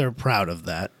 I'll bet they're proud of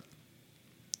that.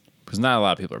 Because not a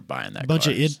lot of people are buying that. Bunch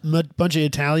of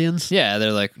Italians. Yeah,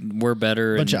 they're like, we're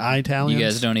better. Bunch and of Italians. You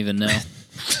guys don't even know.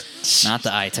 Not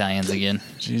the Italians again.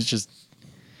 He's just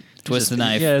Twist the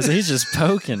knife. Yeah, so he's just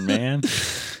poking, man.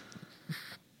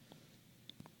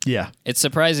 Yeah. It's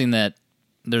surprising that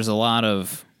there's a lot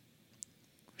of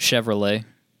Chevrolet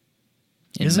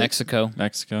in Is it? Mexico,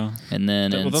 Mexico. and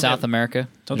then Well, in don't they South have- America.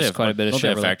 Don't they There's have quite a bit of don't they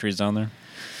have Chevrolet. factories down there?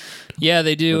 Yeah,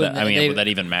 they do. Would and that, I mean, they- would that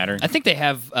even matter? I think they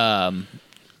have. I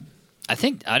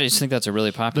just think that's a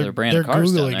really popular They're, brand they're of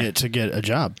cars down Googling there. it to get a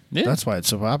job. Yeah. That's why it's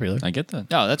so popular. I get that.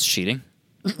 Oh, that's cheating.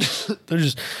 They're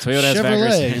just Toyota has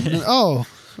Chevrolet. factories. Oh,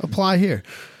 apply here.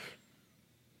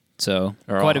 So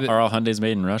Are quite all, a bit. are all Hyundais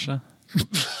made in Russia?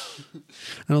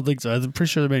 I don't think so. I'm pretty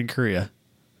sure they're made in Korea.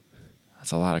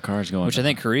 That's a lot of cars going. Which I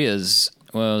think Korea's.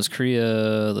 Well, is Korea?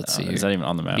 Let's see. Is Here. that even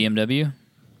on the map? Oh, BMW.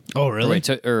 Or really? wait,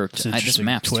 this interesting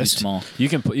map's twist. too small. You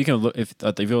can look if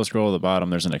you'll scroll to the bottom.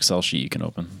 There's an Excel sheet you can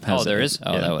open. Oh, there is.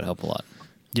 Oh, yeah. that would help a lot.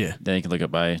 Yeah. Then you can look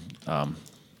up by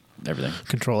everything.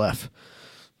 Control F.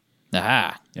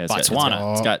 Aha! Yeah,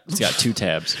 Botswana. It's got two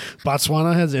tabs.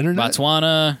 Botswana has internet.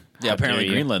 Botswana. Yeah, How apparently dare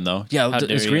you. Greenland though. Yeah, How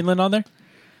dare is you. Greenland on there?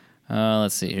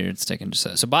 Let's see here. It's taking just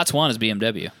a so Botswana is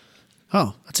BMW.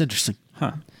 Oh, that's interesting.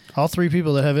 Huh? All three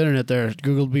people that have internet there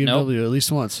Googled BMW at least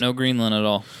once. No Greenland at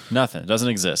all. Nothing. It doesn't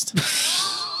exist.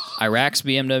 Iraq's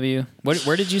BMW.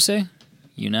 Where did you say?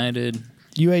 United.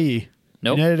 UAE.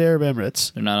 Nope. United Arab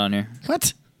Emirates. They're not on here.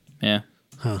 What? Yeah.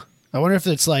 I wonder if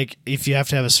it's like if you have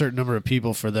to have a certain number of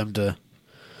people for them to.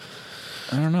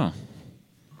 I don't know.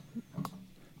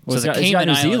 So It's the got New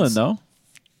Cayman Zealand Islands- though.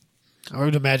 I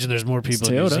would imagine there's more people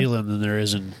in New Toyota. Zealand than there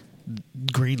is in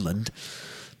Greenland.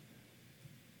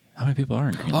 How many people are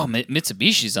in Greenland? Oh,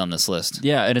 Mitsubishi's on this list.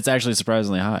 Yeah, and it's actually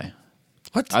surprisingly high.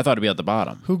 What? I thought it'd be at the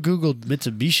bottom. Who Googled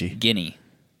Mitsubishi? Guinea.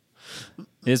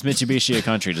 Is Mitsubishi a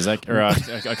country? Does that or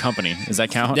a company? Does that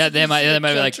count? That they might be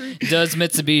like, does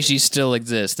Mitsubishi still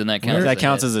exist? And that counts. that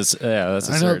counts as that's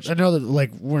a search. I know that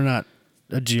like we're not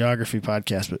a geography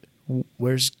podcast, but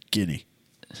where's Guinea?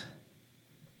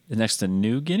 Next to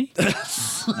New Guinea, I'd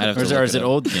have to or look is it up.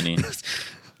 Old Guinea?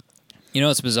 You know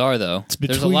what's bizarre though?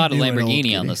 There's a between lot of New and Old Lamborghini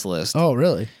Guinea. on this list. Oh,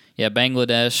 really? Yeah,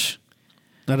 Bangladesh,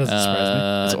 That doesn't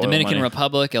surprise It's oil Dominican money.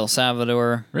 Republic, El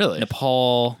Salvador, Really?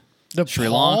 Nepal, me. Sri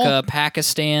Lanka,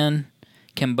 Pakistan,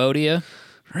 Cambodia,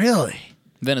 Really?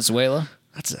 Venezuela.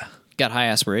 That's a Got high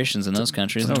aspirations in those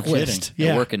countries. no twist.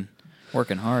 They're Yeah.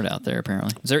 working hard out there.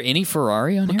 Apparently, is there any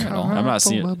Ferrari on here at all? I'm not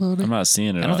seeing. my money. I'm not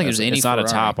seeing it. I don't think there's any It's not a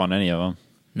Ferrari. top on any of them.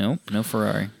 Nope, no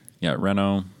Ferrari. Yeah,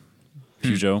 Renault,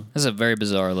 Peugeot. This is a very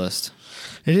bizarre list.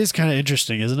 It is kind of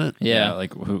interesting, isn't it? Yeah,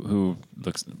 like who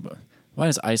looks? Why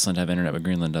does Iceland have internet but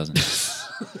Greenland doesn't?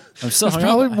 I'm so There's hung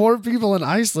probably up. more people in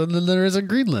Iceland than there is in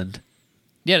Greenland.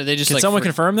 yeah. They just Can like someone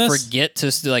confirm this? Forget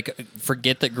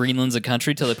that Greenland's a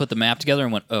country till they put the map together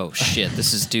and went, oh shit,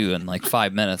 this is due in like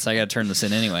 5 minutes. I got to turn this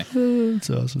in anyway. That's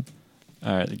awesome.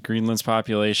 All right, Greenland's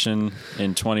population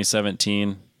in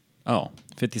 2017. Oh,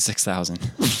 56,000.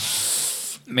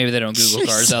 Maybe they don't Google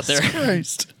cars out there.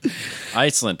 Christ.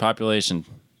 Iceland population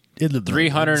In the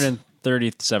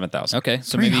 337,000. Okay,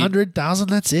 so maybe 300,000.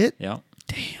 That's it. Yeah,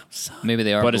 Damn, son. maybe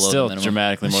they are. but it's below still the minimum.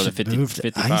 dramatically more than Should 50, move to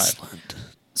 55. Iceland.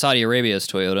 Saudi Arabia is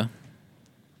Toyota.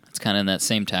 It's kind of in that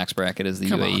same tax bracket as the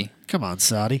UAE. Come on,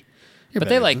 Saudi. You're But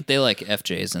better they like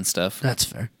FJs and stuff. That's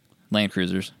fair. Land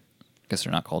Cruisers. Guess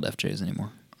they're not called FJs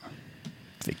anymore.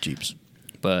 Fake Jeeps.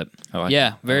 But I like-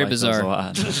 yeah, very I like those bizarre. a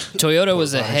lot. Toyota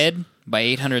was ahead by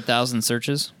 800,000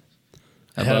 searches.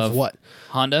 Ahead of what?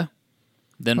 Honda,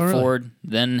 then Oh, really? Ford,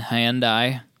 then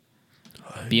Hyundai,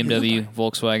 BMW,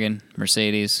 Volkswagen,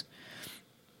 Mercedes.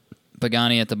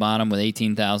 Pagani at the bottom with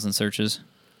 18,000 searches.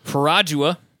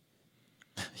 Ferragua,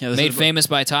 Yeah, this made is- famous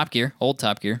by Top Gear, old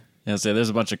Top Gear. Yeah, so there's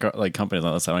a bunch of like companies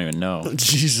on this I don't even know.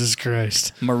 Jesus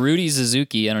Christ. Maruti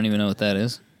Suzuki, I don't even know what that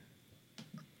is.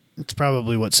 It's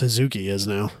probably what Suzuki is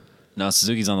now. No,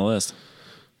 Suzuki's on the list.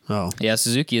 Oh, Yeah,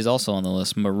 Suzuki is also on the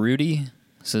list. Maruti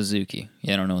Suzuki.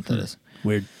 Yeah, I don't know what that is.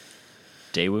 weird.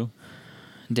 Daewoo.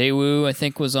 Daewoo, I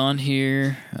think, was on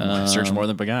here. Search more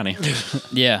than Pagani.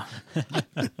 Yeah.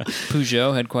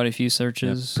 Peugeot had quite a few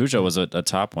searches. Peugeot was a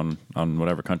top one on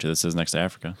whatever country this is next to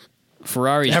Africa.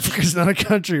 Ferrari. Africa's not a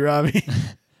country, Robbie.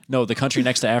 No, the country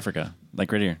next to Africa,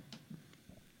 like right here.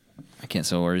 I can't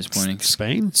tell where he's pointing.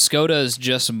 Spain? Skoda is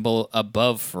just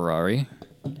above Ferrari.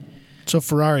 So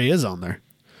Ferrari is on there.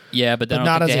 Yeah, but, I But don't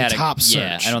not think as they a had top search.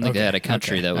 Yeah, I don't think they Okay, had a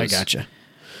country okay, that was. I gotcha.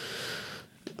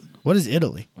 What is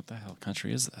Italy? What the hell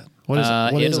country is that? What is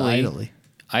Italy. Italy?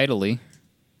 Italy.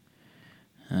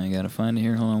 I gotta find it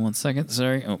here. Hold on one second.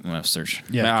 Sorry. Oh, I'm gonna search.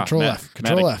 Yeah, Control F.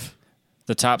 Control F.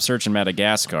 The top search in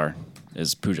Madagascar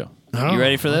is Peugeot. Oh, You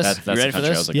ready for this? That's you ready the for country I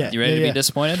this? was looking at. You ready to Yeah. be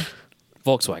disappointed?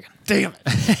 Volkswagen. Damn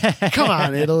it. Come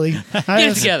on, Italy. I it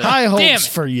had together. high Damn hopes it.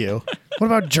 for you. What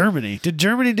about Germany? Did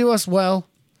Germany do us well?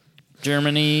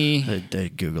 Germany. They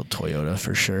Googled Toyota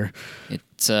for sure.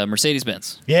 It's Mercedes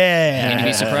Benz. Yeah. Can you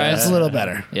be surprised? It's a little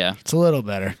better. Yeah, It's a little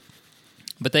better.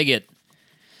 but they get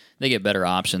better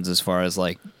options as far as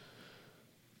like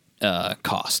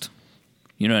cost.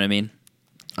 You know what I mean?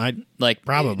 Like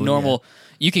Probably, normal.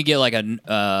 You could get like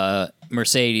a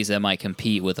Mercedes that might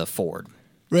compete with a Ford.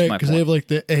 Right, my because they point. have like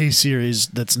the A series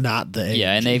that's not the A.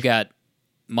 Yeah, and they've got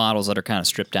models that are kind of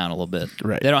stripped down a little bit.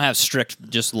 Right. They don't have strict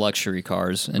just luxury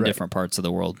cars in Right. different parts of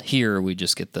the world. Here we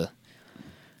just get the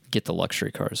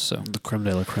luxury cars. So the creme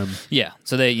de la creme. yeah,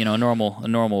 so they a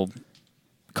normal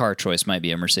car choice might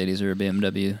be a Mercedes or a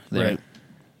BMW. There. Right.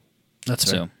 That's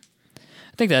So fair.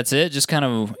 I think that's it. Just kind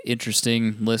of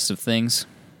interesting list of things.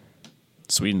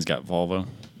 Sweden's got Volvo.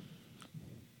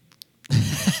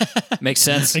 Makes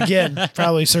sense. Again,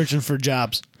 probably searching for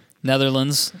jobs.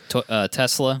 Netherlands,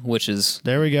 Tesla, which is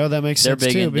There we go. That makes They're sense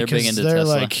big too in- they're big because into they're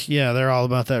Tesla. like, yeah, they're all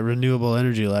about that renewable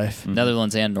energy life.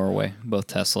 Netherlands and Norway, both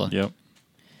Tesla. Yep.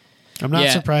 I'm not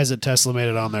Yeah. surprised that Tesla made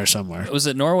it on there somewhere. Was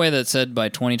it Norway that said by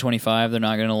 2025 they're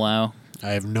not going to allow I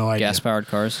have no idea. gas-powered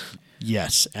cars?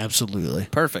 Yes, absolutely.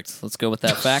 Perfect. Let's go with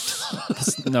that fact.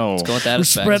 No, Go with that We're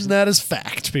as fact. spreading that as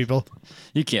fact, people.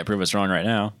 you can't prove us wrong right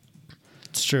now.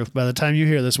 It's true. By the time you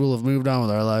hear this, we'll have moved on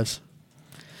with our lives.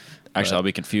 Actually, I'll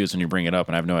be confused when you bring it up,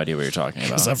 and I have no idea what you're talking about.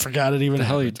 Because I forgot it even What the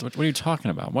hell are you, happened. what are you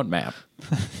talking about? What map?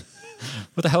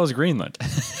 What the hell is Greenland?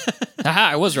 Aha,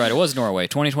 I was right. It was Norway.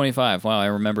 2025. Wow, I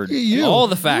remembered You. all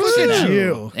the facts. Look in at that.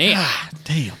 you. Damn. God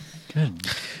damn. Good.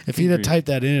 If he'd have typed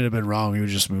that in, it'd have been wrong. He would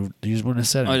just moved. He just wouldn't have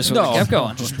said it. I just No. kept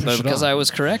going. Just But push it because on. I was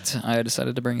correct, I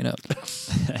decided to bring it up.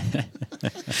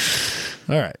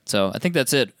 All right. So I think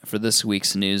that's it for this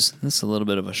week's news. This is a little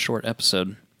bit of a short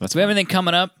episode. That's Do we have fine. anything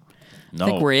coming up? No. I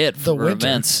think we're it The for winter.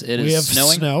 events. It we have is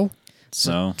snowing. snow.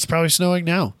 So, It's probably snowing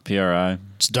now. PRI.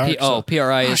 It's dark. so-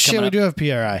 PRI Oh, is shit, coming we up. do have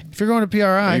PRI. If you're going to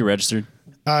Are PRI, you registered?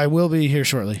 I will be here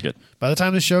shortly. Good. By the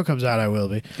time the show comes out, I will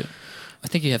be. I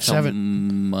think you have till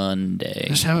Seven. Monday. I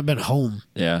just haven't been home.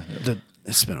 Yeah.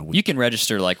 It's been a week. You can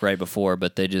register like right before,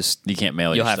 but they just You can't mail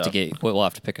you'll your have stuff. to get. We'll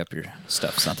have to pick up your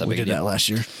stuff. It's not that We big did a that deal. last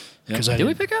year. Because Did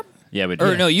we pick up? Yeah, but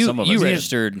Or no, you some of you us-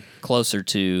 registered closer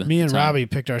to Me and time. Robbie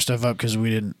picked our stuff up because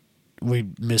we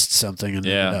missed something and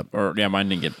ended Yeah, up. or mine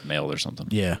didn't get mailed or something.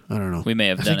 Yeah, I don't know. We may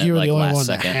have I done think it you were like the only last one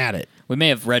second. that had it. We may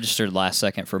have registered last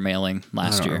second for mailing I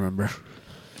last don't year. remember.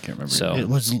 I can't remember. So- It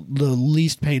was the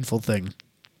least painful thing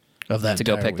of that To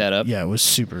go entire pick week. that up? Yeah, it was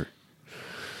super.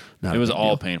 Not it a was big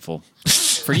all deal. painful.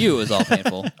 For you, it was all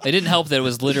painful. It didn't help that it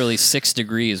was literally 6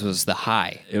 degrees was the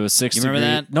high. It was 6 You remember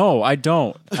degrees. that? No, I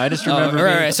don't. I just Oh, remember.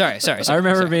 right, being, right, sorry. I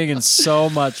remember sorry. being in so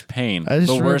much pain. I just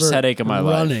The worst remember headache of my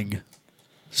life. running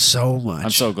so much. I'm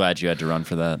so glad you had to run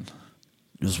for that.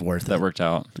 It was worth That it. worked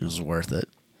out. It was worth it.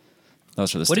 That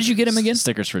was for the What did you get him again?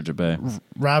 Stickers for Jabay.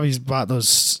 Robbie's bought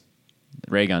those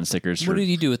ray gun stickers. What did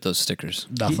he do with those stickers?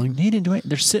 Nothing. He didn't do it.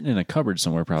 They're sitting in a cupboard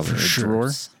somewhere, probably. A sure.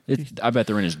 drawer. I bet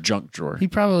they're in his junk drawer. He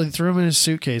probably threw them in his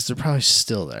suitcase. They're probably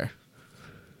still there.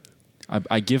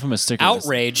 I give him a sticker.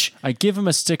 Outrage. I give him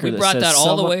a sticker We that brought says that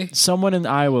all the someone, way. someone in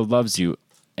Iowa loves you,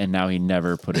 and now he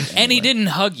never put it. And he anywhere. didn't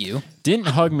hug you. Didn't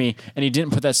hug me, and he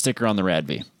didn't put that sticker on the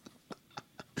Radby.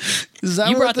 Is that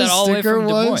You what brought the that all the way sticker from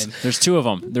Des was? Moines. There's two of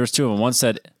them. There was two of them. One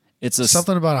said it's a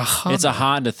Something about a Honda. It's a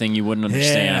Honda thing you wouldn't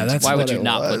understand. that's Why what would you it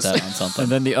not was. put that on something?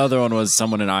 And then the other one was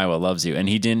someone in Iowa loves you, and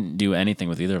he didn't do anything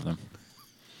with either of them.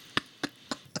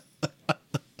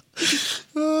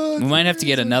 We might have to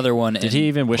get another one. Did he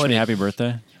even wish me happy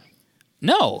birthday?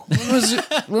 No.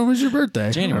 When was your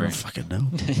birthday? January. I don't fucking know.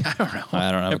 I don't know.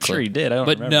 I don't have a I'm clue. sure he did. I don't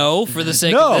But remember. no, for the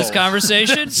sake No. of this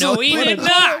conversation, no, he did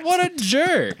not. What a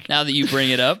jerk! Now that you bring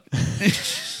it up.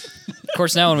 Of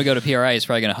course, now when we go to PRI, he's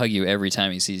probably going to hug you every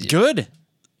time he sees you. Good.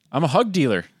 I'm a hug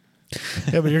dealer.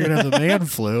 Yeah, but you're gonna have the man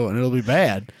flu, and it'll be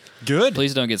bad. Good.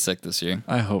 Please don't get sick this year.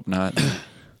 I hope not.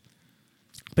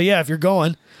 But yeah, if you're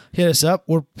going, hit us up.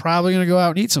 We're probably gonna go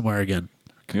out and eat somewhere again.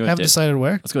 Can we go to Haven't Dick's? decided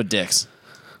where. Let's go to Dick's.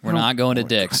 We're not going to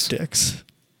Dick's. Dicks.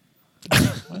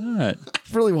 Why not?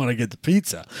 Really want to get the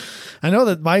pizza. I know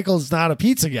that Michael's not a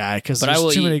pizza guy because But I there's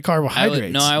will too eat, many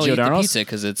carbohydrates. I will eat the Giordano's? pizza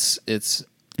because it's. it's a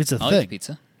I'll eat the thing.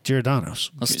 pizza.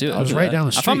 Giordano's. Let's do it. I'll It was do right that. down the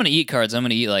If street. I'm going to eat cards, I'm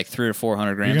going to eat like 300 or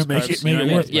 400 grams. You're gonna of make carbs. it- make You know it what I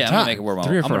mean? worth my Yeah, I'm going time. to make it worth my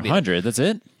 3 or I'm gonna be- 400. That's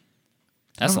it.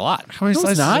 That's a lot. How many No, it's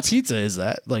slices not. of pizza is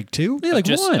that? Like two? Yeah, like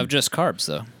just, one. of just carbs,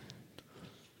 though.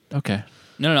 Okay.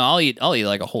 No, I'll eat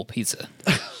like a whole pizza.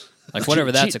 Like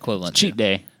whatever that's equivalent Cheat to.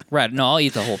 day. Right. No, I'll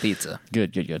eat the whole pizza.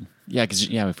 Good. Yeah, because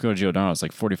if you go to Giordano's, it's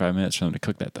like 45 minutes for them to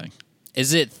cook that thing.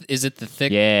 Is it the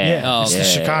thick? Yeah. Oh, It's the okay.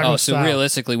 Chicago Oh, so style.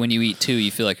 realistically, when you eat two, you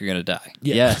feel like you're going to die.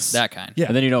 Yeah. Yes. That kind. Yeah.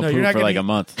 And then you don't No, you're poop not for gonna like eat- a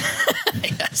month.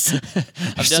 Yes.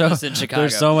 I've so- done this in Chicago.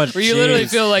 there's so much where you literally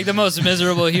cheese. feel like the most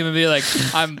miserable human being. Like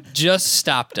I'm just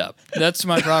stopped up. That's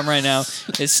my problem right now.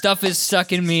 Is stuff is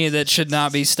stuck in me that should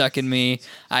not be stuck in me.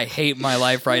 I hate my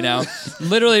life right now.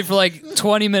 Literally for like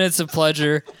 20 minutes of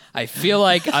pleasure, I feel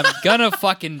like I'm gonna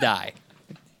fucking die.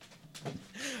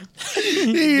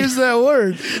 He used that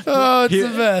word. Oh, it's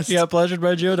the best. He got pleasured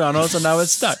by Giordano's, and now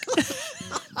it's stuck.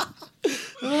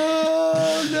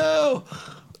 Oh, no.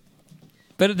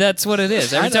 But that's what it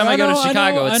is. Every I time know, I go to I know, Chicago,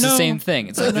 I know, it's I the know. same thing.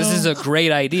 It's like, this is a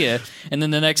great idea. And then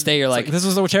the next day, you're like, This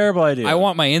was a terrible idea. I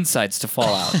want my insides to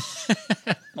fall out.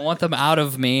 I want them out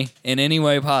of me in any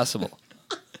way possible.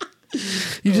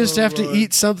 You just have to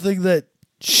eat something that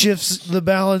shifts the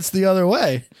balance the other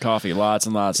way. coffee, lots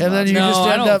and lots. And then lots. you just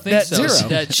I end don't up think net so. zero.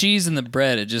 That cheese and the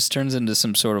bread, it just turns into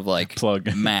some sort of like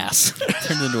Plug. mass.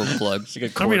 Turns into a plug.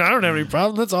 I mean, I don't have any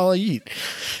problem. That's all I eat.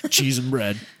 Cheese and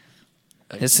bread.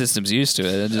 His system's used to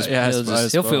it. It just, Yeah, I he'll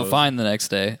suppose. feel fine the next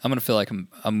day. I'm gonna feel like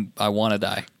I want to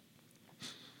die.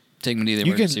 Take me to the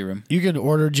emergency room. You can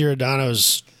order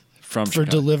Giordano's from for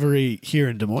Chicago. delivery here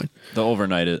in Des Moines. They'll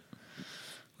overnight it.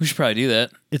 We should probably do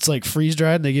that. It's like freeze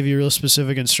dried, and they give you real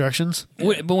specific instructions.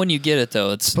 But when you get it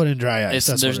though, it's, Put in dry ice.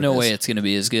 That's there's what no it way is. it's gonna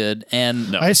be as good,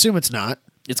 and No. I assume it's not.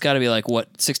 it's got to be like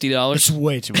what $60. It's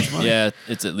way too much money. Yeah,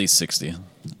 it's at least 60.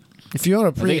 If you own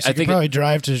a Prius, I you can think probably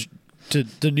drive to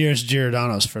the nearest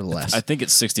Giordano's for less. I think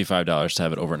it's $65 to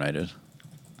have it overnighted.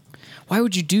 Why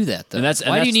would you do that though? And that's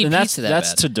Why do you need and pizza that that's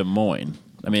bad? to Des Moines.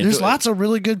 I mean, There's lots of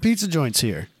really good pizza joints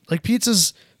here. Like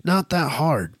pizza's not that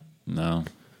hard. No,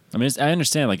 I mean, I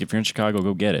understand. Like, if you're in Chicago,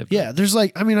 go get it. Yeah, there's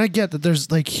like, I mean, I get that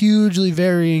there's like hugely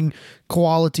varying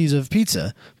qualities of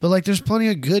pizza, but like there's plenty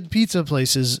of good pizza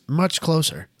places much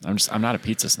closer. I'm not a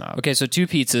pizza snob. Okay, so two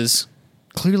pizzas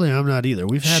Clearly, I'm not either.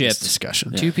 We've had this shipped.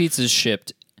 discussion. Two pizzas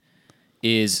shipped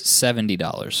is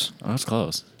 $70. Oh, that's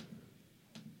close.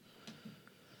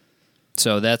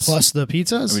 So that's Plus the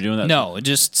pizzas? Are we doing that? no,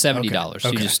 just $70. Okay.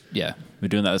 You Okay. just we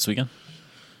doing that this weekend?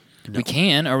 we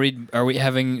can. Are we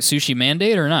having sushi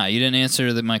mandate or not? You didn't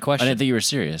answer my I question. didn't think you were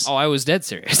serious. Oh, I was dead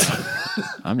serious.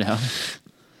 I'm down.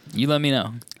 You let me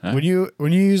know. When you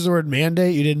use the word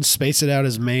mandate, you didn't space it out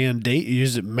as mandate. You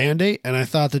used it mandate, and I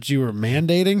thought that you were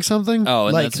mandating something. Oh,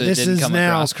 and like that's what this didn't is come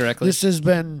now. across correctly? This has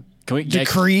been Can we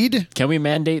decreed. Can we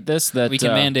mandate this? That We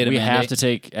can mandate a we mandate. have to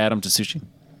take Adam to sushi.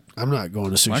 I'm not going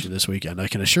to sushi What? this weekend. I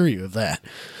can assure you of that.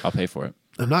 I'll pay for it.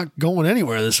 I'm not going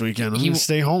anywhere this weekend. I'm going to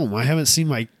stay home. I haven't seen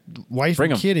my wife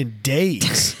Bring and 'em. kid in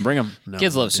days. Bring them. No,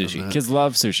 Kids I'm love not doing sushi. that. Kids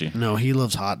love sushi. No, he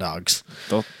loves hot dogs.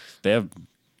 They have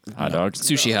hot dogs.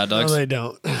 Sushi hot No, dogs. they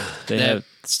don't. They They have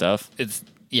stuff. It's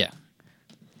yeah.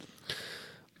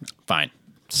 Fine.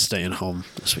 Staying home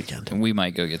this weekend. And we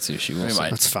might go get sushi. We'll We see. might.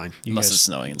 That's fine. You Unless guys it's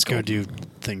snowing. It's go cold. do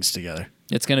things together.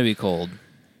 It's gonna be cold.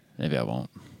 Maybe I won't.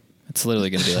 It's literally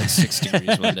gonna be like 6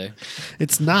 degrees one day.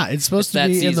 It's not. It's supposed It's to that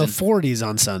be in the season. 40s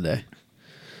on Sunday.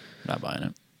 Not buying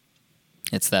it.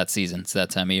 It's that season. It's that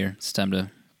time of year. It's time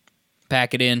to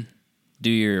pack it in, do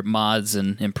your mods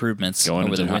and improvements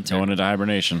over the winter. Going into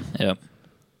hibernation. Yep.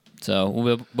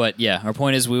 So, but yeah, our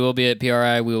point is we will be at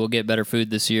PRI. We will get better food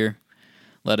this year.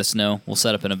 Let us know. We'll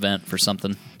set up an event for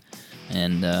something,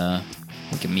 and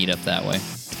we can meet up that way.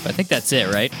 But I think that's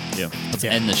it, right? Yeah. Let's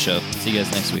end the show. See you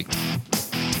guys next week.